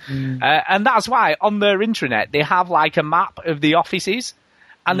people. And that's why on their intranet they have like a map of the offices,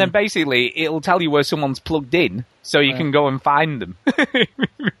 and then basically it'll tell you where someone's plugged in, so you can go and find them.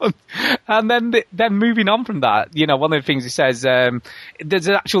 And then moving on from that, one of the things it says, there's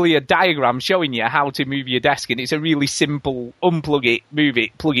actually a diagram showing you how to move your desk, and it's a really simple unplug it, move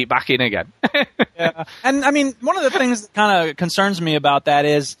it, plug it back in again. Yeah. And I mean, one of the things that kind of concerns me about that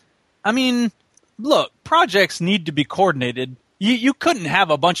is, look, projects need to be coordinated. You couldn't have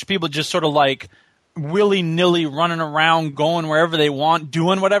a bunch of people just sort of like willy-nilly running around, going wherever they want,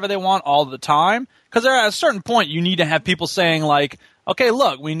 doing whatever they want all the time. Because at a certain point, you need to have people saying like, okay,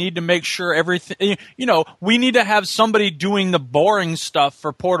 look, we need to make sure everything, we need to have somebody doing the boring stuff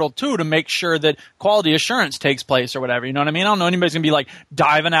for Portal 2 to make sure that quality assurance takes place or whatever. You know what I mean? I don't know anybody's going to be like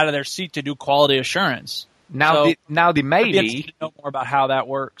diving out of their seat to do quality assurance. Now they may be to know more about how that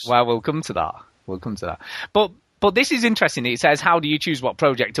works. Well, we'll come to that. But this is interesting. It says, how do you choose what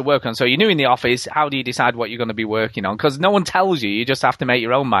project to work on? So you're new in the office. How do you decide what you're going to be working on? Because no one tells you. You just have to make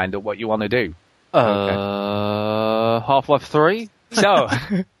your own mind up what you want to do. Half-Life 3? So,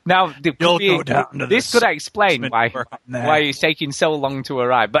 now, this could explain why it's taking so long to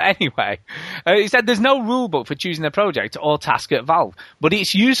arrive. But anyway, it said there's no rule book for choosing a project or task at Valve, but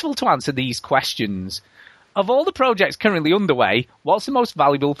it's useful to answer these questions. Of all the projects currently underway, what's the most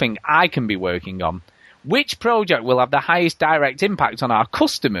valuable thing I can be working on? Which project will have the highest direct impact on our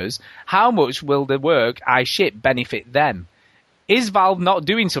customers? How much will the work I ship benefit them? Is Valve not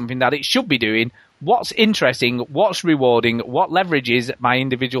doing something that it should be doing? What's interesting? What's rewarding? What leverages my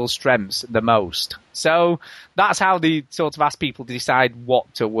individual strengths the most? So that's how they sort of ask people to decide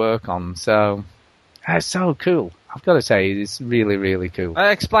what to work on. So that's so cool. I've got to say, it's really, really cool.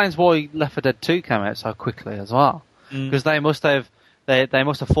 That explains why Left 4 Dead 2 came out so quickly as well. Because they must have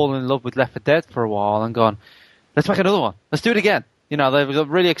fallen in love with Left 4 Dead for a while and gone, let's make another one. Let's do it again. You know, they got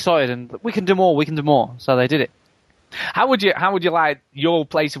really excited and we can do more. So they did it. How would you like your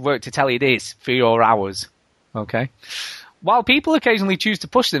place of work to tell you this for your hours? Okay. While people occasionally choose to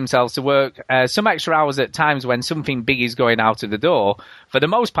push themselves to work some extra hours at times when something big is going out of the door, for the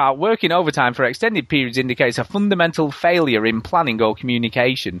most part, working overtime for extended periods indicates a fundamental failure in planning or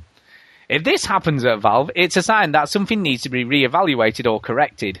communication. If this happens at Valve, it's a sign that something needs to be re-evaluated or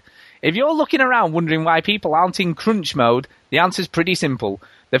corrected. If you're looking around wondering why people aren't in crunch mode, the answer's pretty simple.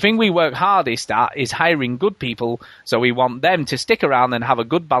 The thing we work hardest at is hiring good people, so we want them to stick around and have a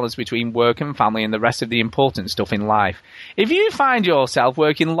good balance between work and family and the rest of the important stuff in life. If you find yourself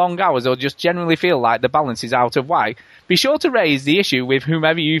working long hours or just generally feel like the balance is out of whack, be sure to raise the issue with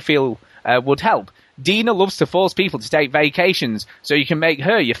whomever you feel would help. Dina loves to force people to take vacations, so you can make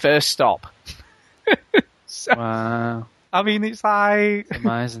her your first stop. Wow. I mean, it's like...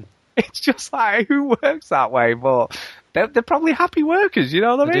 Amazing. It's just like, who works that way? But they're probably happy workers, you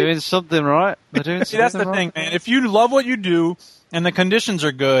know what I mean? They're doing something right. They're doing something that's the thing, man. If you love what you do and the conditions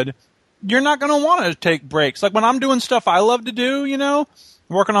are good, you're not going to want to take breaks. Like when I'm doing stuff I love to do, you know,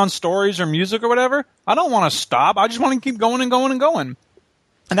 working on stories or music or whatever, I don't want to stop. I just want to keep going and going and going.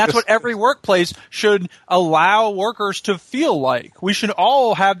 And that's what every workplace should allow workers to feel like. We should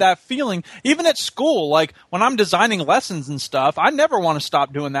all have that feeling, even at school. Like when I'm designing lessons and stuff, I never want to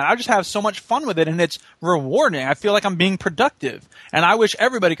stop doing that. I just have so much fun with it, and it's rewarding. I feel like I'm being productive. And I wish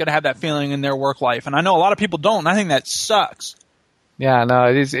everybody could have that feeling in their work life. And I know a lot of people don't, and I think that sucks. Yeah, no,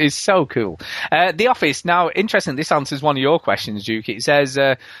 it's so cool. The Office, now, interesting, this answers one of your questions, Duke. It says,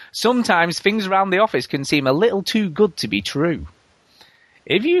 sometimes things around the office can seem a little too good to be true.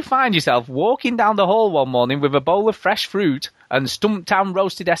 If you find yourself walking down the hall one morning with a bowl of fresh fruit and Stumptown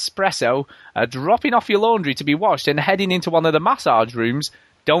roasted espresso, dropping off your laundry to be washed and heading into one of the massage rooms,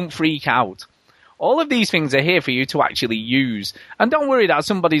 don't freak out. All of these things are here for you to actually use. And don't worry that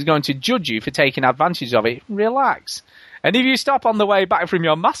somebody's going to judge you for taking advantage of it. Relax. And if you stop on the way back from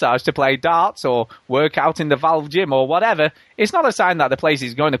your massage to play darts or work out in the Valve gym or whatever, it's not a sign that the place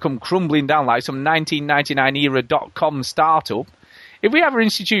is going to come crumbling down like some 1999-era .com startup. If we ever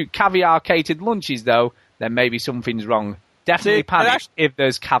institute caviar-catered lunches, though, then maybe something's wrong. Definitely panic if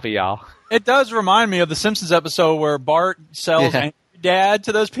there's caviar. It does remind me of the Simpsons episode where Bart sells Angry Dad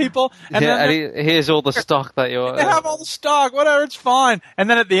to those people. And here's all the stock that you want. They have all the stock, whatever, it's fine. And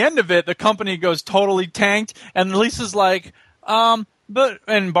then at the end of it, the company goes totally tanked, and Lisa's like,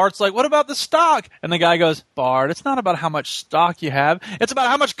 and Bart's like, what about the stock? And the guy goes, Bart, it's not about how much stock you have. It's about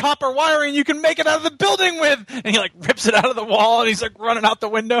how much copper wiring you can make it out of the building with. And he like rips it out of the wall and he's like running out the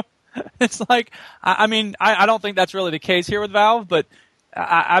window. It's like, I mean, I don't think that's really the case here with Valve, but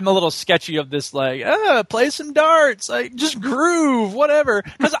I'm a little sketchy of this, like, play some darts, like, just groove, whatever.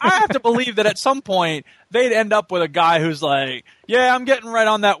 Because I have to believe that at some point they'd end up with a guy who's like, yeah, I'm getting right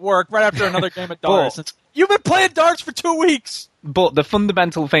on that work right after another game of darts. You've been playing darts for 2 weeks. But the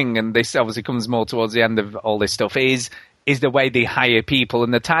fundamental thing, and this obviously comes more towards the end of all this stuff, is the way they hire people.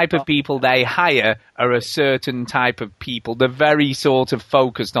 And the type of people they hire are a certain type of people. They're very sort of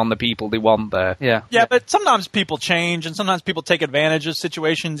focused on the people they want there. Yeah, but sometimes people change, and sometimes people take advantage of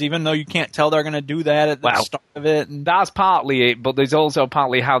situations, even though you can't tell they're going to do that at the start of it. And that's partly it, but there's also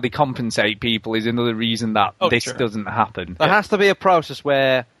partly how they compensate people is another reason that doesn't happen. There has to be a process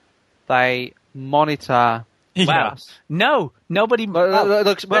where they monitor... Well, no, nobody... They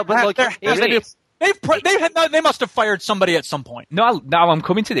must have fired somebody at some point. No, now I'm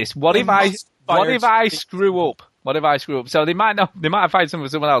coming to this. What if I screw up? So they might have fired someone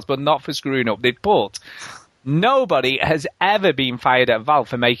for someone else, but not for screwing up. Nobody has ever been fired at Valve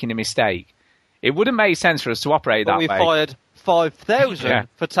for making a mistake. It wouldn't make sense for us to operate that way. We fired 5,000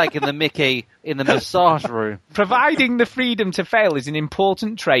 for taking the mickey in the massage room. Providing the freedom to fail is an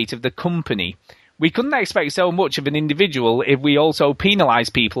important trait of the company. We couldn't expect so much of an individual if we also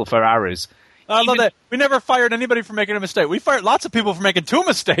penalise people for errors. I love that. We never fired anybody for making a mistake. We fired lots of people for making 2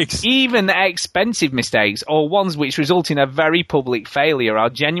 mistakes. Even expensive mistakes, or ones which result in a very public failure, are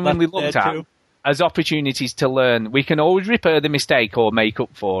genuinely looked at as opportunities to learn. We can always repair the mistake or make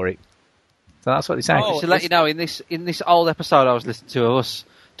up for it. So that's what they're saying. To let you know, in this old episode I was listening to of us,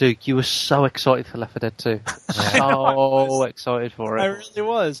 Duke, you were so excited for Left 4 Dead 2. So excited for it. I really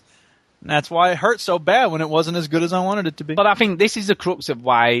was. And that's why it hurt so bad when it wasn't as good as I wanted it to be. But I think this is the crux of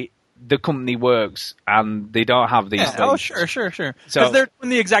why the company works, and they don't have these things. Oh, sure. Because they're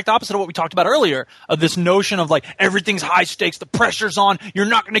doing the exact opposite of what we talked about earlier, of this notion of, like, everything's high stakes, the pressure's on, you're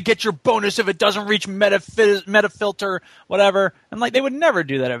not going to get your bonus if it doesn't reach meta filter, whatever. And, like, they would never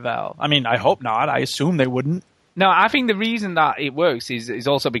do that at Valve. I mean, I hope not. I assume they wouldn't. No, I think the reason that it works is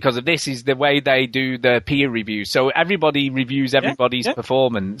also because of this, is the way they do the peer review. So everybody reviews everybody's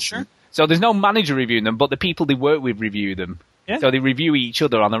performance. Sure. So there's no manager reviewing them, but the people they work with review them. Yeah. So they review each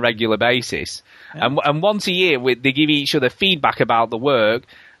other on a regular basis. Yeah. And once a year, they give each other feedback about the work.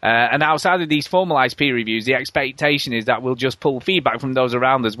 And outside of these formalized peer reviews, the expectation is that we'll just pull feedback from those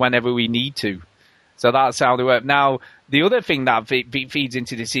around us whenever we need to. So that's how they work. Now, the other thing that feeds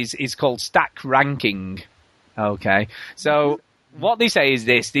into this is called stack ranking. Okay. So what they say is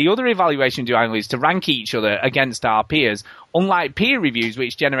this: the other evaluation triangle is to rank each other against our peers. Unlike peer reviews,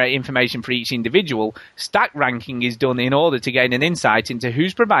 which generate information for each individual, stack ranking is done in order to gain an insight into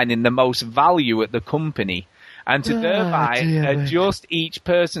who's providing the most value at the company, and to thereby adjust each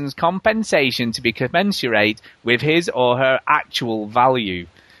person's compensation to be commensurate with his or her actual value.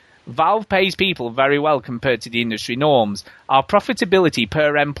 Valve pays people very well compared to the industry norms. Our profitability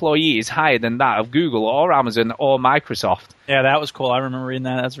per employee is higher than that of Google or Amazon or Microsoft. Yeah, that was cool. I remember reading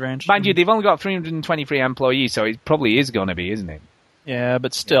that. That's very interesting. Mind you, they've only got 323 employees, so it probably is going to be, isn't it? Yeah,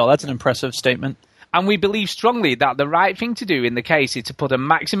 but still, that's an impressive statement. And we believe strongly that the right thing to do in the case is to put a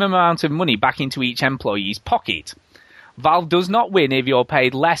maximum amount of money back into each employee's pocket. Valve does not win if you're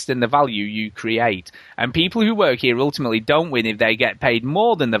paid less than the value you create, and people who work here ultimately don't win if they get paid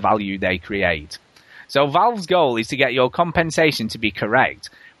more than the value they create. So Valve's goal is to get your compensation to be correct.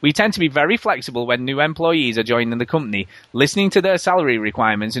 We tend to be very flexible when new employees are joining the company, listening to their salary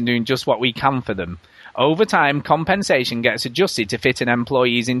requirements and doing just what we can for them. Over time, compensation gets adjusted to fit an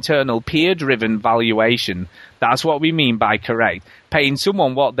employee's internal peer-driven valuation. That's what we mean by correct. Paying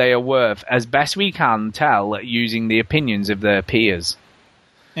someone what they are worth as best we can tell using the opinions of their peers.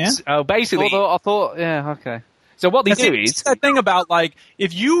 Yeah. So basically... I thought, yeah, okay. So what they do is... It's that thing about, like,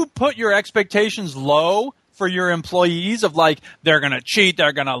 if you put your expectations low for your employees of, like, they're going to cheat,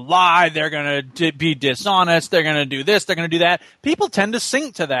 they're going to lie, they're going to be dishonest, they're going to do this, they're going to do that, people tend to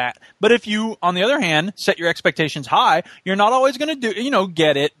sink to that. But if you, on the other hand, set your expectations high, you're not always going to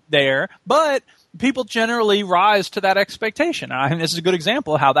get it there, but people generally rise to that expectation. I think this is a good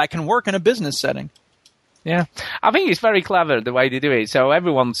example of how that can work in a business setting. Yeah. I think it's very clever the way they do it. So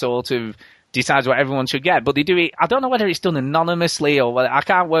everyone sort of decides what everyone should get, but they do it, I don't know whether it's done anonymously or whether, I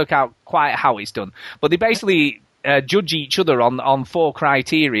can't work out quite how it's done, but they basically judge each other on 4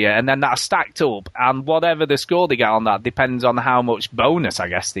 criteria, and then that's stacked up, and whatever the score they get on that depends on how much bonus, I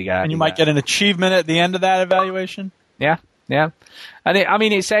guess, they get. And you might get an achievement at the end of that evaluation? Yeah. Yeah. And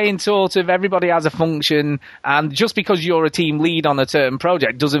it's saying sort of everybody has a function, and just because you're a team lead on a certain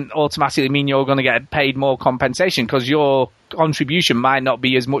project doesn't automatically mean you're going to get paid more compensation, because your contribution might not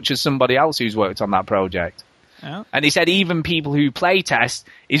be as much as somebody else who's worked on that project. Yeah. And he said even people who play test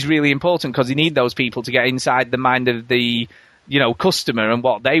is really important, because you need those people to get inside the mind of the customer and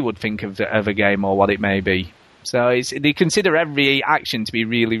what they would think of a game or what it may be. So they consider every action to be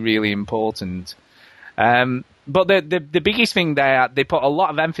really, really important. But the biggest thing they put a lot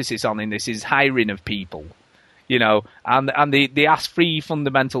of emphasis on in this is hiring of people, and they ask 3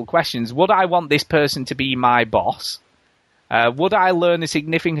 fundamental questions. Would I want this person to be my boss? Would I learn a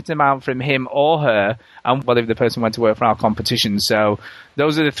significant amount from him or her? And what if the person went to work for our competition? So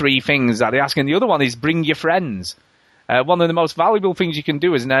those are the 3 things that they ask. And the other one is bring your friends. One of the most valuable things you can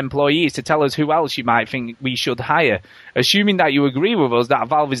do as an employee is to tell us who else you might think we should hire. Assuming that you agree with us that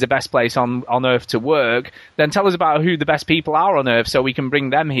Valve is the best place on Earth to work, then tell us about who the best people are on Earth so we can bring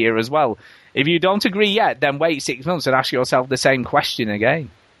them here as well. If you don't agree yet, then wait 6 months and ask yourself the same question again.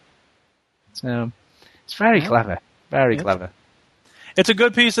 So it's very clever. Very clever. It's a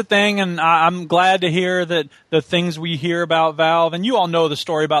good piece of thing, and I'm glad to hear that the things we hear about Valve, and you all know the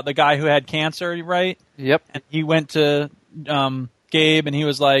story about the guy who had cancer, right? Yep. And he went to Gabe, and he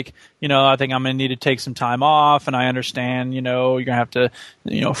was like, I think I'm going to need to take some time off, and I understand, you're going to have to,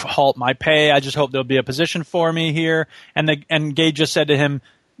 halt my pay. I just hope there'll be a position for me here. And Gabe just said to him,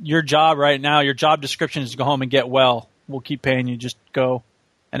 your job right now, your job description is to go home and get well. We'll keep paying you, just go.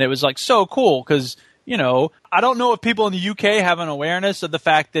 And it was like so cool, because I don't know if people in the UK have an awareness of the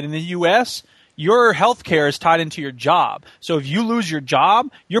fact that in the US, your health care is tied into your job. So if you lose your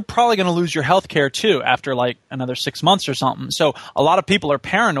job, you're probably going to lose your health care too after like another 6 months or something. So a lot of people are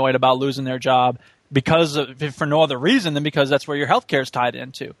paranoid about losing their job for no other reason than because that's where your health care is tied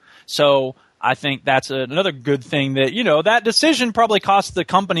into. So I think that's another good thing that, that decision probably costs the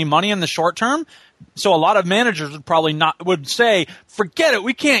company money in the short term. So a lot of managers would say, forget it,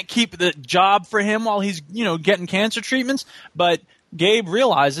 we can't keep the job for him while he's, getting cancer treatments. But Gabe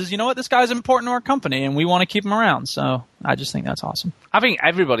realizes, this guy's important to our company and we want to keep him around. So I just think that's awesome. I think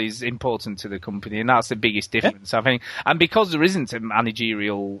everybody's important to the company, and that's the biggest difference, I think. And because there isn't a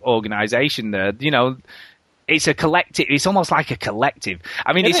managerial organization there, it's a collective. It's almost like a collective.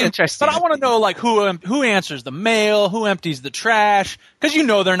 I mean, it's interesting. But I want to know, like, who answers the mail, who empties the trash, because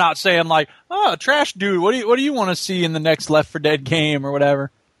they're not saying like, "Oh, trash dude, what do you want to see in the next Left 4 Dead game or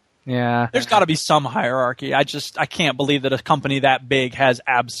whatever." Yeah, there's got to be some hierarchy. I can't believe that a company that big has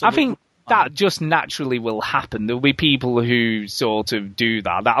absolutely. I think that just naturally will happen. There'll be people who sort of do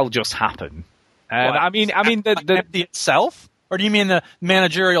that. That'll just happen. I mean, the itself. Or do you mean the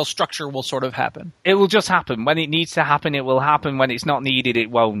managerial structure will sort of happen? It will just happen. When it needs to happen, it will happen. When it's not needed,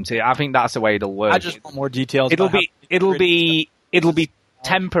 it won't. I think that's the way it'll work. I just want more details. It'll be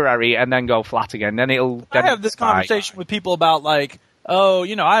temporary and then go flat again. Then I have this conversation with people about like, oh,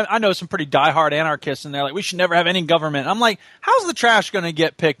 I know some pretty diehard anarchists, and they're like, we should never have any government. I'm like, how's the trash going to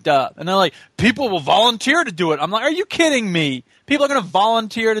get picked up? And they're like, people will volunteer to do it. I'm like, are you kidding me? People are going to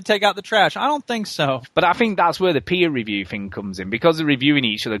volunteer to take out the trash. I don't think so. But I think that's where the peer review thing comes in. Because they're reviewing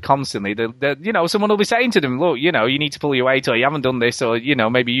each other constantly, someone will be saying to them, look, you need to pull your weight, or you haven't done this, or,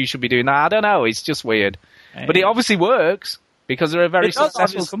 maybe you should be doing that. I don't know. It's just weird. Hey. But it obviously works because they're a very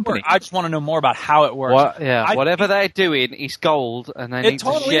successful company. I just want to know more about how it works. Whatever they're doing is gold, and they need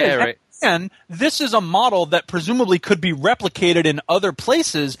to share it. And this is a model that presumably could be replicated in other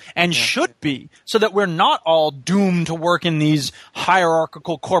places and should be, so that we're not all doomed to work in these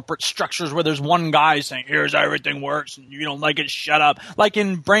hierarchical corporate structures where there's one guy saying, here's how everything works, and you don't like it, shut up. Like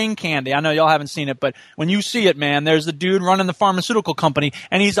in Brain Candy. I know y'all haven't seen it, but when you see it, man, there's the dude running the pharmaceutical company,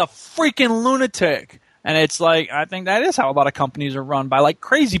 and he's a freaking lunatic. And it's like, I think that is how a lot of companies are run, by like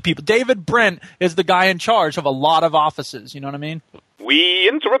crazy people. David Brent is the guy in charge of a lot of offices. You know what I mean? We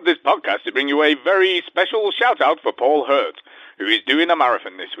interrupt this podcast to bring you a very special shout-out for Paul Hurt, who is doing a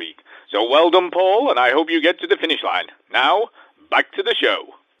marathon this week. So well done, Paul, and I hope you get to the finish line. Now, back to the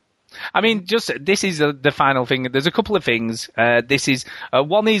show. I mean, this is the final thing. There's a couple of things.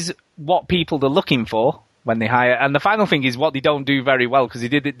 One is what people are looking for when they hire, and the final thing is what they don't do very well, because they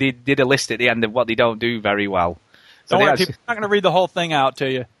did a list at the end of what they don't do very well. So don't worry, people are not going to read the whole thing out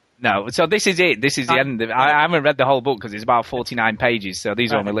to you. No, so this is it. This is the end of it. I haven't read the whole book because it's about 49 pages, so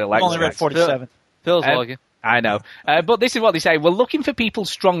these are only little extras. I've only read 47. Feels like it. I know. But this is what they say. We're looking for people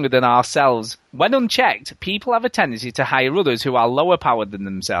stronger than ourselves. When unchecked, people have a tendency to hire others who are lower powered than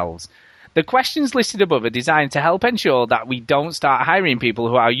themselves. The questions listed above are designed to help ensure that we don't start hiring people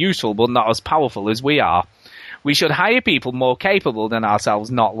who are useful but not as powerful as we are. We should hire people more capable than ourselves,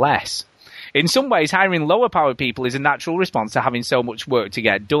 not less. In some ways, hiring lower-powered people is a natural response to having so much work to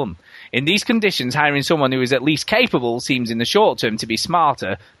get done. In these conditions, hiring someone who is at least capable seems in the short term to be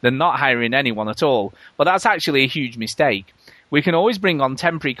smarter than not hiring anyone at all. But that's actually a huge mistake. We can always bring on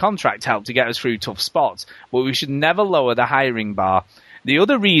temporary contract help to get us through tough spots, but we should never lower the hiring bar. The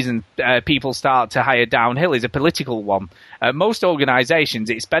other reason people start to hire downhill is a political one. At most organisations,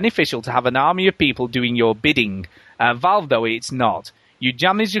 it's beneficial to have an army of people doing your bidding. Valve, though, it's not. You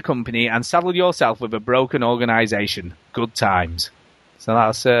damage your company and saddle yourself with a broken organisation. Good times. So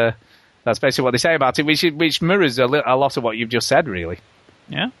that's basically what they say about it, which mirrors a lot of what you've just said, really.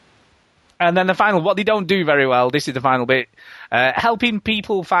 Yeah. And then the final, what they don't do very well, this is the final bit, helping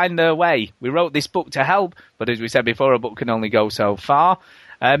people find their way. We wrote this book to help, but as we said before, a book can only go so far.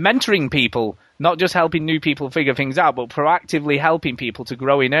 Mentoring people, not just helping new people figure things out, but proactively helping people to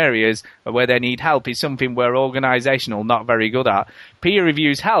grow in areas where they need help is something we're organisational not very good at. Peer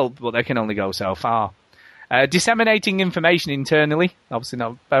reviews help, but they can only go so far. Disseminating information internally, obviously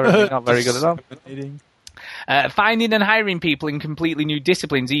not very good at all. Finding and hiring people in completely new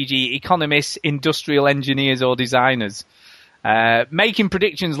disciplines, e.g. economists, industrial engineers or designers. Making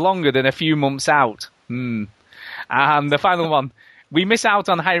predictions longer than a few months out. And the final one. We miss out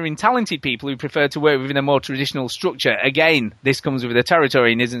on hiring talented people who prefer to work within a more traditional structure. Again, this comes with the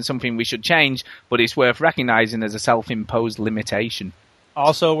territory and isn't something we should change, but it's worth recognising as a self-imposed limitation.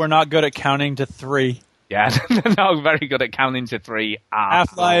 Also, we're not good at counting to 3. Yeah, they're not very good at counting to 3 at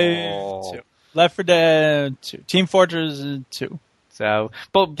Half-Life 2. Left 4 Dead 2. Team Fortress 2. So,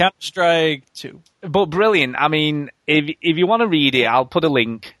 but Counter-Strike 2. But brilliant. I mean, if you want to read it, I'll put a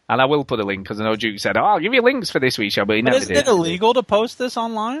link, and I will put a link because I know Duke said, I'll give you links for this week's show, but he never did. Isn't it illegal to post this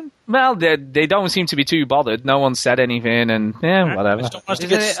online? Well, they don't seem to be too bothered. No one said anything, and whatever.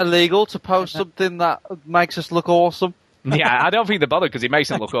 Isn't it illegal to post something that makes us look awesome? Yeah, I don't think they're bothered because it makes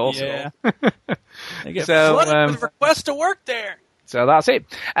them look awesome. Yeah. They get flooded with requests to work there. So that's it.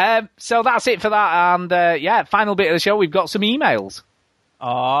 So that's it for that, and final bit of the show, we've got some emails.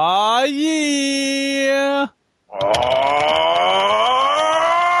 Aw, yeah.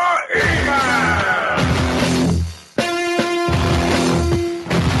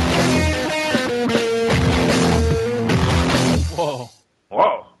 Whoa.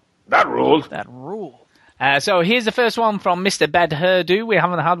 That ruled. That ruled. So here's the first one from Mr. Bed Herdu. We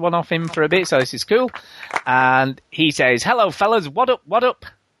haven't had one off him for a bit, so this is cool. And he says, "Hello, fellas. What up? What up?"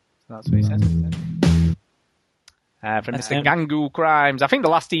 That's what he says. From Mr. Gangu Crimes. I think the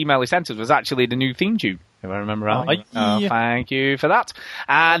last email he sent us was actually the new theme tune, if I remember right. Thank you for that.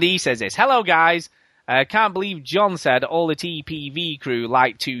 And he says this: "Hello, guys. Can't believe John said all the TPV crew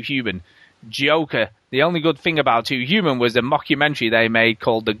like Too Human. Joker. The only good thing about Too Human was the mockumentary they made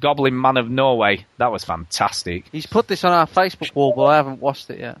called The Goblin Man of Norway. That was fantastic." He's put this on our Facebook wall, but I haven't watched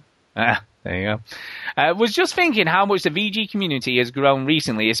it yet. There you go. Was just thinking how much the VG community has grown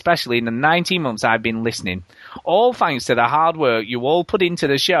recently, especially in the 19 months I've been listening. All thanks to the hard work you all put into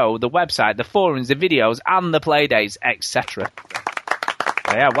the show, the website, the forums, the videos, and the playdates, etc.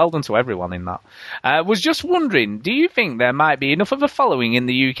 Yeah, well done to everyone in that. Was just wondering, do you think there might be enough of a following in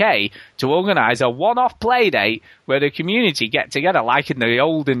the UK to organise a one-off playdate where the community get together like in the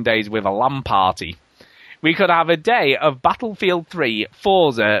olden days with a LAN party? We could have a day of Battlefield 3,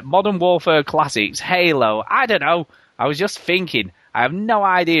 Forza, Modern Warfare Classics, Halo, I don't know. I was just thinking, I have no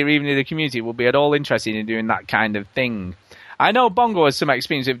idea even if the community would be at all interested in doing that kind of thing. I know Bongo has some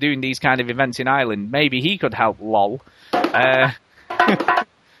experience of doing these kind of events in Ireland. Maybe he could help, lol. I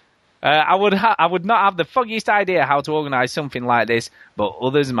would not have the foggiest idea how to organise something like this, but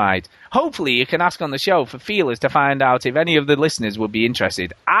others might. Hopefully you can ask on the show for feelers to find out if any of the listeners would be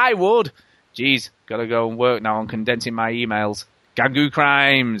interested. I would! Jeez, gotta go and work now on condensing my emails. Gangu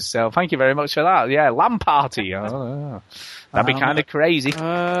Crimes. So thank you very much for that. Yeah, LAN party. Oh, that'd be kind of crazy.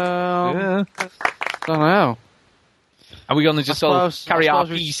 Yeah. Don't know. Are we going to just carry our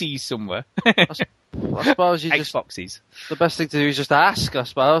PCs somewhere? I suppose you Xboxes. The best thing to do is just ask, I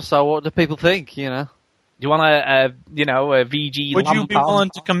suppose. So what do people think, you know? Do you want a VG? Would you be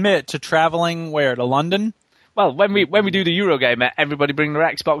willing to commit to traveling where? To London? Well, when we do the Eurogamer, everybody bring their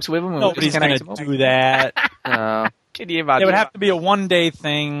Xbox with them. And nobody's going to do that. No. Can you imagine? It would have to be a one-day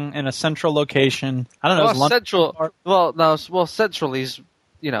thing in a central location. I don't know. Well, central. Well, central is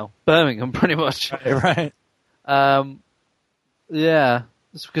Birmingham, pretty much. Right. Yeah,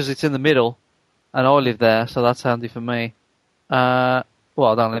 it's because it's in the middle, and I live there, so that's handy for me. Well,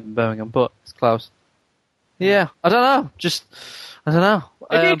 I don't live in Birmingham, but it's close. Yeah, I don't know. I don't know.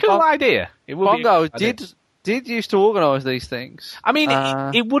 It'd be a cool idea. It would Bongo did used to organise these things. I mean,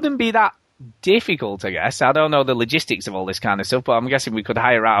 it wouldn't be that difficult, I guess. I don't know the logistics of all this kind of stuff, but I'm guessing we could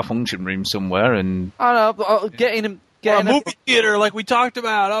hire out a function room somewhere and... I don't know, but getting a movie theater like we talked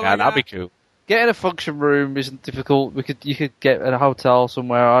about. Oh yeah, that'd be cool. Getting a function room isn't difficult. You could get a hotel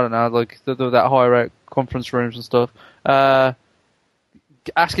somewhere. I don't know, like that higher rate conference rooms and stuff.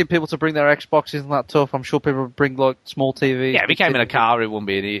 Asking people to bring their Xbox isn't that tough. I'm sure people would bring like small TVs. Yeah, if we came in a car, it wouldn't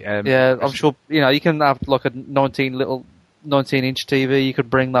be any. Yeah, I'm sure you can have like a 19-inch TV. You could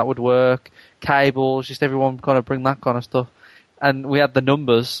bring that would work. Cables, just everyone kind of bring that kind of stuff. And we had the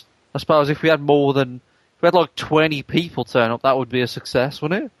numbers. I suppose if we had like 20 people turn up, that would be a success,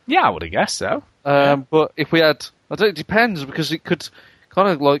 wouldn't it? Yeah, I would have guessed so. But if we had, it depends because it could kind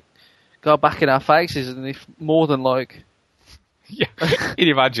of like go back in our faces, and if more than like. Yeah, can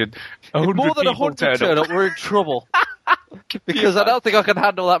you imagine? If more than 100 turn up, we're in trouble. Because I don't think I can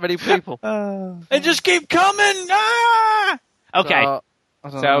handle that many people. They just keep coming! Ah! Okay.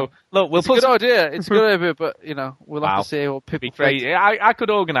 So look, it's a good idea. It's a good idea, but we'll have to see what people think. I could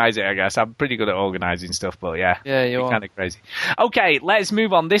organise it, I guess. I'm pretty good at organising stuff, but yeah, you're kind of crazy. Okay, let's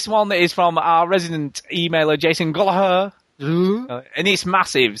move on. This one is from our resident emailer, Jason Gallagher, and it's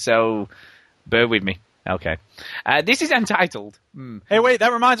massive. So bear with me. Okay. This is entitled... Hey, wait,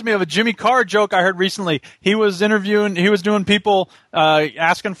 that reminds me of a Jimmy Carr joke I heard recently. He was doing people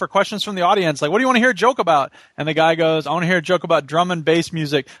asking for questions from the audience, like, what do you want to hear a joke about? And the guy goes, I want to hear a joke about drum and bass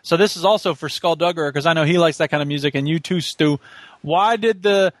music. So this is also for Skulldugger, because I know he likes that kind of music, and you too, Stu. Why did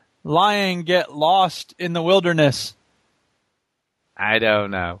the lion get lost in the wilderness? I don't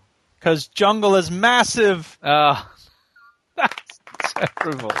know. Because jungle is massive. Oh, that's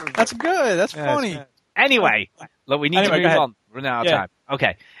terrible. That's good. That's funny. Anyway, look, we need to move on. We're running out of time.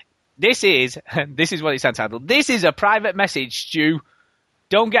 Okay. This is what it's entitled. This is a private message, Stu.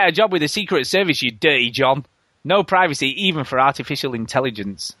 Don't get a job with the Secret Service, you dirty John. No privacy, even for artificial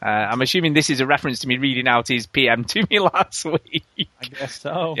intelligence. I'm assuming this is a reference to me reading out his PM to me last week. I guess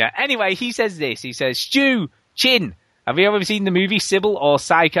so. Yeah. Anyway, he says this. He says, Stu, Chin, have you ever seen the movie Sybil or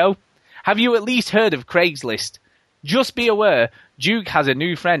Psycho? Have you at least heard of Craigslist? Just be aware, Duke has a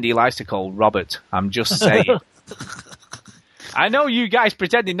new friend he likes to call Robert. I'm just saying. I know you guys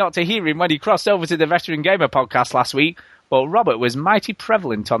pretended not to hear him when he crossed over to the Veteran Gamer podcast last week, but Robert was mighty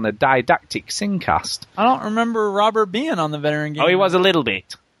prevalent on the Didactic Singcast. I don't remember Robert being on the Veteran Gamer. Oh, he was a little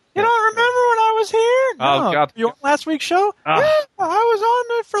bit. You don't remember when I was here? No. Oh, God. You on last week's show? Ah. Yeah, I was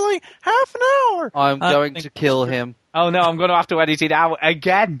on it for like half an hour. I'm going to kill him. Oh, no, I'm going to have to edit it out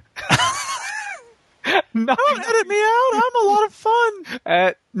again. Don't edit me out. I'm a lot of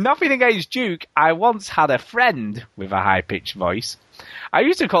fun. Nothing against Duke. I once had a friend with a high-pitched voice. I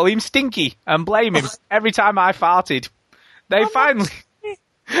used to call him Stinky and blame him every time I farted. They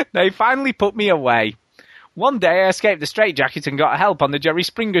finally put me away. One day I escaped the straitjacket and got help on the Jerry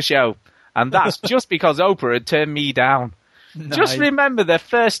Springer show. And that's just because Oprah had turned me down. Nice. Just remember the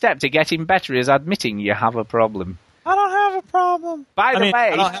first step to getting better is admitting you have a problem. I don't have a problem. I don't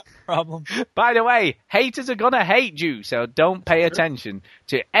have a problem. By the way, haters are going to hate you, so don't pay attention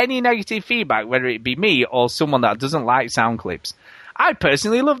to any negative feedback, whether it be me or someone that doesn't like sound clips. I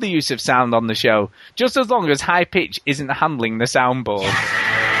personally love the use of sound on the show, just as long as high pitch isn't handling the soundboard.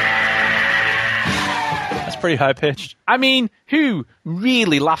 That's pretty high pitched. I mean, who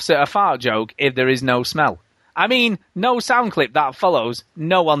really laughs at a fart joke if there is no smell? I mean, no sound clip that follows,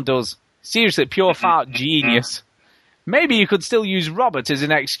 no one does. Seriously, pure fart genius. Maybe you could still use Robert as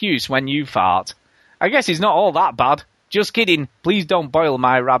an excuse when you fart. I guess he's not all that bad. Just kidding. Please don't boil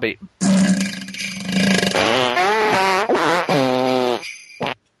my rabbit.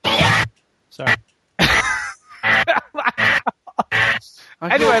 Sorry.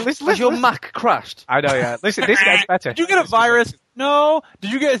 Anyway, listen. Your Mac crashed? I know, yeah. Listen, this gets better. Did you get a virus? No.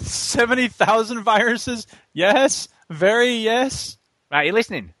 Did you get 70,000 viruses? Yes. Very yes. Right, you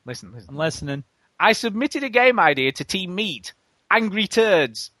listening? Listen. I'm listening. I submitted a game idea to Team Meat, Angry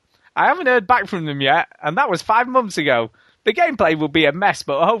Turds. I haven't heard back from them yet, and that was 5 months ago. The gameplay will be a mess,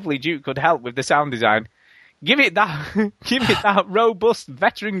 but hopefully Duke could help with the sound design. Give it that robust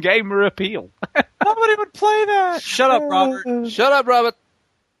veteran gamer appeal. Nobody would play that. Shut up, Robert. Shut up, Robert.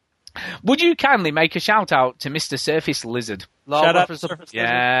 Would you kindly make a shout out to Mr. Surface Lizard? Shout out to Surface Lizard.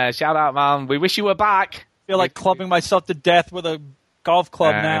 Yeah, shout out, man. We wish you were back. I feel like clubbing myself to death with a golf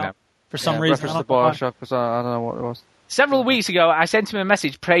club now. For some reason. I don't know what it was. Several weeks ago, I sent him a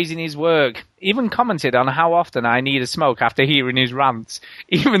message praising his work, even commented on how often I need a smoke after hearing his rants,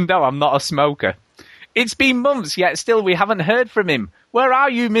 even though I'm not a smoker. It's been months, yet still we haven't heard from him. Where are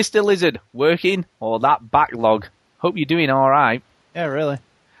you, Mr. Lizard? Working or that backlog? Hope you're doing all right. Yeah, really.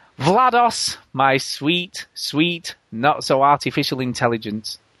 Vlados, my sweet, sweet, not-so-artificial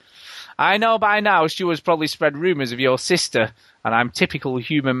intelligence. I know by now Stu has probably spread rumours of your sister, and I'm typical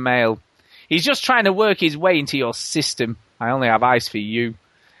human male. He's just trying to work his way into your system. I only have eyes for you.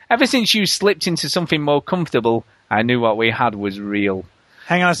 Ever since you slipped into something more comfortable, I knew what we had was real.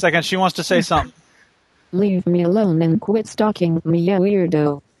 Hang on a second, she wants to say something. Leave me alone and quit stalking me, you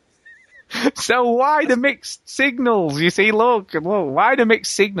weirdo. So why the mixed signals? You see, look, why the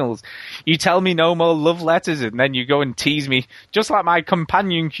mixed signals? You tell me no more love letters and then you go and tease me, just like my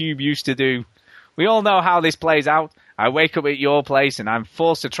companion cube used to do. We all know how this plays out. I wake up at your place and I'm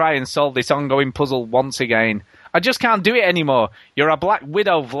forced to try and solve this ongoing puzzle once again. I just can't do it anymore. You're a black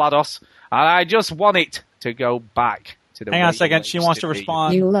widow, Vlados, and I just want it to go back to the Hang on a second, she wants to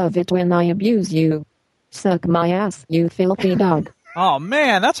respond. You love it when I abuse you. Suck my ass, you filthy dog. Oh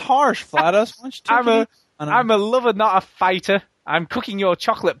man, that's harsh, Vlados. I'm a lover, not a fighter. I'm cooking your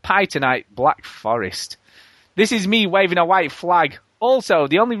chocolate pie tonight, Black Forest. This is me waving a white flag. Also,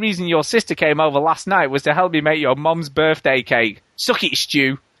 the only reason your sister came over last night was to help me make your mom's birthday cake. Suck it,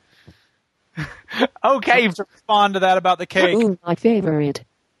 Stu. Okay. To respond to that about the cake. Ooh, my favorite.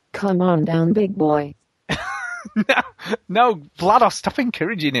 Come on down, big boy. No, Vlados, stop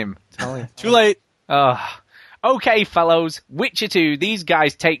encouraging him. Too late. Okay, fellows, Witcher 2, these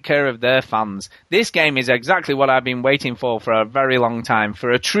guys take care of their fans. This game is exactly what I've been waiting for a very long time. For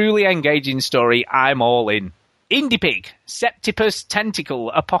a truly engaging story, I'm all in. IndiePig, Septipus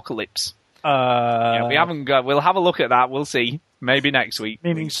Tentacle Apocalypse. Yeah, we haven't got. We'll have a look at that. We'll see. Maybe next week.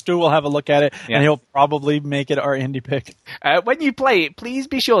 Meaning Stu will have a look at it, and he'll probably make it our indie pick. When you play it, please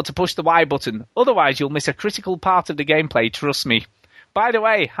be sure to push the Y button. Otherwise, you'll miss a critical part of the gameplay, trust me. By the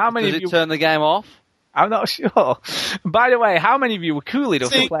way, how many of you... turn the game off? I'm not sure. By the way, how many of you were cool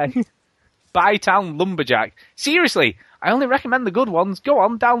enough to play Bytown Lumberjack? Seriously, I only recommend the good ones. Go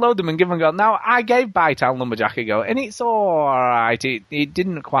on, download them and give them a go. Now, I gave Bytown Lumberjack a go, and it's alright. It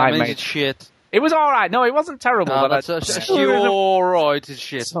didn't quite make... It's shit. It was alright. No, it wasn't terrible. No, that's alright. It's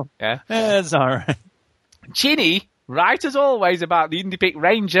shit. Yeah. It's alright. Chinny, right as always about the IndiePick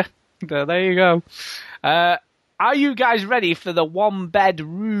Ranger. There you go. Are you guys ready for the one-bed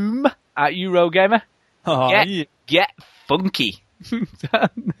room at Eurogamer? Get funky.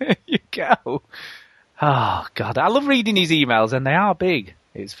 There you go. Oh, God. I love reading his emails, and they are big.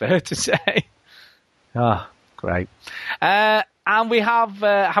 It's fair to say. Oh, great. And we have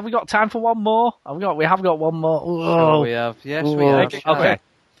we got time for one more? We have got one more. Sure we have. Yes, we have. Okay.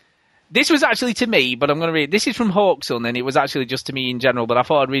 This was actually to me, but I'm going to read it. This is from Hawkson, and it was actually just to me in general, but I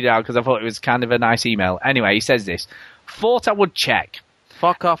thought I'd read it out because I thought it was kind of a nice email. Anyway, he says this. Thought I would check.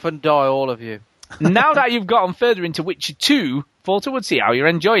 Fuck off and die, all of you. Now that you've gotten further into Witcher 2, thought I would see how you're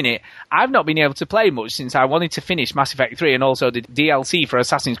enjoying it. I've not been able to play much since I wanted to finish Mass Effect 3 and also the DLC for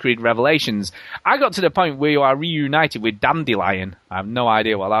Assassin's Creed Revelations. I got to the point where you are reunited with Dandelion. I have no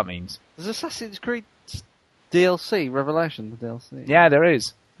idea what that means. There's Assassin's Creed DLC, Revelations DLC. Yeah, there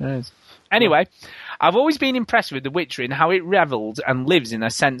is. Anyway, I've always been impressed with The Witcher in how it revels and lives in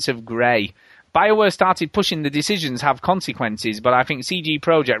a sense of grey. BioWare started pushing the decisions have consequences, but I think CG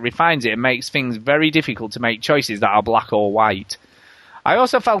Projekt refines it and makes things very difficult to make choices that are black or white. I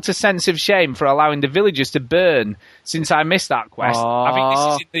also felt a sense of shame for allowing the villagers to burn, since I missed that quest. I think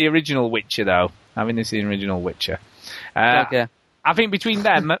this is in the original Witcher, though. Okay. I think between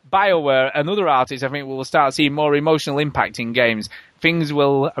them, BioWare, and other artists, I think we'll start seeing more emotional impact in games. Things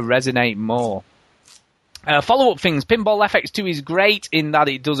will resonate more. Follow-up things. Pinball FX2 is great in that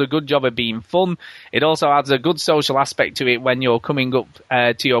it does a good job of being fun. It also adds a good social aspect to it when you're coming up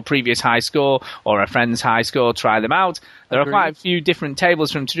to your previous high score or a friend's high score. Try them out. There are quite a few different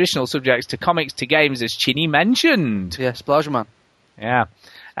tables from traditional subjects to comics to games, as Chinny mentioned. Yeah, Explosion Man. Yeah.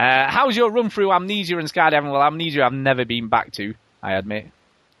 How's your run through Amnesia and Skydiving? Well, Amnesia I've never been back to, I admit.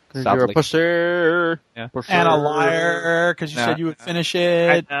 You're a pusher. Yeah. And a liar, because you said you would finish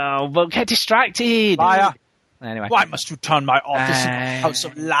it. I know, but get distracted. Liar. Anyway. Why must you turn my office into a house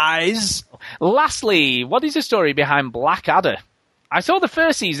of lies? Lastly, what is the story behind Blackadder? I saw the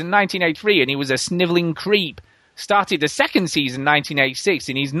first season 1983 and he was a snivelling creep. Started the second season 1986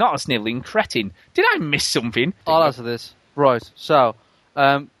 and he's not a snivelling cretin. Did I miss something? I'll answer this. Right, so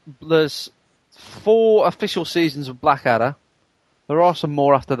there's 4 official seasons of Blackadder. There are some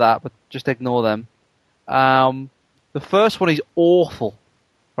more after that, but just ignore them. The first one is awful,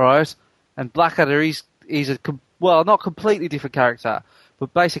 right? And Blackadder, he's not completely different character,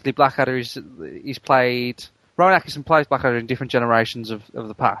 but basically Blackadder he's played. Rowan Atkinson plays Blackadder in different generations of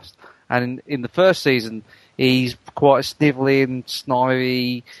the past, and in the first season he's quite a snivelling,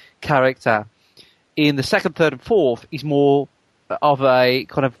 snivy character. In the second, third, and fourth, he's more of a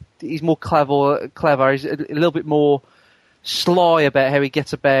he's more clever. He's a little bit more sly about how he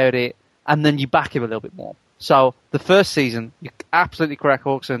gets about it, and then you back him a little bit more. So the first season, you're absolutely correct,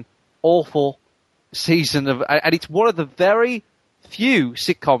 Hawkson, awful season and it's one of the very few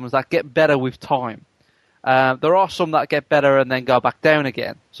sitcoms that get better with time. There are some that get better and then go back down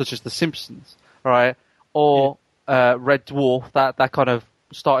again, such as The Simpsons, right? Or Red Dwarf, that kind of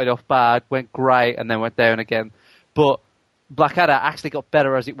started off bad, went great, and then went down again. But Blackadder actually got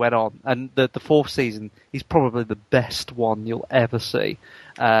better as it went on, and the fourth season is probably the best one you'll ever see.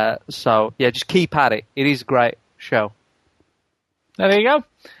 So, yeah, just keep at it. It is a great show. There you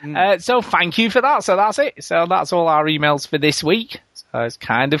go. So thank you for that. So that's it. So that's all our emails for this week. So it's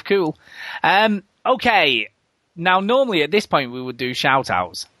kind of cool. Okay. Now, normally at this point we would do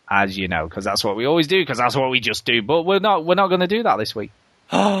shout-outs, as you know, because that's what we always do, because that's what we just do. But we're not going to do that this week.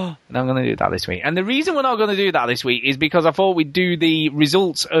 We're not going to do that this week. And the reason we're not going to do that this week is because I thought we'd do the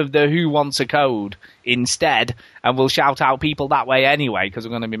results of the Who Wants a Code instead, and we'll shout out people that way anyway, because we're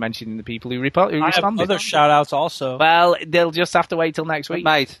going to be mentioning the people who responded. I have other shout-outs also. Well, they'll just have to wait till next week.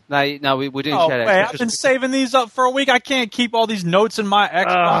 Mate, no, we're doing shout-outs. Wait, I've been saving these up for a week. I can't keep all these notes in my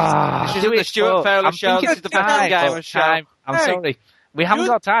Xbox. This isn't the Stuart Fowler show. This is the Fan Gamer show. I'm sorry. We haven't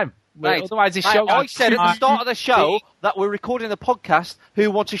got time. Mate, otherwise this show... I said at the start of the show that we're recording a podcast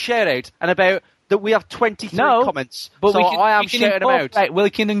who want to shout out, and about that we have 23 comments. But so I am shouting them out. We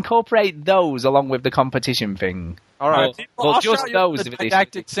can incorporate those along with the competition thing. All right. Well, just those. The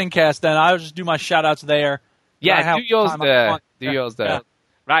Didactic Syncast, then I'll just do my shout-outs there. Yeah, do yours there. Yeah.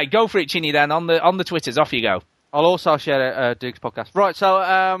 Right, go for it, Chinny, then. On the Twitters, off you go. I'll also share Duke's podcast. Right,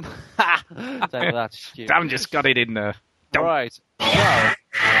 so... that's stupid. Damn, just got it in there. Right. So...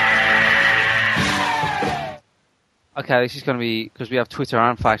 Okay, this is going to be because we have Twitter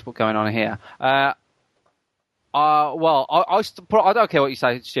and Facebook going on here. I don't care what you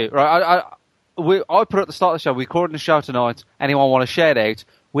say, Stu. Right? I put at the start of the show. We're recording the show tonight. Anyone want to share it out?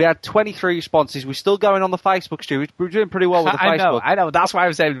 We had 23 responses. We're still going on the Facebook, Stu. We're doing pretty well with the Facebook. I know. That's why I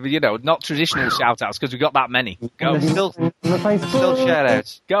was saying, not traditional shout-outs, because we got that many. Go. Still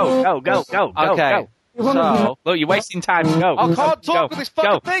shout-outs. Go. Okay. Go. So, look, you're wasting time. Go. I can't talk with this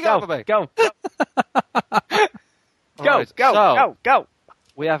fucking thing over me. Go. Go.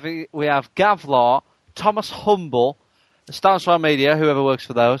 We have Gavlar, Thomas Humble, Stansfire Media, whoever works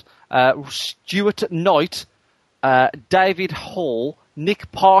for those, Stuart Knight, David Hall,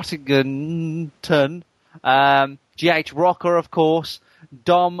 Nick Partington, G.H. Rocker, of course,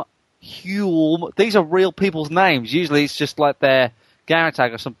 Dom Hulme. These are real people's names. Usually it's just like their gamer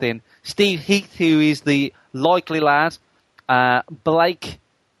tag or something. Steve Heath, who is the likely lad. Blake,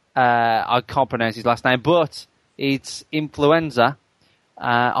 I can't pronounce his last name, but it's Influenza,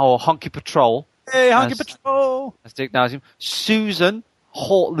 or Honky Patrol. Hey, Honky Patrol! As Dick knows him. Susan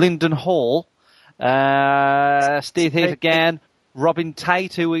Lyndon Hall. Steve Heath again. Robin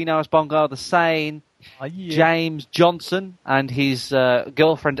Tate, who we know as Bongo the Sane. James Johnson and his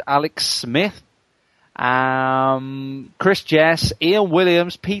girlfriend Alex Smith. Chris Jess, Ian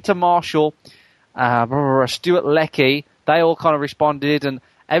Williams, Peter Marshall, Stuart Leckie. They all kind of responded, and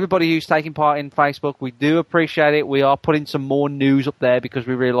everybody who's taking part in Facebook, we do appreciate it. We are putting some more news up there because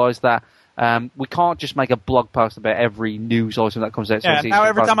we realise that we can't just make a blog post about every news item that comes out. Yeah, now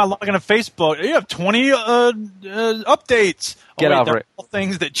every time I log into Facebook, you have 20 updates. Get over it. All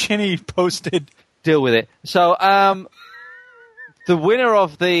things that Chinny posted. Deal with it. So, the winner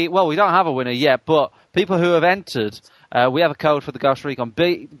of the... Well, we don't have a winner yet, but people who have entered, we have a code for the Ghost Recon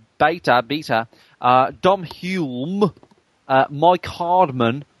Beta, Dom Hulme, Mike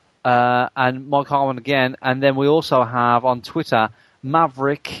Hardman, and Mike Hardman again, and then we also have on Twitter,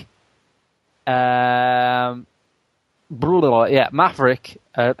 Maverick... Maverick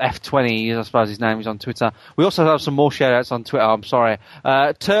F20, I suppose his name is on Twitter. We also have some more shout-outs on Twitter, I'm sorry.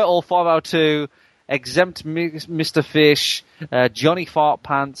 Turtle502, Exempt Mr. Fish, Johnny Fart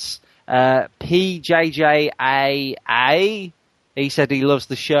Pants, PJJAA, he said he loves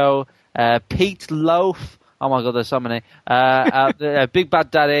the show, Pete Loaf, oh my god, there's so many, Big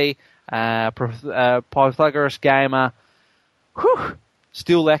Bad Daddy, Pythagoras Gamer,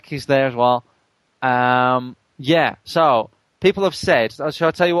 Stuleck is there as well. Yeah, so people have said, shall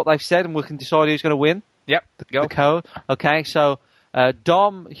I tell you what they've said and we can decide who's going to win? Yep, the code. Okay, so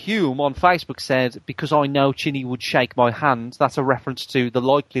Dom Hume on Facebook said, because I know Chinny would shake my hand. That's a reference to the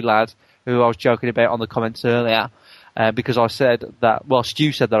likely lad who I was joking about on the comments earlier. Because I said that, well,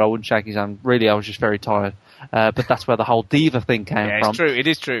 Stu said that I wouldn't shake his hand. Really, I was just very tired. But that's where the whole diva thing came from. It's true, it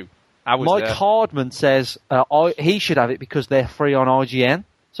is true. Mike Hardman says he should have it because they're free on IGN.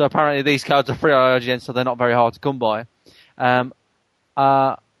 So apparently these codes are free on IGN, so they're not very hard to come by. And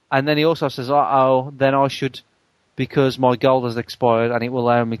then he also says, then I should, because my gold has expired and it will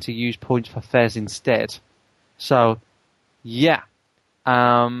allow me to use points for Fez instead. So, yeah.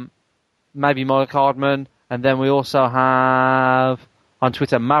 Maybe Mike Hardman. And then we also have, on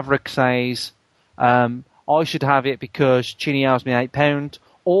Twitter, Maverick says, I should have it because Chinny owes me £8.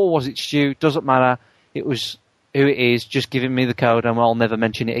 Or was it Stu? Doesn't matter. It was who it is. Just giving me the code and I'll never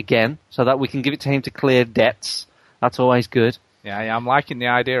mention it again. So that we can give it to him to clear debts. That's always good. Yeah, I'm liking the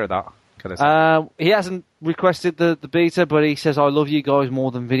idea of that. He hasn't requested the beta, but he says, I love you guys more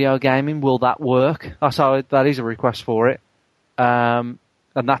than video gaming. Will that work? So that is a request for it. And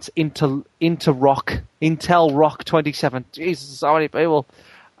that's Intel Rock 27. Jesus, so many people.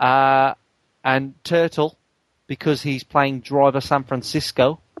 And Turtle, because he's playing Driver San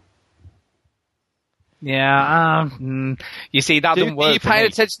Francisco. Yeah, you see, that doesn't work. Are you paying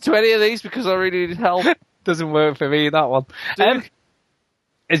attention to any of these? Because I really need help. Doesn't work for me, that one.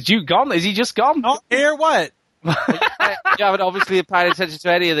 Is Duke gone? Is he just gone? Oh, here, what? You haven't obviously paid attention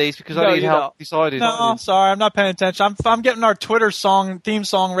to any of these because I need help deciding. No, sorry, I'm not paying attention. I'm getting our Twitter theme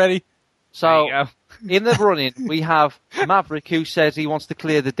song ready. So, in the running, we have Maverick who says he wants to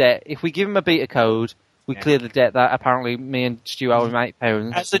clear the debt. If we give him a beta code, we clear the debt that apparently me and Stu owe him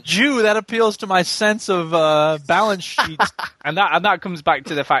 £8. As a Jew, that appeals to my sense of balance sheets. and that comes back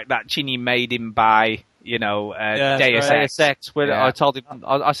to the fact that Chinny made him buy, Deus Ex. When I told him,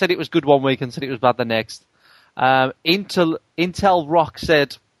 I said it was good one week and said it was bad the next. Intel Rock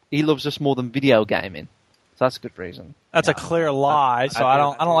said he loves us more than video gaming. So that's a good reason. That's a clear lie. So I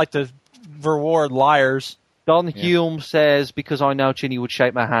don't like to reward liars. Don Hume says, because I know Chinny would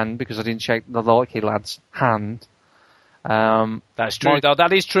shake my hand because I didn't shake the likely lad's hand. That's true, though.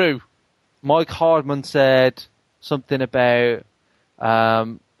 That is true. Mike Hardman said something about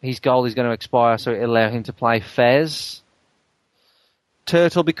his goal is going to expire, so it'll allow him to play Fez.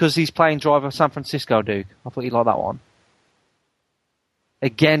 Turtle, because he's playing Driver San Francisco, Duke. I thought you'd like that one.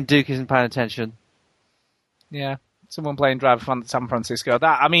 Again, Duke isn't paying attention. Yeah, someone playing Driver San Francisco.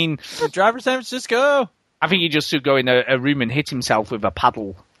 Driver San Francisco! I think he just should go in a room and hit himself with a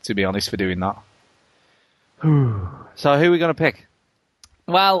paddle, to be honest, for doing that. So who are we going to pick?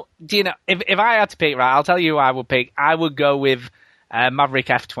 Well, do you know, if I had to pick, right, I'll tell you who I would pick. I would go with Maverick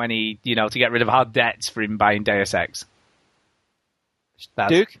F20, to get rid of hard debts for him buying Deus Ex.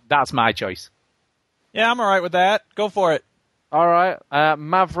 Duke? That's my choice. Yeah, I'm all right with that. Go for it. All right.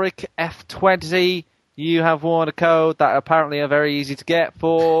 Maverick F20. You have won a code that apparently are very easy to get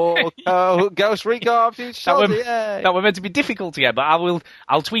for Ghost Recon Future. That were meant to be difficult to get, but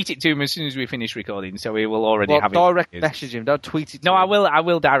I'll tweet it to him as soon as we finish recording, so we will already have it. Direct message him. Don't tweet it to him. I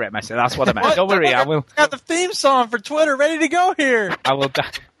will direct message. That's what I meant. Don't worry, I will. Got the theme song for Twitter ready to go here. I will.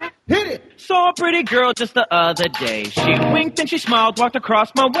 Hit it! Saw a pretty girl just the other day. She winked and she smiled, walked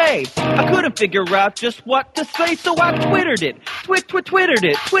across my way. I couldn't figure out just what to say, so I twittered it. Twittered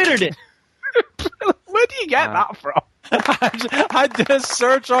it. Where do you get that from? I did a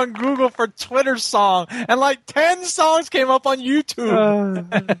search on Google for Twitter song, and like 10 songs came up on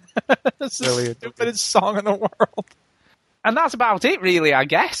YouTube. It's the stupidest song in the world. And that's about it, really, I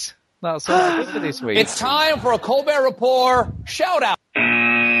guess. That's all I did for this week. It's time for a Colbert Report shout-out.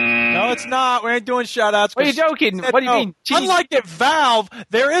 No, it's not. We ain't doing shout-outs. Are you joking? What do you mean? Unlike at Valve,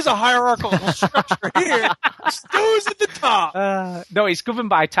 there is a hierarchical structure here. Stu's at the top. No, it's governed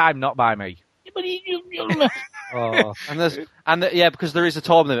by time, not by me. Because there is a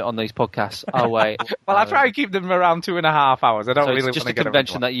time limit on these podcasts. Oh wait. Well, I try and keep them around 2.5 hours. I don't really want to get just a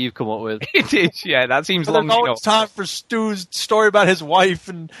convention that you've come up with. It is, yeah. That seems long enough. enough. It's time for Stu's story about his wife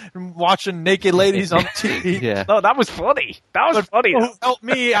and watching naked ladies on TV. Yeah. No, that was funny. That was funny. Who helped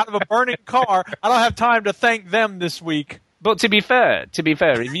me out of a burning car? I don't have time to thank them this week. But to be fair,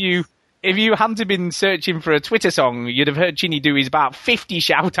 if you hadn't been searching for a Twitter song, you'd have heard Chinny do his about 50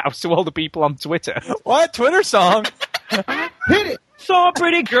 shout-outs to all the people on Twitter. What? Twitter song? Hit it! Saw a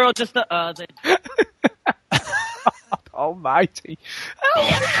pretty girl just the other day. Almighty.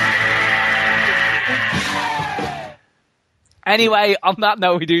 Anyway, on that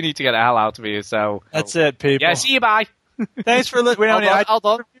note, we do need to get the hell out of here, so... That's it, people. Yeah, see you, bye. Thanks for listening. Hold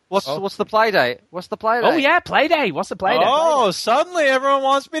on. What's the play date? Oh, yeah, play day. What's the play day? Oh, suddenly everyone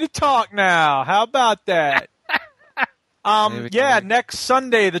wants me to talk now. How about that? Next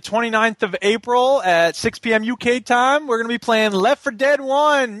Sunday, the 29th of April at 6 p.m. UK time, we're going to be playing Left 4 Dead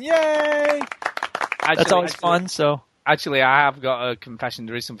 1. Yay! That's always fun, so... Actually, I have got a confession.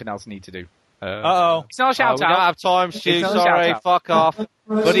 There is something else I need to do. Uh-oh. It's not a shout-out. We don't have time, Stu. Sorry, fuck off.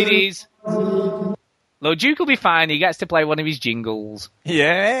 But it is... Lord Duke will be fine. He gets to play one of his jingles.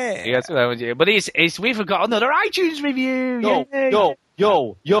 Yeah. He gets to play one of his, but we've got another iTunes review. Yo.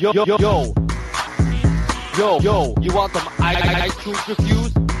 You want them iTunes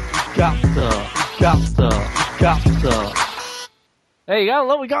reviews? You got to. There you go.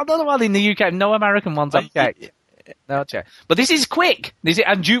 Look, we got another one in the UK. No American ones. Okay. No check. But this is quick.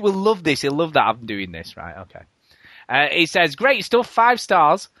 And Duke will love this. He'll love that I'm doing this. Right. Okay. It says, great stuff. 5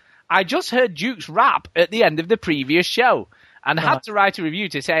 stars. I just heard Duke's rap at the end of the previous show and had to write a review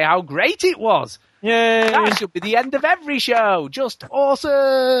to say how great it was. Yay! That should be the end of every show. Just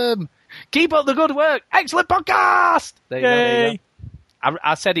awesome. Keep up the good work. Excellent podcast. There you go.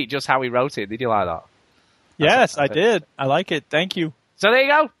 I said it just how he wrote it. Did you like that? Yes, I did. I like it. Thank you. So there you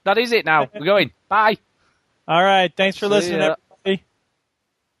go. That is it now. We're going. Bye. All right. Thanks for listening, everybody.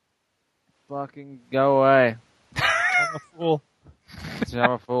 Fucking go away. I'm a fool.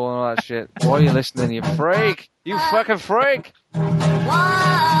 I'm a fool and all that shit. Why are you listening, you freak? You fucking freak! Oh,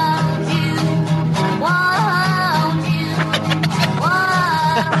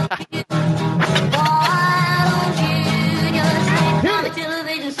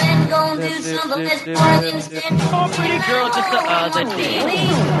 pretty girl just the other day.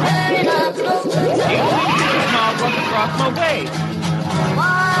 Smile walked across my way.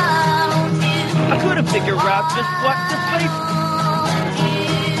 I couldn't figure out just what to say.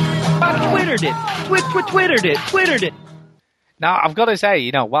 I twittered it. Now, I've got to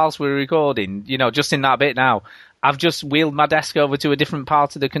say, whilst we're recording, just in that bit now, I've just wheeled my desk over to a different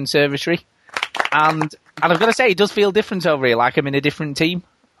part of the conservatory. And I've got to say, it does feel different over here, like I'm in a different team.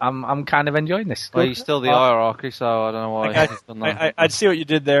 I'm kind of enjoying this. Well, you're still the hierarchy, so I don't know why you've done that. I'd see what you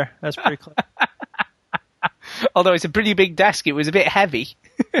did there. That's pretty clever. Although it's a pretty big desk, it was a bit heavy.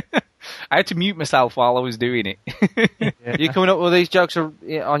 I had to mute myself while I was doing it. Yeah. You coming up with these jokes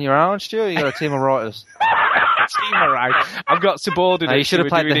on your own, Stu? You got a team of writers? Team of writers. I've got subordinates. You should have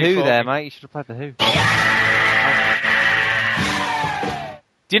played the Who there, mate. You should have played the Who.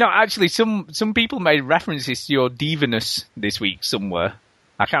 Do you know, actually, some people made references to your divaness this week somewhere.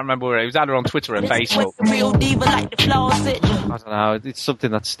 I can't remember where it was. Either on Twitter or Facebook. I don't know. It's something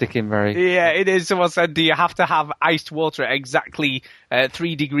that's sticking very... Yeah, it is. Someone said, do you have to have iced water at exactly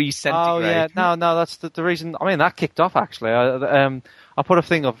 3 degrees centigrade? Oh, yeah. No, that's the reason... I mean, that kicked off, actually. I put a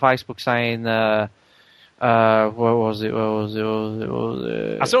thing on Facebook saying... where was it?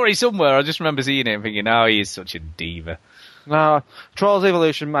 I saw it somewhere. I just remember seeing it and thinking, oh, he is such a diva. No, Trials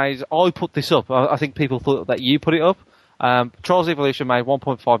Evolution made. I put this up. I think people thought that you put it up. Trials Evolution made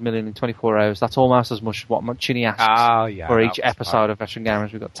 1.5 million in 24 hours. That's almost as much as what Chinny asks for each episode of Veteran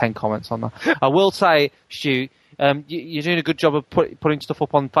Gamers. We've got 10 comments on that. I will say, Stu, you're doing a good job of putting stuff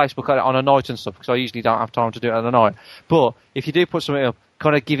up on Facebook on a night and stuff, because I usually don't have time to do it on a night. But if you do put something up,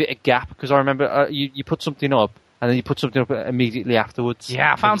 kind of give it a gap, because I remember you put something up, and then you put something up immediately afterwards.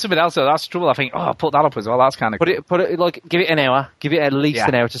 Yeah, I found something else, so that's the trouble. I think, I'll put that up as well. That's kind of cool. Put it, like, give it an hour. Give it at least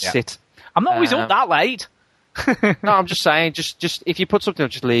an hour to sit. I'm not always up that late. No, I'm just saying, just if you put something up,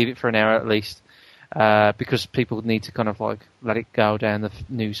 just leave it for an hour at least. Because people need to kind of like let it go down the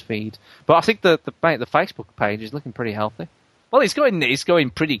news feed. But I think the Facebook page is looking pretty healthy. Well, it's going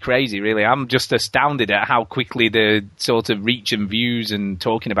pretty crazy, really. I'm just astounded at how quickly the sort of reach and views and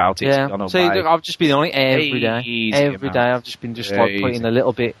talking about it. Yeah. See, look, I've just been on it every day. Every day, I've just been like putting a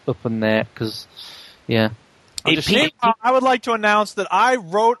little bit up in there because, yeah. I would like to announce that I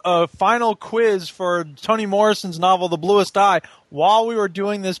wrote a final quiz for Toni Morrison's novel, The Bluest Eye, while we were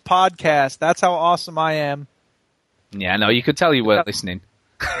doing this podcast. That's how awesome I am. Yeah, no, you could tell you weren't listening.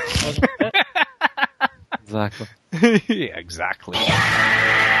 Exactly. Yeah, exactly.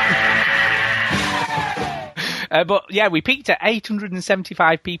 But yeah, we peaked at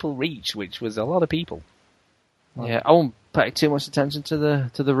 875 people reach, which was a lot of people. Yeah, I won't pay too much attention to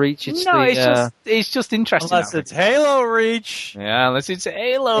the reach. It's just interesting. Unless it's Halo reach. Yeah, unless it's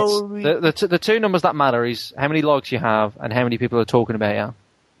Halo reach. The two numbers that matter is how many likes you have and how many people are talking about you.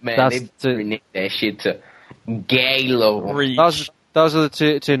 Man, they reneged that shit to Galo reach. Those are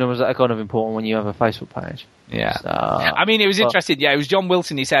the two numbers that are kind of important when you have a Facebook page. Yeah. So, I mean, it was interesting. Yeah, it was John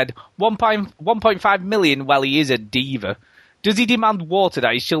Wilson. He said 1.5 million. Well, he is a diva. Does he demand water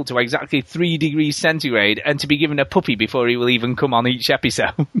that is chilled to exactly 3 degrees centigrade and to be given a puppy before he will even come on each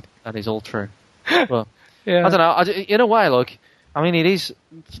episode? That is all true. Well, yeah. I don't know. In a way, like, I mean, it is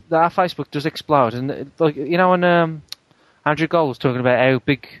that our Facebook does explode, and like, you know, when Andrew Gold was talking about how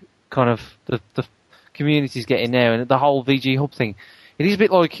big kind of the community's getting now, and the whole VG Hub thing, it is a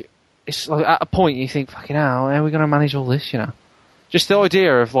bit like it's like at a point you think, fucking hell, how are we going to manage all this? You know, just the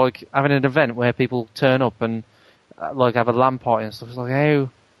idea of like having an event where people turn up and like have a LAN party and stuff. It's like, how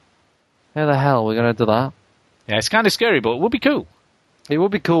the hell are we going to do that? Yeah, it's kind of scary, but it would be cool. It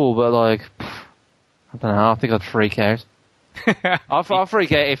would be cool, but like, I don't know. I think I'd freak out. I'll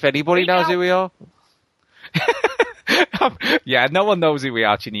freak out if anybody knows who we are. Yeah, no one knows who we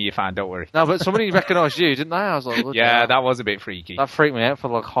are, Chinny. You're fine, don't worry. No, but somebody recognised you, didn't they? I was like, yeah, that was a bit freaky. That freaked me out for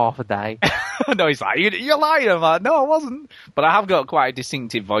like half a day. No, he's like, you're lying. I'm like, no, I wasn't. But I have got quite a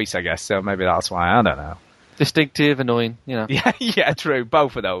distinctive voice, I guess, so maybe that's why. I don't know. Distinctive, annoying, you know. Yeah, true.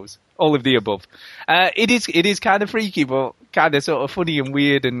 Both of those. All of the above. It is kind of freaky, but kind of sort of funny and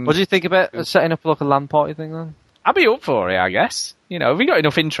weird. And what do you think about setting up like a LAN party thing then? I'd be up for it, I guess. You know, if we got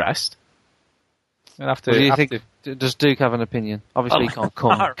enough interest. I'll have to. What do you think? Does Duke have an opinion? Obviously, he can't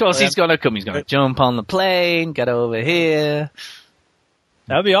come. Of course, he's going to come. He's going to jump on the plane, get over here.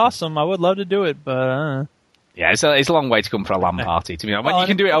 That'd be awesome. I would love to do it, but yeah, it's a long way to come for a LAN party. To be honest, you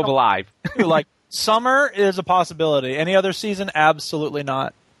can do it over live. Like summer is a possibility. Any other season, absolutely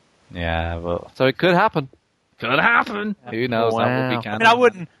not. Yeah, well, so it could happen. Could happen. Who knows? Wow. That would be kind I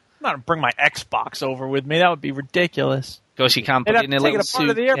mean, I'm not bring my Xbox over with me. That would be ridiculous. Of course, you can't put it in a little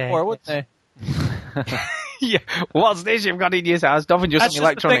suit. Take it apart to the airport, wouldn't they? Yeah. What's this you've got in your house? Don't just That's some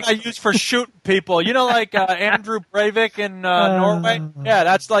electronics. The thing I use for shooting people. You know, like Andrew Breivik in Norway? Yeah,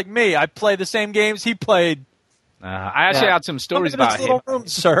 that's like me. I play the same games he played. I actually had some stories about him. Little room,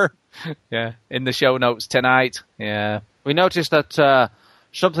 sir. Yeah, in the show notes tonight. Yeah. We noticed that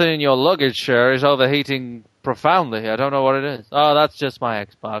something in your luggage, sir, is overheating profoundly. I don't know what it is. Oh, that's just my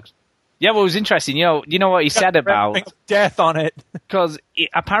Xbox. Yeah, well, it was interesting. You know what he said about death on it, because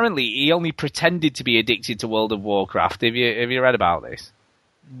apparently he only pretended to be addicted to World of Warcraft. Have you read about this?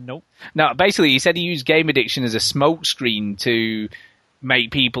 Nope. No, basically he said he used game addiction as a smokescreen to make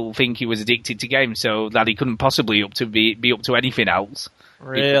people think he was addicted to games, so that he couldn't possibly be up to anything else.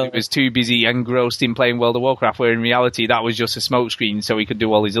 Really? He was too busy engrossed in playing World of Warcraft, where in reality that was just a smokescreen, so he could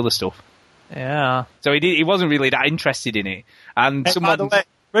do all his other stuff. Yeah. So he wasn't really that interested in it. And by the way,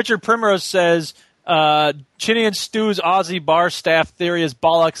 Richard Primrose says, Chinny and Stu's Aussie bar staff theory is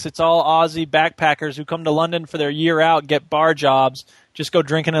bollocks. It's all Aussie backpackers who come to London for their year out, get bar jobs. Just go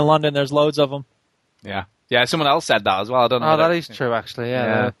drinking in London. There's loads of them. Yeah. Yeah, someone else said that as well. I don't know. Oh, that is true, actually.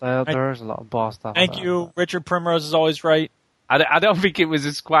 Yeah. There is a lot of bar stuff. Thank you. Richard Primrose is always right. I don't think it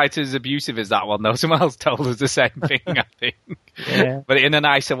was quite as abusive as that one, though. Someone else told us the same thing, I think. Yeah. But in a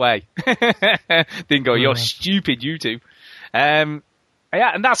nicer way. Didn't go, you're stupid, you two.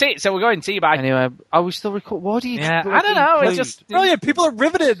 Yeah, and that's it. So we're going. See you, bye. Anyway, are we still recording? What do you? Yeah, I don't know. It's just brilliant. People are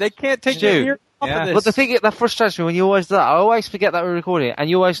riveted. They can't take their ear off of this. But the thing that frustrates me when you always do that, I always forget that we're recording, and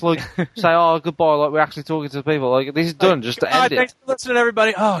you always like say, "Oh, goodbye," like we're actually talking to people. Like this is done, just to end it. Thanks for listening,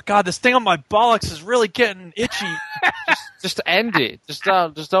 everybody. Oh God, this thing on my bollocks is really getting itchy. Just to end it. Just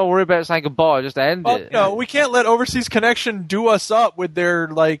don't worry about saying goodbye. Just end it. No, we can't let Overseas Connection do us up with their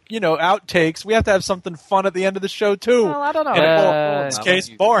outtakes. We have to have something fun at the end of the show too. Well, I don't know. In this case,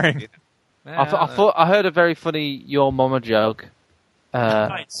 boring. I heard a very funny Your Mama joke.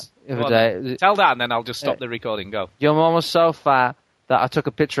 Nice. The other day. Tell that, and then I'll just stop the recording. Go. Your mum was so fat that I took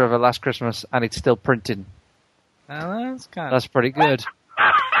a picture of her last Christmas, and it's still printing. That's pretty good.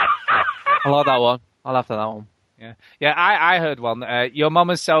 I like that one. I laughed at that one. Yeah. I heard one. Your mum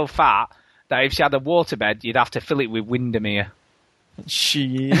is so fat that if she had a waterbed, you'd have to fill it with Windermere.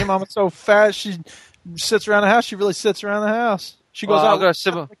 Your mama's so fat. She sits around the house. She really sits around the house. She goes out.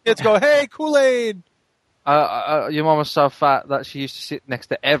 The kids go, "Hey, Kool-Aid." Your mum was so fat that she used to sit next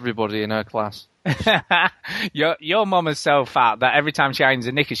to everybody in her class. Your mum is so fat that every time she irons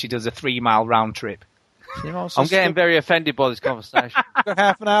a knicker, she does a 3-mile round trip. I'm getting very offended by this conversation. Got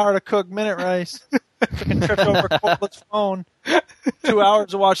half an hour to cook minute rice. Freaking tripped over Colet's phone. 2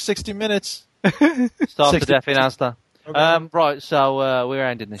 hours to watch 60 Minutes. Start the deaf in Asda. Okay. Right, so we're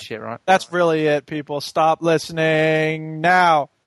ending this shit, right? That's really it, people. Stop listening now.